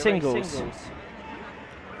erase singles.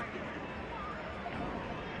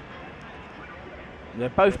 They're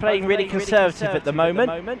both playing really conservative at the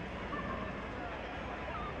moment.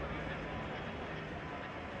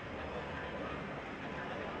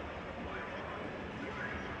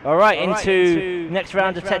 All right, into next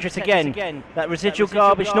round of Tetris again. That residual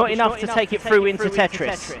garbage, not enough to take it through into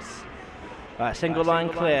Tetris. All right, single line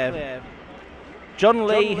clear. John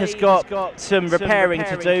Lee has got some repairing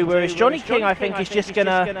to do, whereas Johnny King, I think, is just going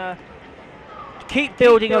to keep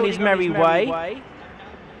building on his merry way.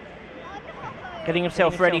 Getting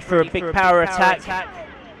himself ready for a big power attack.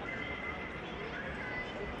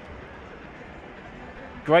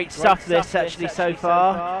 Great stuff this actually so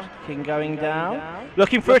far. King going down.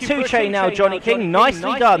 Looking for a 2-chain now, Johnny King.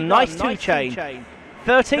 Nicely done. Nice 2-chain.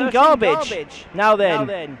 13 garbage. Now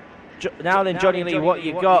then, Johnny Lee, what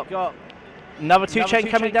you got? Another 2-chain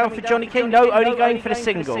coming down for Johnny King. No, only going for the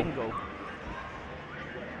single.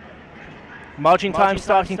 Margin time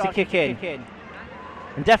starting to kick in.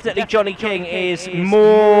 And definitely Johnny King is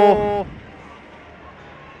more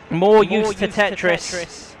used to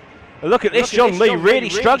Tetris. Look at this, John Lee really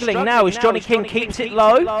struggling now as Johnny King keeps it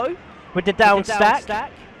low with the down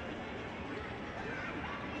stack.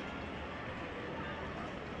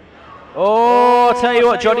 Oh, I'll tell you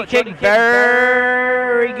what, Johnny King,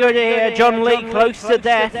 very good here. John Lee close to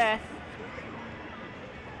death.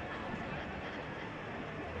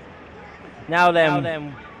 Now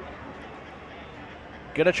then.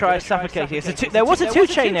 Gonna try suffocating. There was a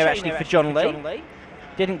 2-chain there actually for John Lee.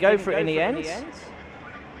 Didn't go for it in the end.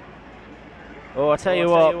 Oh, I'll tell you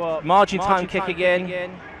what, margin time kick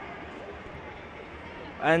again.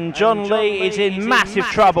 And John Lee is in massive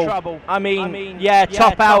trouble. I mean, yeah,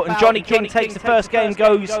 top out, and Johnny King takes the first game,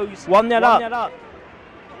 goes 1-0 up.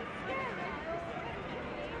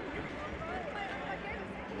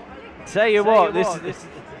 Tell you what,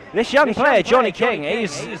 this young player, Johnny King,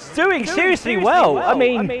 is doing seriously well. I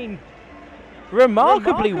mean,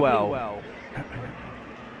 remarkably well.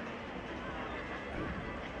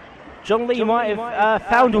 John Lee might have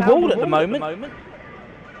found a wall at the moment.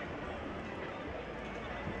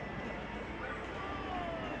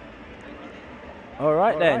 All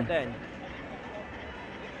right then.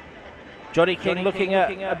 Johnny King looking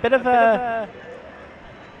at a bit of an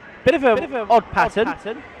odd pattern.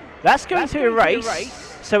 That's going to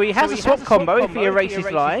erase. So he has a swap combo if he erases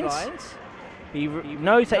lines. He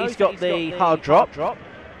knows that he's got the hard drop.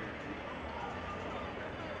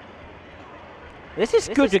 This is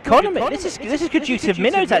good economy. This is good use of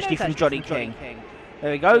minnows actually from Johnny King.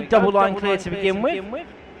 There we go. Double line clear to begin with.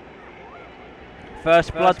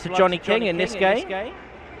 First blood to Johnny King in this game.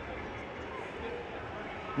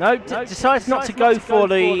 No, decides not to go for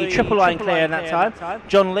the triple line clear in that time.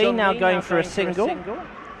 John Lee now going for a single.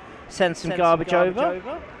 Sends some garbage over.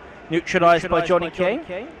 Neutralised by Johnny King.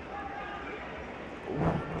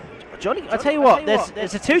 I tell you what,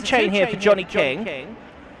 there's a 2-chain here for Johnny King.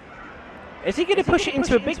 Is he going to push it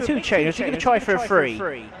into a big 2-chain, or is he going to try for a 3?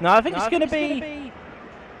 No, I think it's going to be...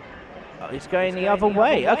 Oh, he's going the other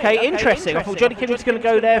way. Okay, interesting. I thought Johnny King was going to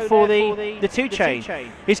go there for the 2-chain.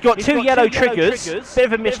 He's got 2 yellow triggers. Bit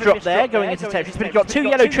of a misdrop there going into Tetris, but he's got 2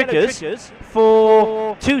 yellow triggers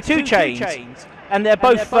for 2 2-chains. And they're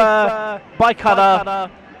both bicolour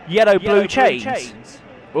yellow-blue chains.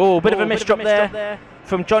 Oh, bit of a misdrop there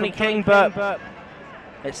from Johnny King, but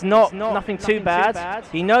it's nothing too bad.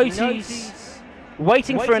 He knows he's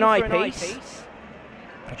waiting for an eyepiece.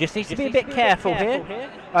 Just needs to be a bit careful here.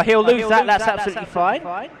 He'll lose that, that's absolutely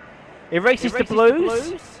fine. Erases the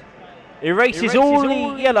blues. Erases all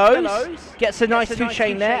the yellows. Gets a nice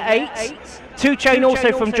 2-chain there, 8. 2-chain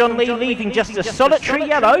also from John Lee, leaving just a solitary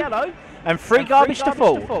yellow. And 3 garbage to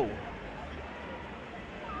fall.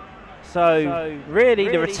 So, really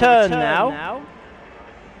the return now.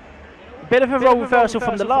 A bit of a role reversal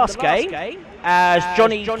from the last game, as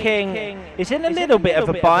Johnny King is in a little bit of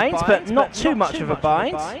a bind, but not too much of a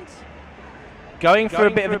bind. Going for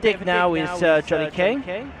a bit of a dig now is Johnny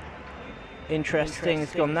King. Interesting,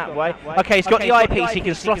 it's gone that way. Okay, he's got the eyepiece, he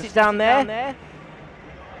can slot it down there.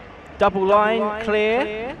 Double line,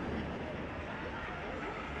 clear.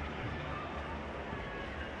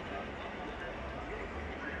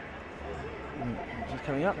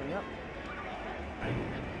 Coming up.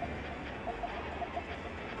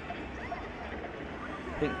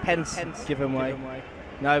 I think Pence given way.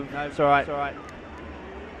 No, it's all right.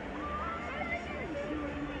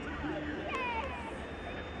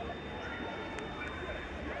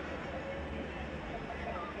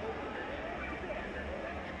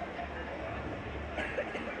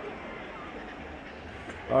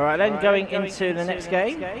 All right, then going into the next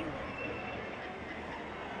game.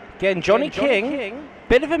 Again, Johnny King,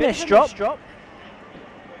 bit of a misdrop.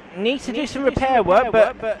 Needs to do some repair work,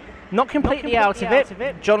 but not completely out of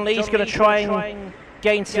it. John Lee's going to try and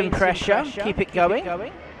gain some pressure, keep it going.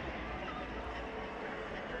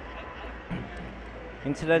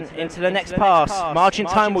 Into the next pass. Margin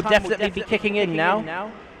time will definitely be kicking in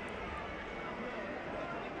now.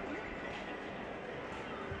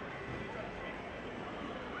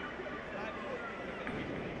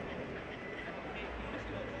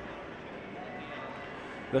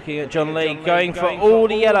 Looking at John Lee, going for all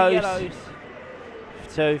the yellows.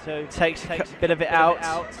 So takes a bit of it out.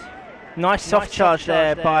 Nice soft charge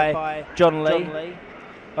there by John Lee.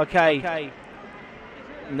 Okay.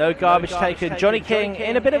 No garbage taken. Johnny King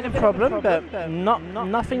in a bit of a problem, but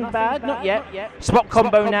nothing bad, not yet. Swap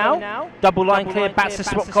combo now. Double line clear, bats the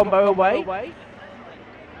swap combo away.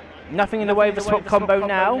 Nothing in the way of the swap combo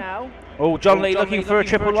now. Oh, John Lee looking for a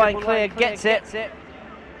triple line clear, gets it.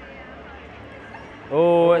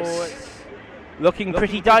 Oh, it's looking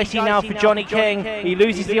pretty dicey now for Johnny King. He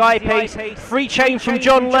loses the eyepiece. Free change from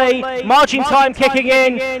John Lee. Margin time kicking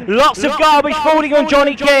in. Lots of garbage falling on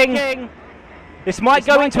Johnny King. This might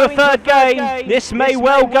go into a third game. This may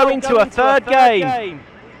well go into a third game.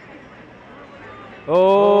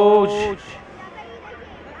 Oh,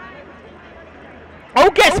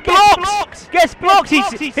 gets blocked! Gets blocked!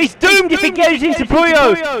 He's doomed if he goes into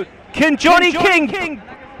Puyo. Can Johnny King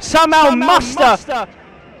somehow muster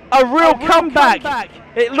a real comeback?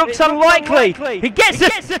 It looks unlikely. He gets the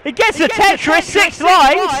Tetris, 6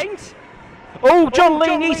 lines. All John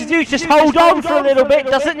Lee needs to do is just hold on for a little bit,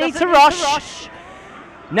 doesn't need to rush.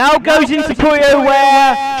 Now goes into Puyo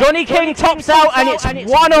where Johnny King tops out and it's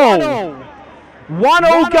 1-all.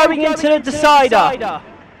 1-all going into the decider.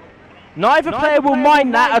 Neither player will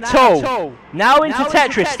mind that at all. Now into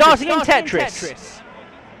Tetris, starting in Tetris.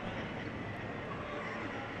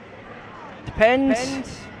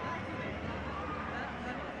 Depends.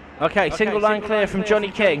 Okay, single line clear from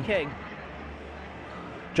Johnny King.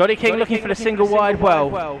 Johnny King looking for the single wide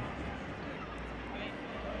well.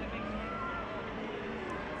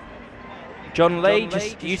 John Lee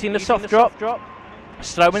just using the soft drop.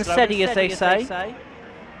 Slow and steady, as they say.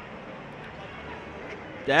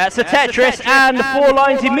 That's a Tetris, and the 4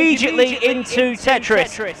 lines immediately into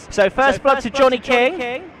Tetris. So first blood to Johnny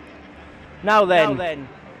King. Now then,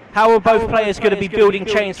 how are both players going to be building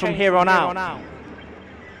chains from here on out?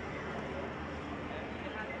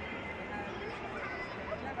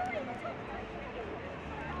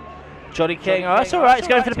 Johnny King, oh, that's all right. It's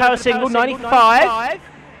going for the power single, 95.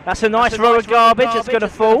 That's a nice row of garbage. It's going to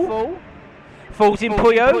fall. Falls in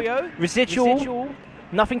Puyo. Residual.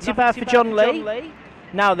 Nothing too bad for John Lee.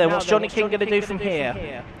 Now then, what's Johnny King going to do from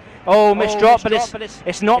here? Oh, misdrop, but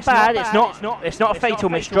it's not bad. It's not a fatal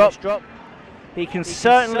misdrop. He can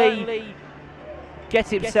certainly get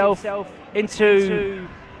himself into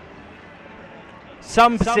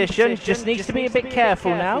some position. Just needs to be a bit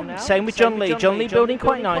careful now. Same with John Lee. John Lee building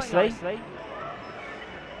quite nicely.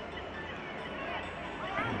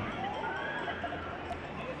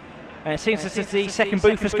 And it seems as if the second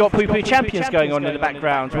booth has got Puyo Puyo Champions going on in the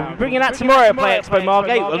background. We'll be bringing that tomorrow at PlayExpo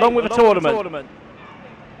Margate, along with a tournament.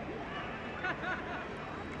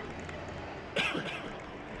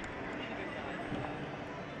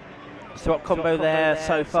 Swap combo there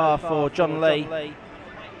so far for John Lee.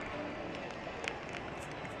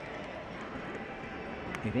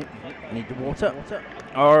 Need the water.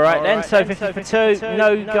 All right then, so 50 for 2.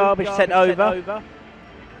 No garbage sent over.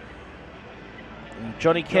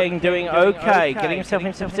 Johnny King doing okay, getting himself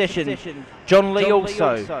into position. John Lee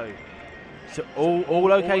also. So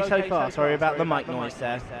all okay so far. Sorry about the mic noise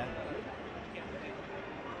there.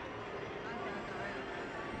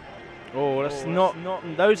 Oh, that's not.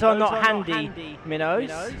 Those are not handy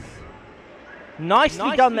minnows.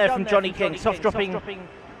 Nicely done there from Johnny King. Soft dropping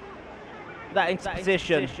that into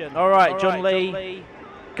position. All right, John Lee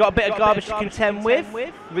got a bit of garbage to contend with.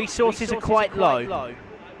 Resources are quite low.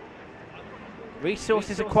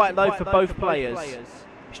 Resources are quite low for both players.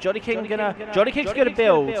 Is Johnny King gonna? Johnny King's gonna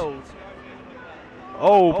build.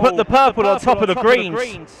 Oh, put the purple on top of the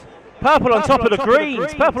greens. Purple on top of the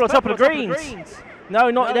greens. Purple on top of the greens. No,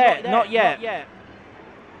 not yet. Not yet.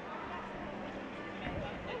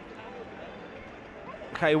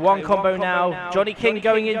 Okay, one combo now. Johnny King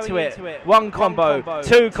going into it. One combo,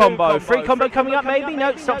 2 combo, 3 combo coming up maybe.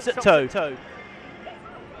 No, stops at 2.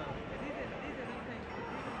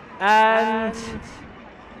 And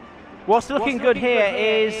what's looking good here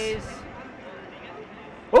is...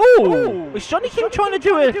 Oh! Is Johnny King trying to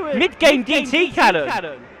do a mid-game DT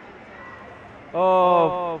cannon?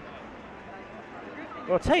 of...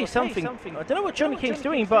 Well, I'll tell you something. I don't know what Johnny King's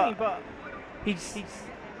doing, but he's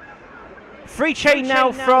free chain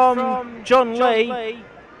now from John Lee.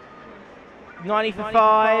 90 for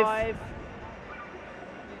 5.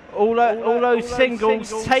 All those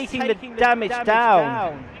singles taking the damage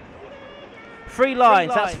down. 3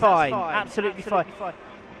 lines, that's fine. Absolutely fine.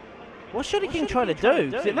 What's Johnny King trying to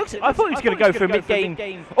do? It looks. I thought he was going to go for a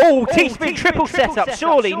mid-game. Oh, T-spin triple setup.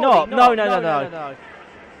 Surely not. No.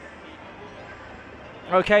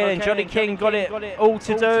 Okay, then Johnny King got it all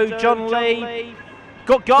to do. John Lee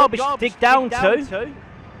got garbage to dig down to.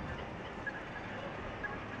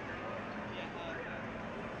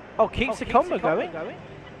 Oh, keeps the combo going.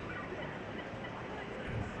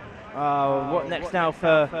 Oh, what next now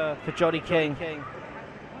for Johnny King?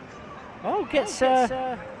 Oh, gets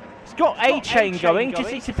he's got a chain going.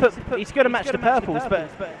 Just needs to put. He's going to match the purples, but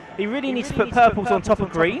he really needs to put purples on top of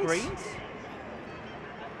greens.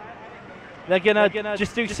 They're going to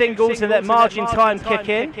just do singles and let margin time kick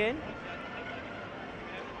in.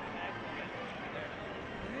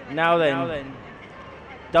 Now then,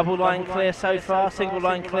 double line clear so far, single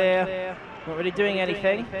line clear. Not really doing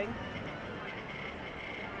anything.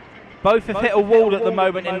 Both have hit a wall at the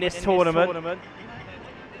moment in this tournament.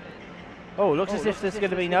 Oh, looks as if there's going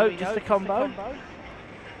to be just a combo.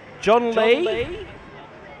 John Lee.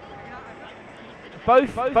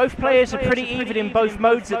 Both players are pretty even in both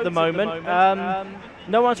modes at the moment.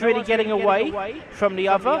 No one's really getting away from the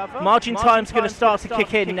other. Margin time's going to start to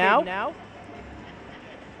kick in now.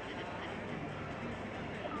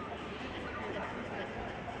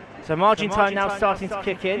 So margin time now starting to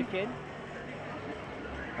kick in.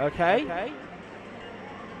 Okay.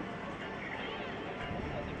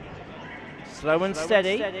 Slow and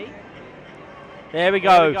steady. There we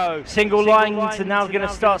go. Single lines are now going to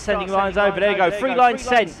start sending lines over. There you go. 3 lines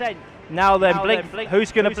sent. Now then, blink.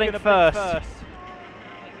 Who's going to blink first?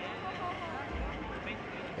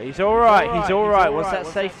 He's all right. He's all right. What's that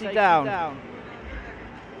safety down?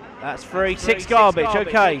 That's 3. 6 garbage.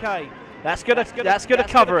 Okay. That's gonna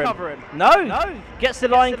cover him. No. Gets the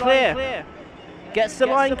line clear. Gets the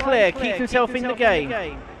line clear. Keeps himself in the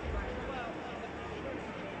game.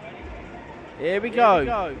 Here we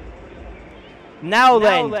go. Now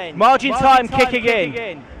then, margin time kicking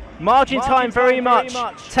in. Margin time very much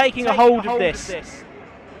taking a hold of this.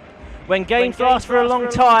 When games last for a long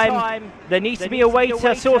time, there needs to be a way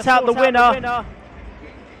to sort out the winner.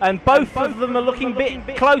 And both of them are looking a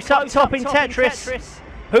bit close up top in Tetris.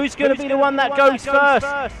 Who's going to be the one that goes first?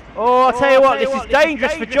 Oh, I'll tell you what, this is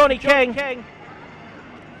dangerous for Johnny King.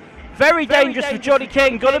 Very dangerous for Johnny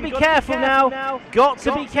King. Got to be careful now. Got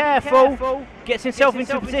to be careful. Gets himself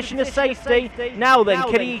into a position of safety. Now then,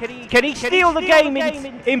 can he steal the game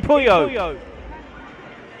in Puyo?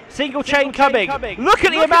 Single chain coming. Look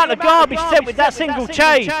at the amount of garbage sent with that single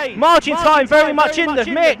chain. Margin time very much in the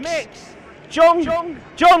mix. John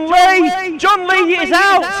Lee is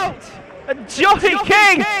out. And Johnny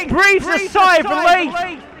King breathes a sigh of relief.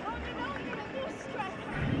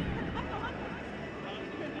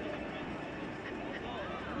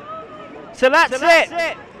 So that's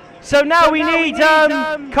it. So now we need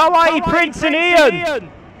Kawaii Prince and Ian.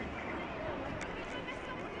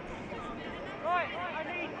 Right, I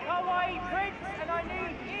need Kawaii Prince and I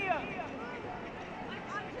need Ian.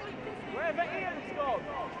 Wherever Ian's gone.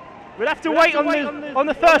 We'll have to wait on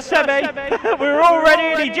the first semi. We're all ready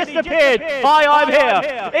and he just appeared. Hi, I'm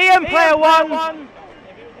here. Ian, player 1.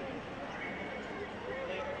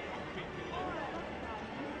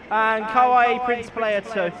 And Kawaii Prince, player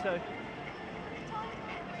 2.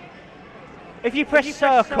 If you press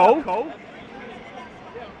circle,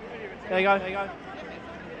 there you go.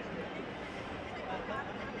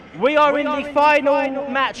 We are in the final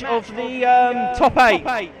match of the top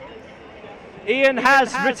 8. Ian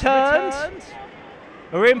has returned.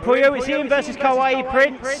 We're in Puyo. It's Ian versus Kawaii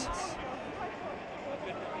Prince.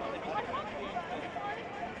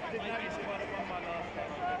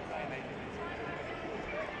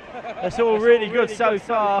 That's all really good so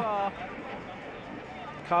far.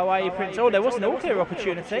 Kawaii Prince. Oh, there was an all-clear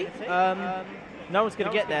opportunity. No one's going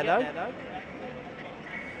to get there though.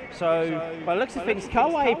 So, by the looks of things,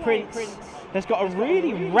 Kawaii Prince has got a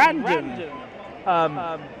really random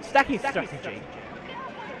stacking strategy.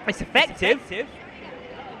 It's effective.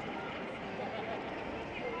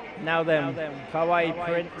 Now then, Kawaii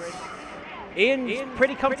Prince. Ian's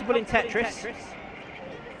pretty comfortable in Tetris.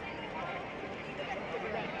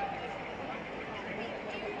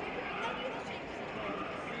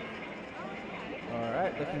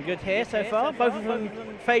 Alright, looking good here so far. Both of them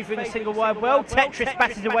favouring a single wide well. Tetris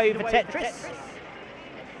batted away with a Tetris.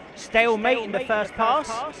 stalemate in the first pass.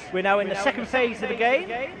 We're now in the second phase of the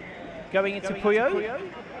game, going into Puyo.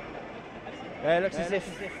 Looks as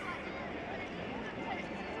if...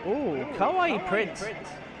 Ooh, Kawaii Prince.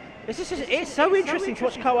 It's so interesting to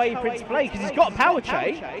watch Kawaii Prince play because he's got a power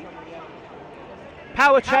chain.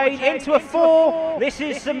 Power chain into a 4. This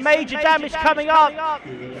is some major damage coming up.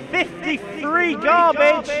 53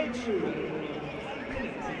 garbage.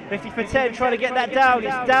 50 for 10, trying to get that down.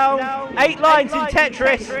 It's down. 8 lines in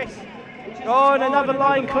Tetris. Oh, and another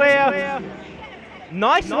line clear.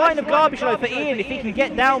 Nice line of garbage though for Ian if he can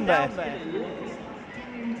get down there.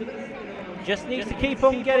 Just needs to keep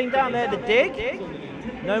on getting down there. The dig.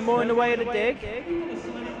 No more in the way of the dig.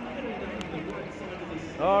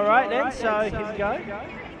 All right then, so here we go.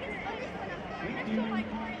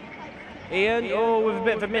 Ian, oh, with a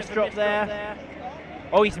bit of a misdrop there.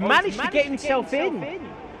 Oh, he's managed to get himself in.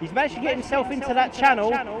 He's managed to get himself into that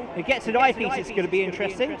channel. He gets an eyepiece, it's going to be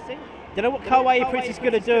interesting. Don't know what Kawaii Prince is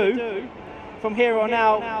going to do from here on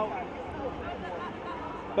out.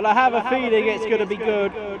 But I have a feeling it's going to be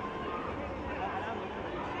good.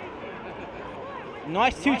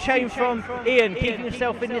 Nice 2-chain from Ian, keeping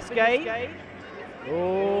himself in this game.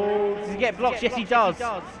 Oh, does he get blocks? Yes, he does.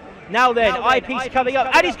 Now then, eyepiece coming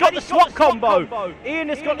up, and he's got the swap combo. Ian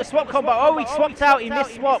has got the swap combo. Oh, he swapped out. He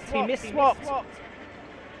missed-swapped.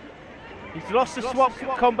 He's lost the swap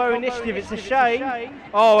combo initiative. It's a shame.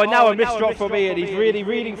 Oh, and now a misdrop from Ian. He's really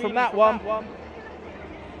reading from that one.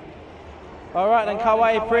 All right, then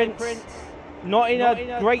Kawaii Prince, not in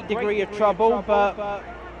a great degree of trouble, but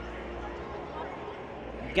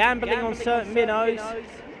gambling on certain minnows.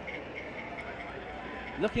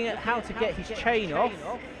 Looking at how to get his chain off.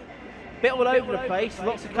 Bit all over the place,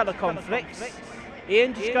 lots of colour conflicts.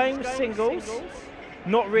 Ian just going with singles,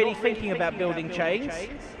 not really thinking about building chains.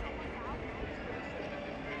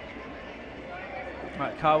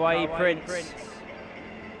 Right, Kawaii Prince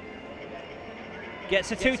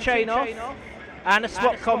gets a 2-chain off, and a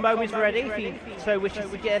swap combo is ready if he so wishes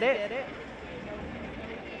to get it.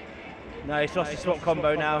 No, he's lost his swap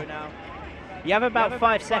combo now. You have about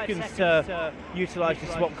 5 seconds to utilise the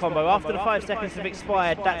swap combo. After the 5 seconds have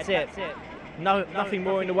expired, that's it. No, nothing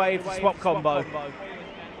more in the way of the swap combo.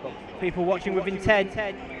 People watching with intent.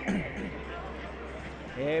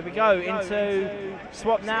 Here we go, into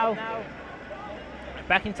swap now.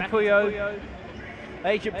 Back into Puyo.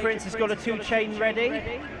 Agent Prince has got a 2-chain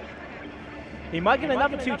ready. He might get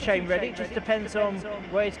another 2-chain ready, it just depends on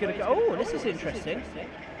where he's going to go. Oh, this is interesting.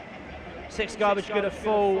 6 garbage going to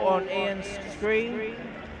fall on Ian's screen.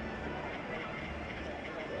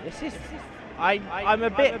 This is... I'm a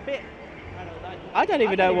bit... I don't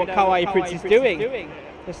even know what Kawaii Prince is doing.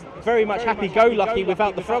 It's very much happy-go-lucky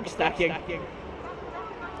without the frog stacking.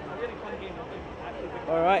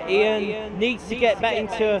 Alright, Ian needs to get back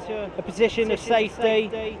into a position of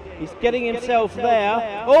safety. He's getting himself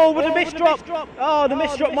there. Oh, with a misdrop! Oh, the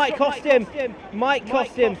misdrop might cost him. Might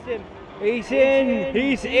cost him. He's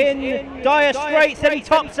in dire straits, and he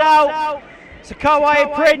tops out. So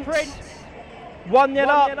Kawaii Prince, 1-0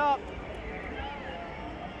 up.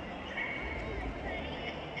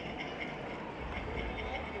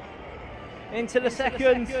 Into the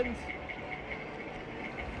second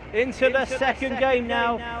game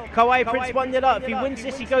now. Kawaii Prince 1-0 up. If he wins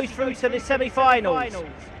this, he goes through to the semi-finals.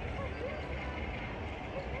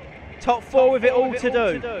 Top 4 with it all to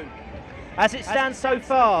do. As it stands so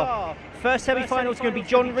far, first semi-final is going to be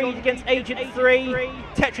John Reed against Agent 3.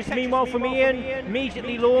 Tetris, meanwhile, from Ian,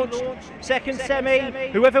 immediately launched. Second semi,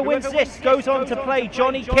 whoever wins this goes on to play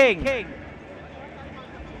Johnny King.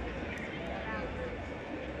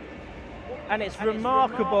 And it's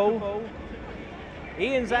remarkable.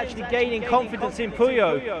 Ian's actually gaining confidence in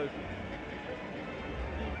Puyo.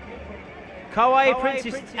 Kawaii Prince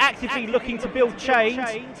is actively looking to build chains.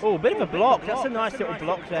 Oh, a bit of a block. That's a nice little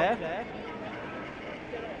block there.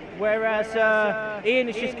 Whereas Ian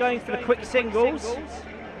is just going for the quick singles.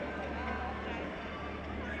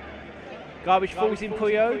 Garbage falls in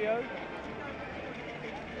Puyo.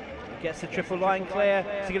 Gets the triple line clear.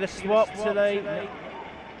 Is he going to swap to the...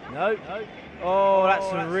 No. Oh,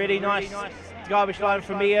 that's a really nice garbage line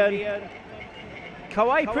from Ian.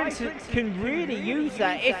 Kawaii Prince can really use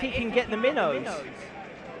that if he can get the minnows.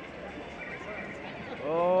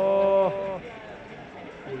 Oh.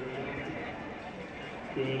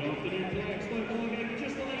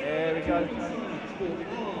 There we go.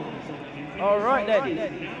 All right then.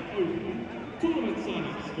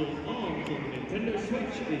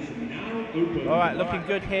 All right, looking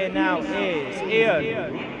good here now is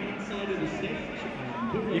Ian.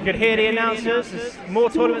 You can hear the announcers. There's more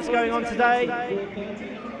tournaments going on today.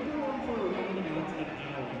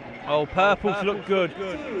 Oh, purples look good.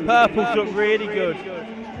 Purples look really good.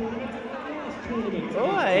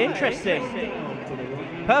 Oh, interesting.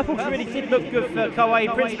 Purples really did look good for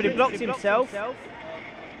Kawaii Prince, but he blocked himself.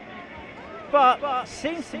 But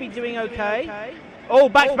seems to be doing okay. Oh,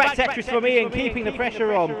 back-to-back Tetris from Ian, keeping the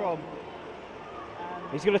pressure on.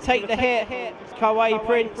 He's going to take the hit. Kawaii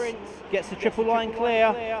Prince gets the triple line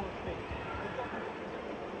clear.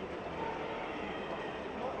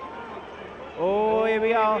 Oh, here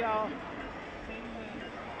we are.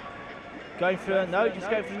 Going for, no, just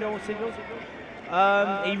going for the normal signals.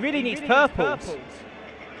 He really needs purples.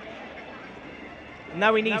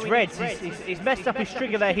 Now he needs reds. He's messed up his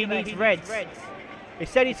trigger there, he needs reds. He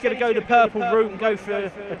said he's going to go the purple route and go for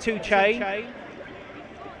a 2-chain.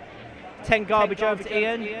 10 garbage over to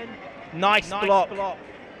Ian. Nice block.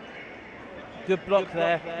 Good block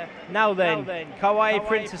there. Now then, Kawaii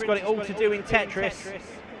Prince has got it all to do in Tetris.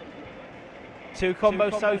 2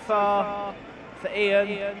 combos so far for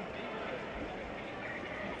Ian.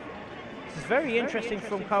 This is very interesting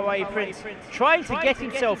from Kawaii Prince, trying to get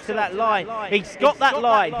himself to that line. He's got that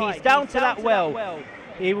line. He's down to that well.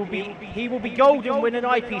 He will be golden when an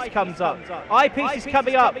eyepiece comes up. Eyepiece is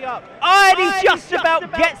coming up. And he just about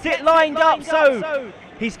gets it lined up. So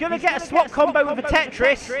he's going to get a swap combo with a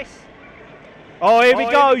Tetris. Oh, here we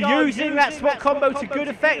go. Using that swap combo to good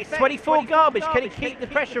effect. It's 24 garbage. Can he keep the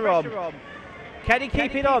pressure on? Can he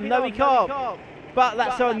keep it on? No, he can't. But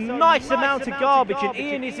that's a nice amount of garbage, and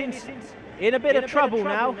Ian is in a bit of trouble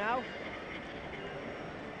now.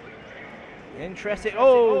 Interesting.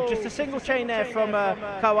 Oh, just a single chain there from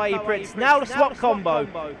Kawaii Prince. Now the swap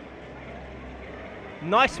combo.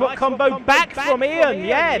 Nice swap combo back from Ian.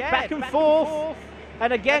 Yeah, back and forth.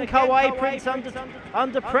 And again, Kawaii Prince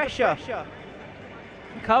under pressure.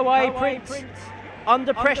 Kawaii Prince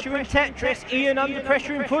under pressure in Tetris. Ian under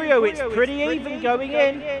pressure in Puyo. It's pretty even going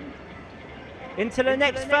in. Into the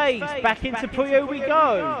next phase. Back into Puyo we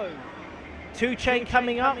go. 2-chain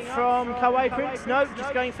coming up from Kawaii Prince. No,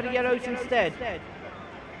 just going for the yellows instead.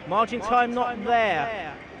 Margin time not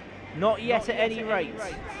there. Not yet at any rate.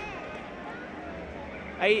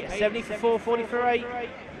 70 for 4, 40 for 8.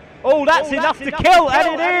 Oh, that's enough to kill,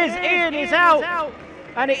 and it is. Ian is out.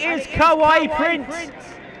 And it is Kawaii Prince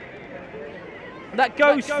that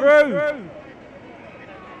goes through.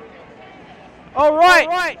 All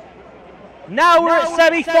right. Now we're at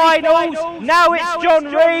semi-finals. Now it's John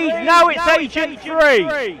Reed. Now it's Agent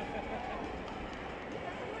 3.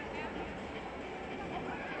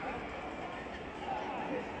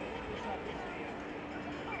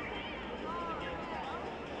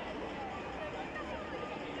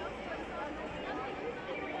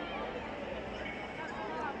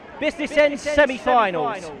 Business ends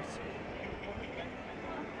semi-finals.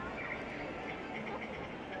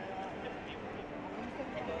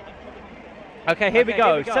 Okay, here we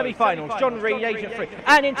go. Semi-finals. John Reed, Agent 3.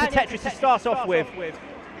 And into Tetris to start off with.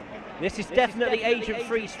 This is definitely Agent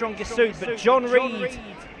 3's strongest suit, but John Reed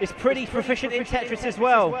is pretty proficient in Tetris as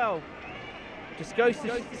well. Just goes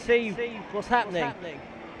to see what's happening.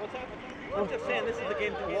 I'm just saying this is the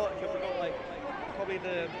game to watch. We've got like probably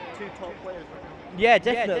the 2 top players right now. Yeah,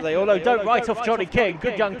 definitely. Although don't write off Johnny King.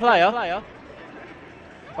 Good young player.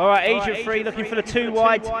 All right, Agent 3 looking for the 2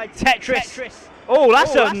 wide. Tetris. Oh,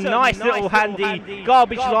 that's a nice little handy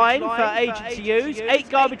garbage line for Agent to use. 8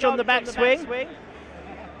 garbage on the backswing.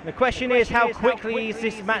 The question is, how quickly is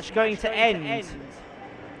this match going to end?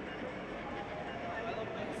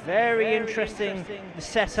 Very interesting, the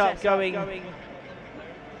setup going.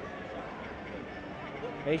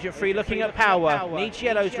 Agent 3 looking at power. Needs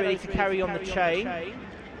yellows really to carry on the chain.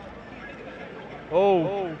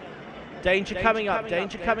 Oh, danger coming up,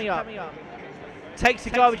 danger coming up. Takes the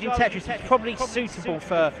garbage in Tetris, it's probably suitable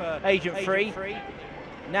for Agent 3.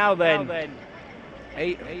 Now then,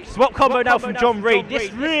 a swap combo now from John Reed.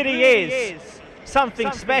 This really is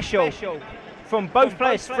something special from both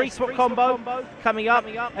players. 3 swap combo coming up.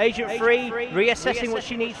 Agent 3 reassessing what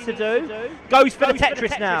she needs to do. Goes for the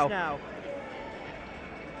Tetris now.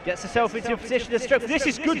 Gets herself into a position of stroke. This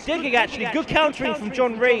is good digging actually, good countering from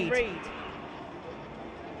John Reed.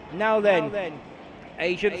 Now then,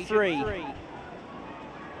 Agent 3.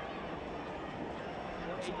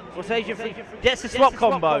 What's Agent 3? Gets the swap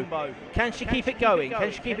combo. Can she keep it going?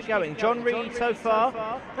 Can she keep it going? John Reed so far.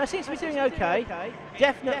 That seems to be doing okay.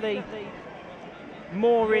 Definitely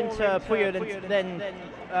more into Puyo than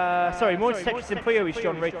sorry, more into Tetris than Puyo is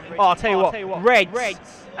John Reed. Oh, I'll tell you what,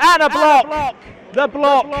 Reds. And a block! The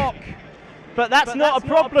block! But that's not a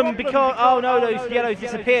problem because, oh no, those yellows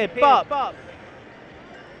disappeared. But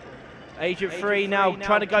Agent 3 now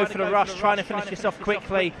trying to go for the rush, trying to finish this off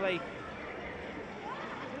quickly.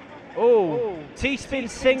 Oh, T-spin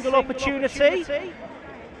single opportunity.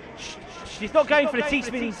 She's not going for the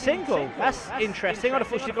T-spin single. That's interesting. I'd have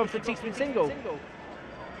thought she'd gone for the T-spin single.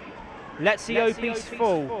 Let's see O-piece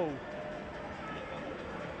full.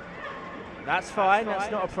 That's fine. That's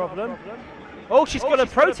not a problem. Oh, she's got a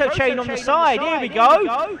proto chain on the side. Here we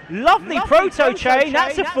go. Lovely proto chain.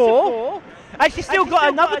 That's a 4. And she's still got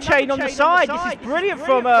another chain on the side. This is brilliant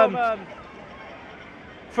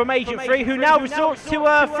from Agent 3, who now resorts to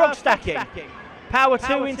frog stacking. Power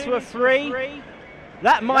 2 into a 3.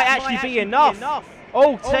 That might actually be enough.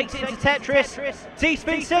 Oh, takes it into Tetris.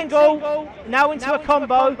 T-spin single. Now into a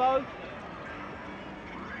combo.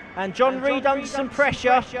 And John Reed under some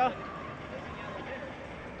pressure.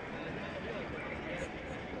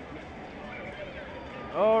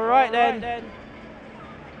 All right then.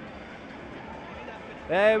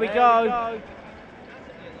 There we go.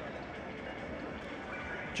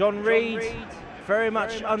 John Reed very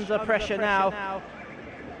much under pressure now.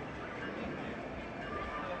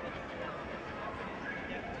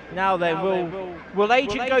 Now then, will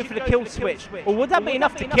Agent go for the kill switch? Or would that be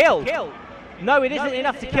enough to kill? No, it isn't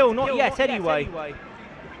enough to kill, not yet anyway.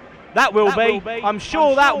 That will be. I'm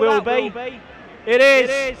sure that will be. It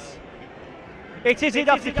is. It is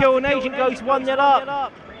enough to kill, and Agent goes 1-0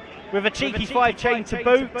 up. With a cheeky 5 chain to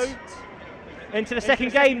boot. Into the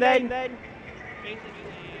second game then.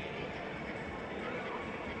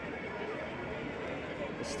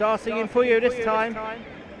 Starting in Puyo this time.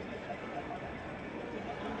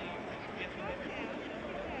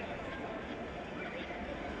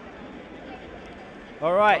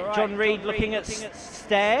 All right, John Reed looking at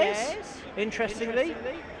stairs, interestingly.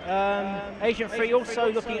 Agent 3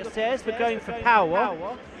 also looking at stairs, but going for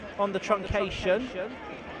power on the truncation.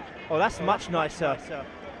 Oh, that's much nicer.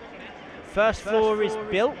 First floor is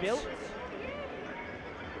built.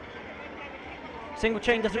 Single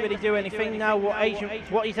chain doesn't really do anything. Now what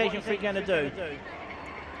is Agent 3 going to do?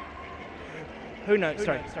 Who knows?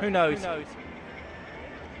 Sorry, who knows?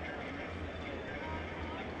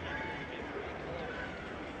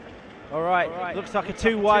 All right, looks like a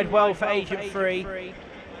 2 wide well for Agent 3.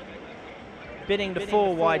 Bidding the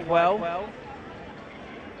 4 wide well.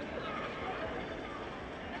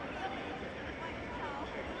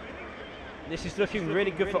 This is looking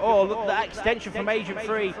really good for, oh, look, that extension from Agent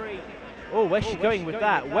 3. Oh, where's she going with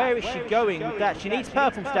that? Where is she going with that? She needs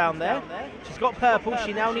purples down there. She's got purple,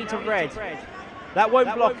 she now needs a red. That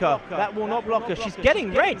won't block her. That will not block her. She's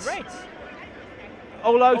getting reds.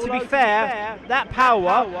 Although, to be fair, that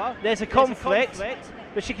power, there's a conflict,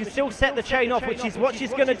 but she can still set the chain off, which is what she's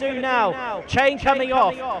going to do now. Chain coming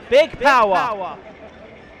off. Big power.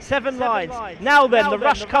 7 lines. Now then, the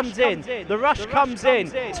rush comes in. The rush comes in.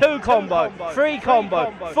 2 combo, 3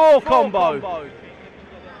 combo, 4 combo.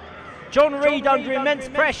 John Reed under immense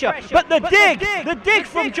pressure, but the dig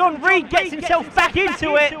from John Reed gets himself back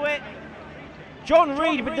into it. John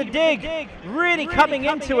Reed with the dig, really coming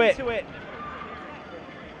into it.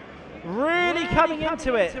 Really coming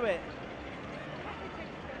into it.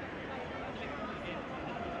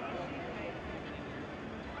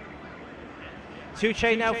 Two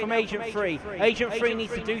chain now from Agent 3. Agent 3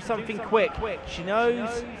 needs to do something quick. She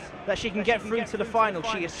knows that she can get through to the final.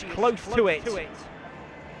 She is close to it.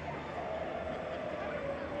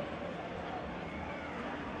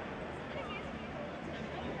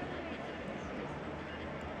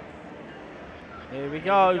 Here we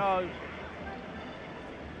go.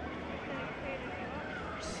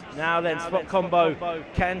 Now then, spot combo.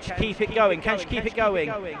 Can she keep it going? Can she keep it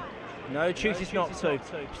going? No, chooses not to.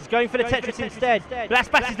 She's going for the Tetris instead.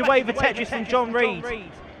 Blast passes away the Tetris from John Reed.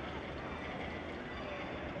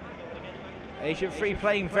 Agent 3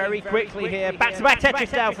 playing very quickly here. Back-to-back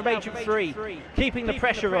Tetris now from Agent 3. Keeping the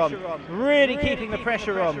pressure on. Really keeping the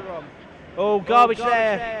pressure on. Oh, garbage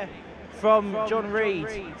there from John Reed.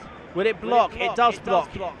 Will it block? It does block.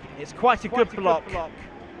 It's quite a good block.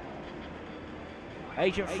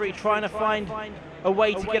 Agent 3 trying to find a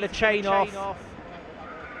way to get a chain off.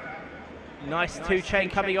 Nice 2 chain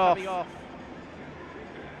coming off.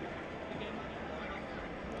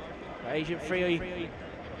 Agent 3.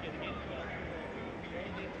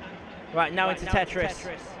 Right, now into Tetris.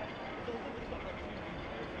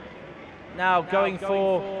 Now going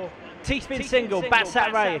for T-spin single, bats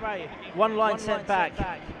that ray. 1 line sent back.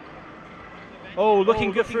 Oh,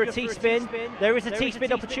 looking good for a T-spin. There is a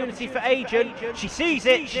T-spin opportunity for Agent. She sees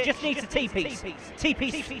it, she just needs a T-piece.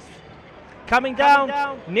 T-piece coming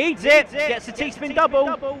down, needs it, gets a T-spin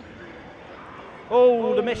double.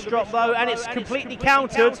 Oh, the miss drop though, and it's completely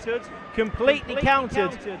countered. Completely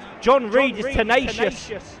countered. John Reed is tenacious.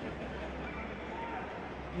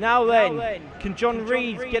 Now then, can John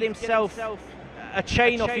Reed get himself a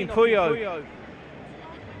chain off in Puyo?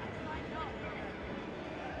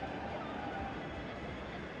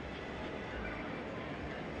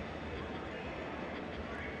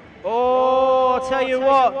 Oh, I'll tell you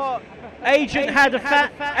what, Agent had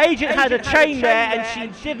a chain there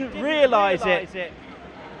and she didn't realise it.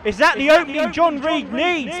 Is that the opening John Reed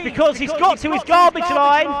needs? Because he's got to his garbage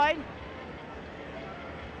line.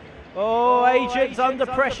 Oh, Agent's under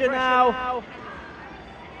pressure now.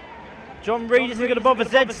 John Reed isn't going to bother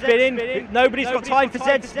Zed spinning. Nobody's got time for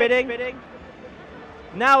Zed spinning.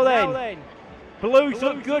 Now then, blues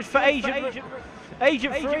look good for Agent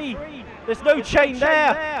 3. There's no chain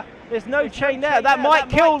there. There's no chain there. That might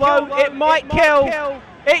kill though. It might kill.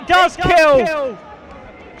 It does kill.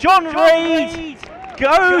 John Reed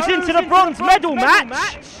goes into the bronze medal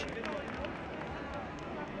match.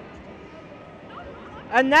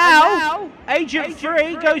 And now, Agent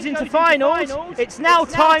 3 goes into finals. It's now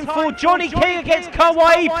time for Johnny King against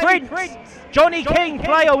Kawaii Prince. Johnny King,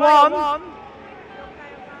 player 1.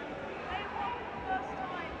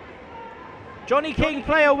 Johnny King,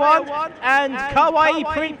 player 1, and Kawaii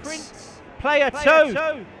Prince, player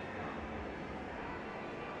 2.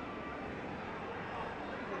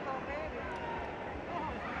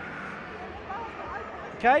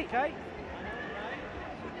 Okay.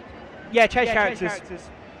 Yeah, change characters.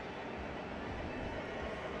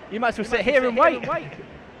 You might as well sit here and wait.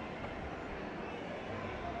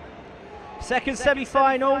 Second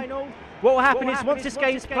semi-final. What will happen is once this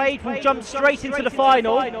game's played, we'll jump straight into the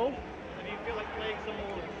final.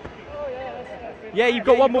 Yeah, you've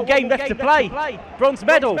got one more game left to play. Bronze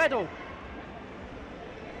medal. I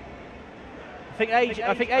think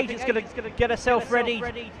Agent's going to get herself ready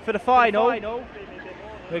for the final.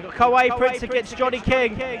 We've got Kawaii Prince against Johnny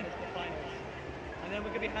King. And then we're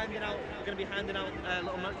going to be handing out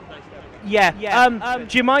little merchandise. Yeah.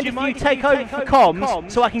 Do you mind if you take over for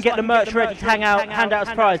comms so I can get the merch ready to hand out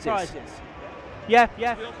as prizes? Yeah. We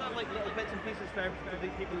also have like little bits and pieces for the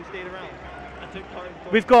people who stayed around.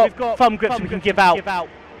 We've got thumb grips we can give out.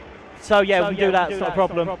 So yeah, we can do that. It's not a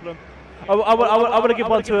problem. I want to give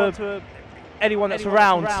one to anyone that's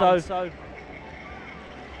around. So.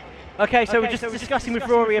 Okay, so we're just discussing with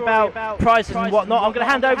Rory about prizes and whatnot. I'm going to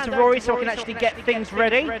hand over to Rory so I can actually get things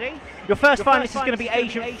ready. Your first finalist is going to be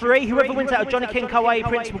Agent 3. Whoever wins out of Johnny King, Kawaii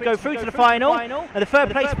Prince will go through to the final. And the third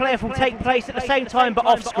place player will take place at the same time but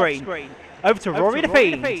off screen. Over to Rory the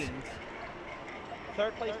Fiend.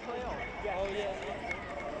 Third place player? Oh yeah.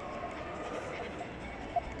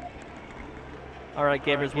 Alright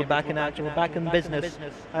gamers, we're back in action, we're back in business.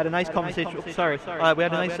 I had a nice conversation, we had a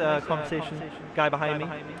nice conversation, guy behind me,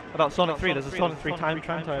 about Sonic 3. There's a Sonic 3 time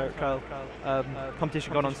trial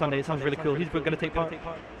competition going on Sunday. It sounds really cool. He's going to take part.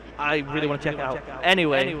 I really want to check it out.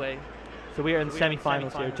 Anyway, so we are in the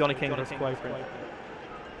semi-finals here, Johnny King versus Kawaii Prince.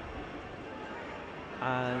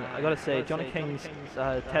 And I gotta say, Johnny King's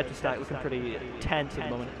Tetris stack looking pretty tense at the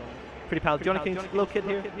moment. Pretty pal. Johnny King's little kid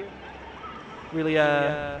here. Really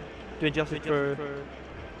doing justice for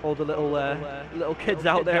all the little kids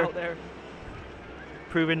out there.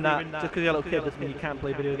 Proving that just because you're a little kid doesn't mean you can't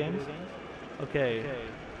play video games. Okay.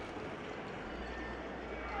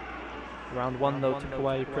 Round 1 though to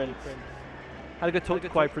Kawaii Prince. Had a good talk to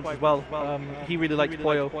Kawaii Prince as well. He really likes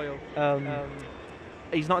Puyo.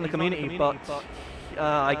 He's not in the community, but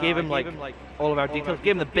I gave him like all of our details.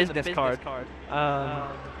 Gave him the business card.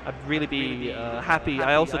 I'd really be happy.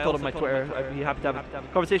 I also told him my Twitter. I'd be happy to have a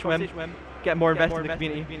conversation with him, get more invested in the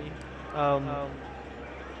community.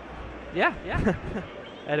 Yeah.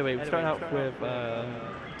 Anyway, we're starting out with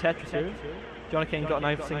Tetris here. Johnny King got a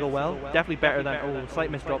knife single well. Definitely better than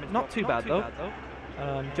slight misdrop. Not too bad though.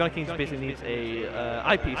 Johnny King basically needs a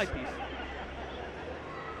eyepiece.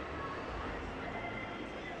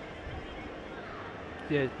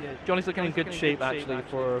 Yeah, Johnny's looking in good shape actually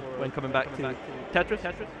for when coming back to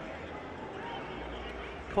Tetris.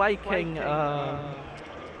 Kawaii King,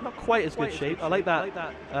 not quite as good shape. I like that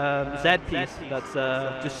Z piece that's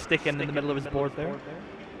just sticking in the middle of his board there.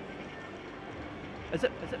 Is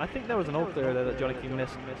it? I think there was an ult there that Johnny King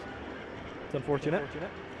missed. It's unfortunate.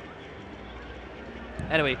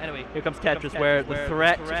 Anyway, here comes Tetris where the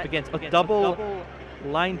threat just begins. A double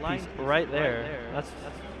line piece right there. That's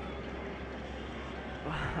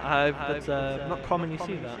not common you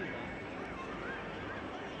see that.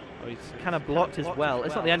 Oh, he's kind of blocked as well.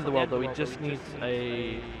 It's not the end of the world though, he just needs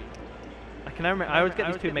a... I can remember, I always get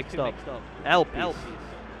these two mixed up. L piece.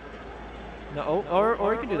 No,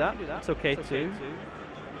 or you can do that. It's okay too.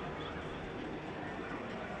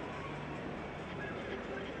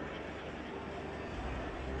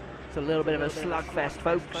 It's a little bit of a slugfest,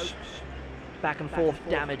 folks. Back and forth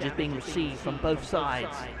damage is being received from both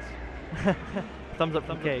sides. Thumbs up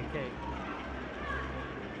from K.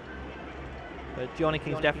 But Johnny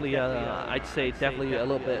King's definitely, I'd say, definitely a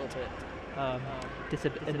little bit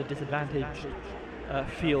in the disadvantaged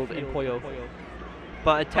field in Puyo.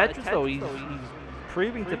 But at Tetris, though, he's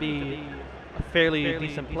proving to be a fairly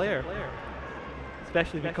decent player.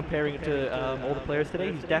 Especially if you're comparing it to all the players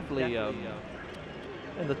today. He's definitely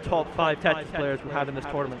in the top 5 Tetris players we've had in this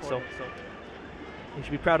tournament, so he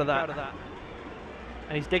should be proud of that.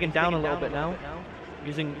 And he's digging down a little bit now,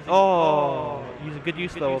 using good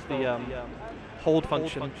use though of the hold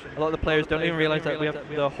function. A lot of the players don't even realize that we have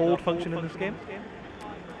the hold function in this game,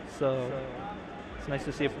 so it's nice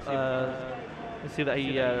to see that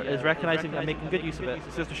he is recognizing and making good use of it.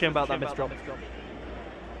 It's just a shame about that missed drop.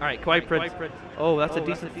 All right, Kawaii Prince. Oh, that's a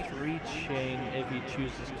decent 3-chain if he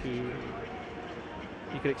chooses to.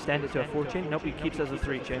 You could extend it to a 4-chain. Nope, he keeps it as a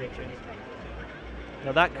 3-chain.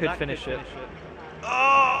 Now that could finish it.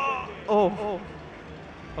 Oh!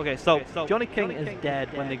 Okay, so Johnny King is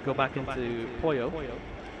dead when they go back into Puyo.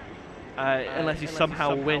 Unless he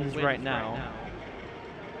somehow wins right now.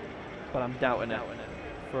 But I'm doubting it.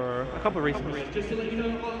 For a couple of reasons.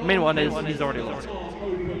 The main one is he's already lost.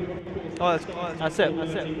 Oh, that's it.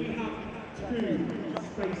 That's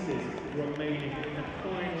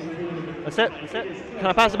it. Can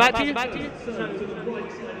I pass it back to you?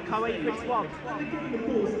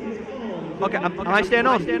 Okay, am I staying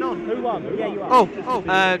on? Who won? Yeah, you are. Oh,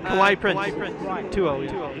 Kawaii Prince.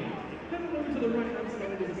 2-0.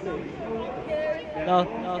 No.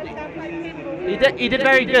 He did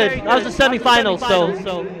very good. That was the semi-finals,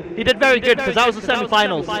 so he did very good because that was the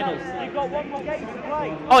semi-finals. You've got one more game to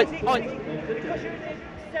play. Because you're in the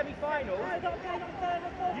semi-final,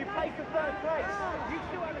 you play for 3rd place. You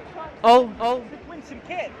still have a chance to win some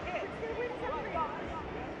kit.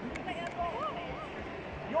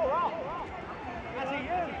 You're up. As are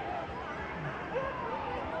you.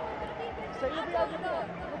 So you'll be over there.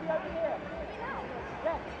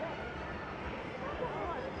 Yeah.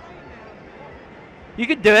 You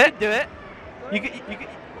could do it. You could.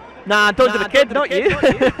 Nah, I'm talking to the kid, not you.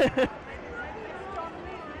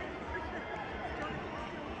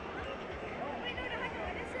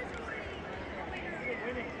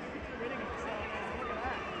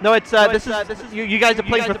 No, it's this is you guys are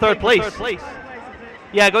playing for 3rd place.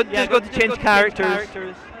 Yeah, just go to change characters.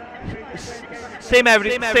 Same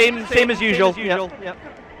as usual. Yep.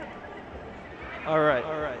 All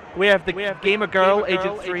right. We have the gamer girl,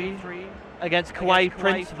 Agent 3, against Kawaii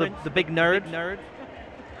Prince, the big nerd.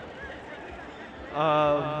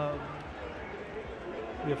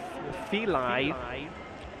 We have Feli.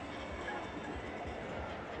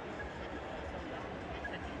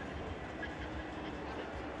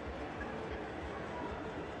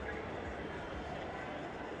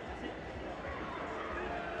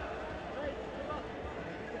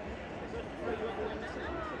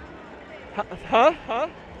 Huh?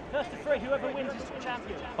 First to 3, whoever wins is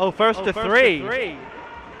champion. Oh, first to 3.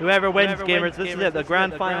 Whoever wins, gamers, this is it, the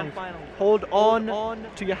grand final. Hold on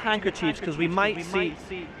to your handkerchiefs because we might see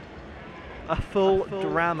a full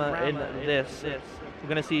drama in this. We're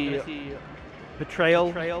going to see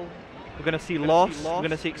betrayal, we're going to see loss, we're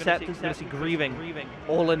going to see acceptance, we're going to see grieving,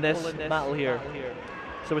 all in this battle here.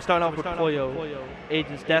 So we're starting off with Puyo.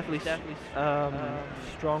 Agent's definitely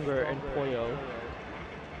stronger in Puyo.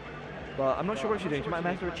 But I'm not sure what she's doing. She might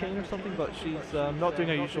master a chain or something, but she's not doing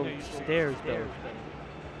her usual stairs build.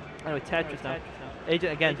 Anyway, Tetris now.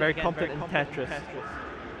 Agent again, very competent in Tetris.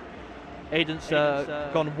 Agent's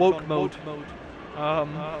gone woke mode.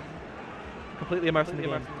 Completely immersed in the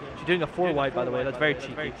game. She's doing a 4-wide, by the way. That's very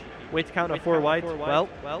cheeky. Way to counter a 4-wide. Well,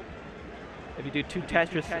 if you do two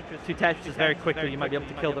Tetrises very quickly, you might be able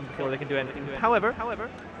to kill them before they can do anything. However,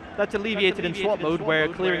 that's alleviated in swap mode, where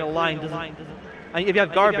clearing a line doesn't. And if you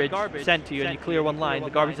have garbage sent to you and you clear one line, the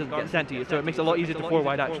garbage doesn't get sent to you, so it makes it a lot easier to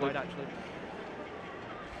 4-wide actually.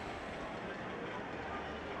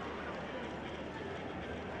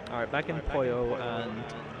 Alright, back in Puyo and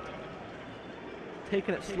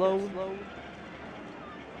taking it slow.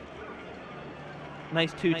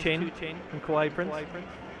 Nice 2-chain from Kawaii Prince.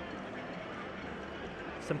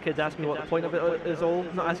 Some kids ask me what the point of it is all.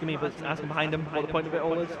 Not asking me, but asking behind them what the point of it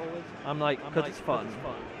all is. I'm like, because it's fun.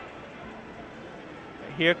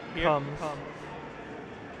 Here comes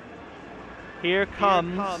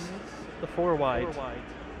the 4-wide.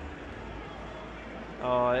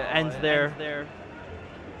 Oh, it ends there.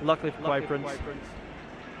 Luckily for Kawaii Prince.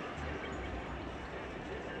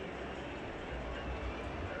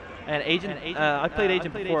 And Agent, I played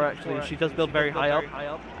Agent before actually. She does build very high up.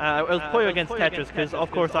 It was Puyo against Tetris because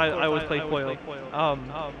of course I always play Puyo.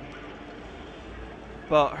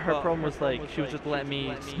 But her problem was like she was just letting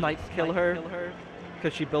me snipe kill her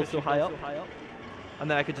because she builds so high up. And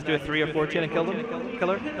then I could just do a 3 or 4 chain and kill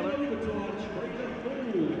her.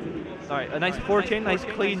 Alright, a nice 4 chain, nice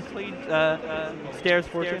clean stairs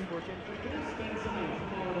 4 chain.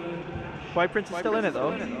 White Prince is still in it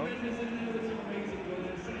though.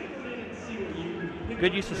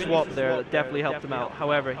 Good use of swap there, that definitely helped him out.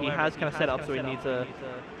 However, he has kind of set up so he needs a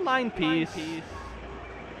line piece.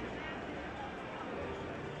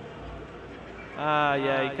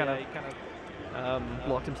 Yeah, he kind of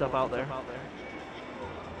blocked himself out there.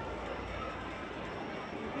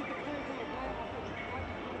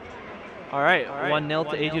 Alright, 1-0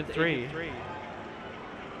 to Agent 3.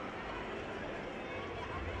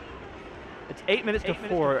 It's 8 minutes to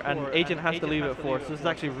 4, and Agent has to leave at 4, so this is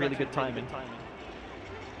actually really good timing.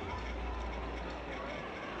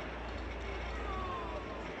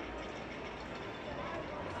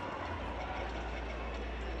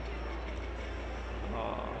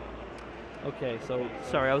 Okay, so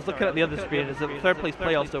sorry, I was looking at the other screen. There's a third place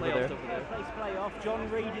playoffs over there. Third place playoff. John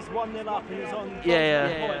Reed is 1-0 up and is on.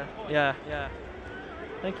 Yeah.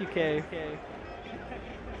 Thank you, Kay.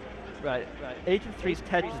 Right. Agent 3's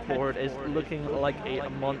Tetris board is looking like a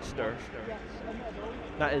monster.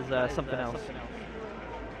 That is something else.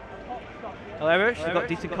 However, she's got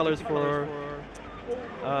decent colors for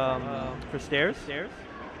stairs.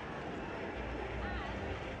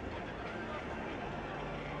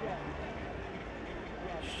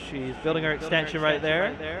 She's building her extension right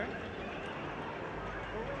there.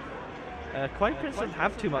 Quiet Prince doesn't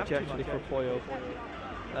have too much actually for Puyo.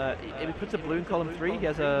 If he puts a blue in column 3, he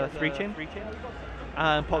has a 3 chain.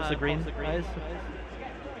 And pops the green eyes.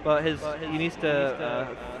 But he needs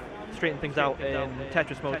to straighten things out in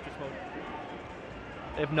Tetris mode.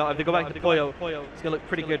 If not, if they go back to Puyo, it's going to look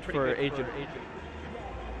pretty good for Agent.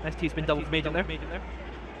 Nice T-spin double from Agent there.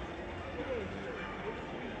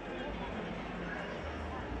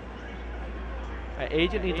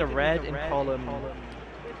 Agent needs a red in column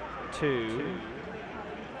 2.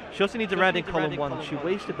 She also needs a red in column 1. She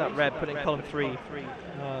wasted that red, put it in column 3.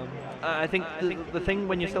 I think the thing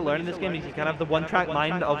when you're still learning this game is you can have the one-track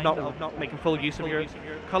mind of not making full use of your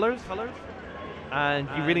colors. And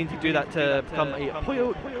you really need to do that to become a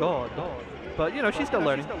Puyo god. But you know, she's still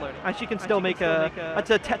learning. And she can still make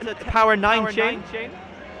that's a power 9 chain.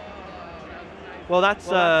 Well, that's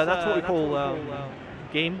what we call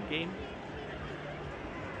game.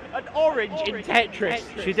 An orange in Tetris.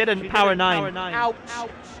 She did in power 9. Ouch.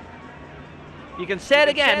 You can say it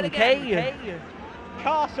again, okay?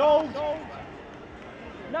 Castle.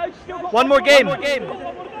 No, still got one more game. First to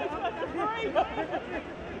 3.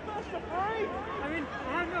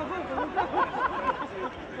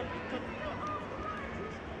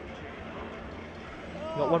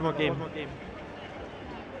 Got one more game.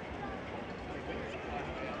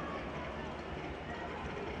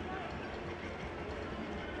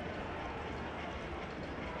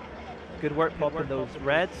 Good work popping those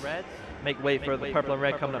reds. Make way for the purple and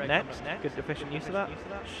red coming up next. Good efficient use of that.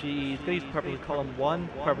 She's going to use purple in column 1.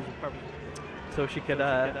 Purple. So she could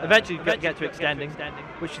eventually get to extending,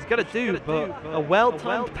 which she's going to do, but a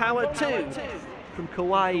well-timed power 2 from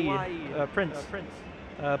Kawaii Prince.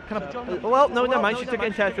 Well, no, never mind. She took it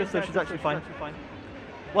in Tetris, so she's actually fine.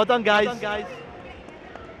 Well done, guys.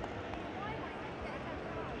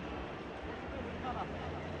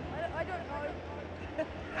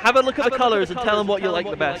 Have a look at the colours and tell them what you like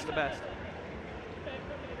the best.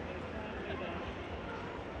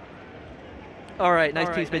 Alright, nice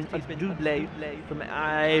T-spin. Double from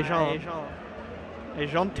Agent.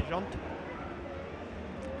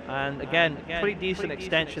 And again, pretty decent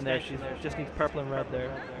extension there. She just needs purple and red there.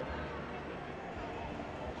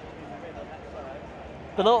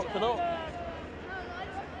 Below.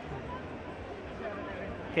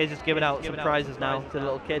 Okay, just giving out some prizes now to the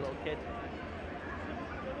little kid.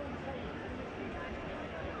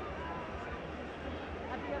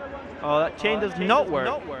 Oh, that chain does not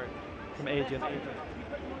work from Agent.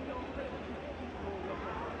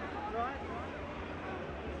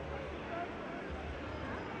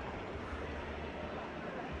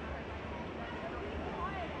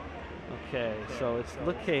 Okay, so it's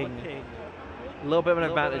looking a little bit of an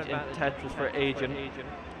advantage in Tetris for Agent.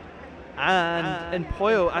 And in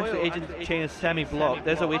Puyo, actually, Agent's chain is semi-blocked.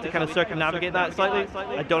 There's a way to kind of circumnavigate that slightly.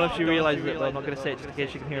 I don't know if she realizes it, though. I'm not going to say it just in case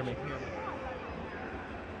she can hear me.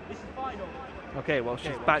 Okay, well,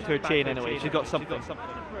 she's back to her chain anyway. She's got something.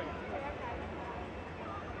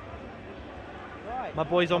 Right. My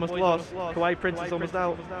boy's almost lost. Kawaii Prince is almost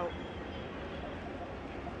out.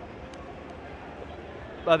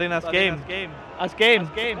 I think that's game. That's game.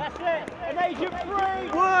 That's it. An Agent 3.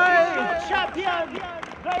 SWAT champion.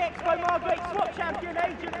 PlayExpo Margate SWAT champion,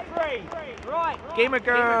 Agent 3. Right. Gamer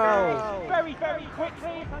girls. Very, very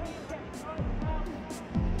quickly.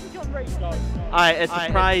 John Reed goes. Alright, it's a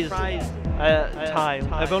prize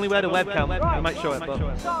time. I've only read a webcam. I might show it, but.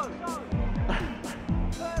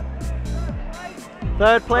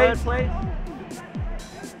 Third place.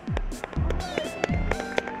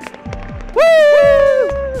 Woo!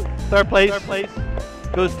 Third place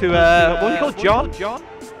goes to what was he called? John?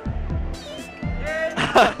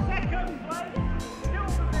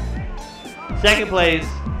 Second place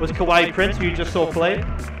was Kawaii Prince, who you just saw play.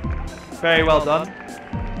 Very well done. And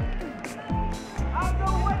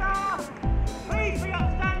the winner, please be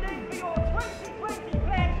upstanding for your 2020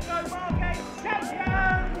 PlayExpo Margate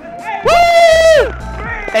champion,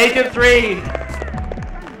 Woo! Agent 3.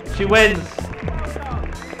 She wins.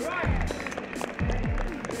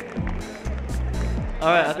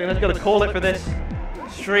 Alright, I think that's going to call it for this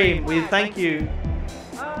stream. We thank you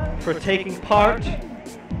for taking part,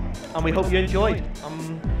 and we hope you enjoyed.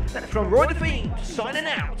 That's from Roy the Fiend, signing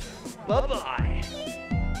out. Bye-bye.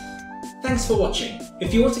 Thanks for watching.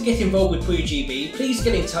 If you want to get involved with PuyoGB, please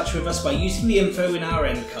get in touch with us by using the info in our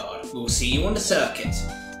end card. We'll see you on the circuit.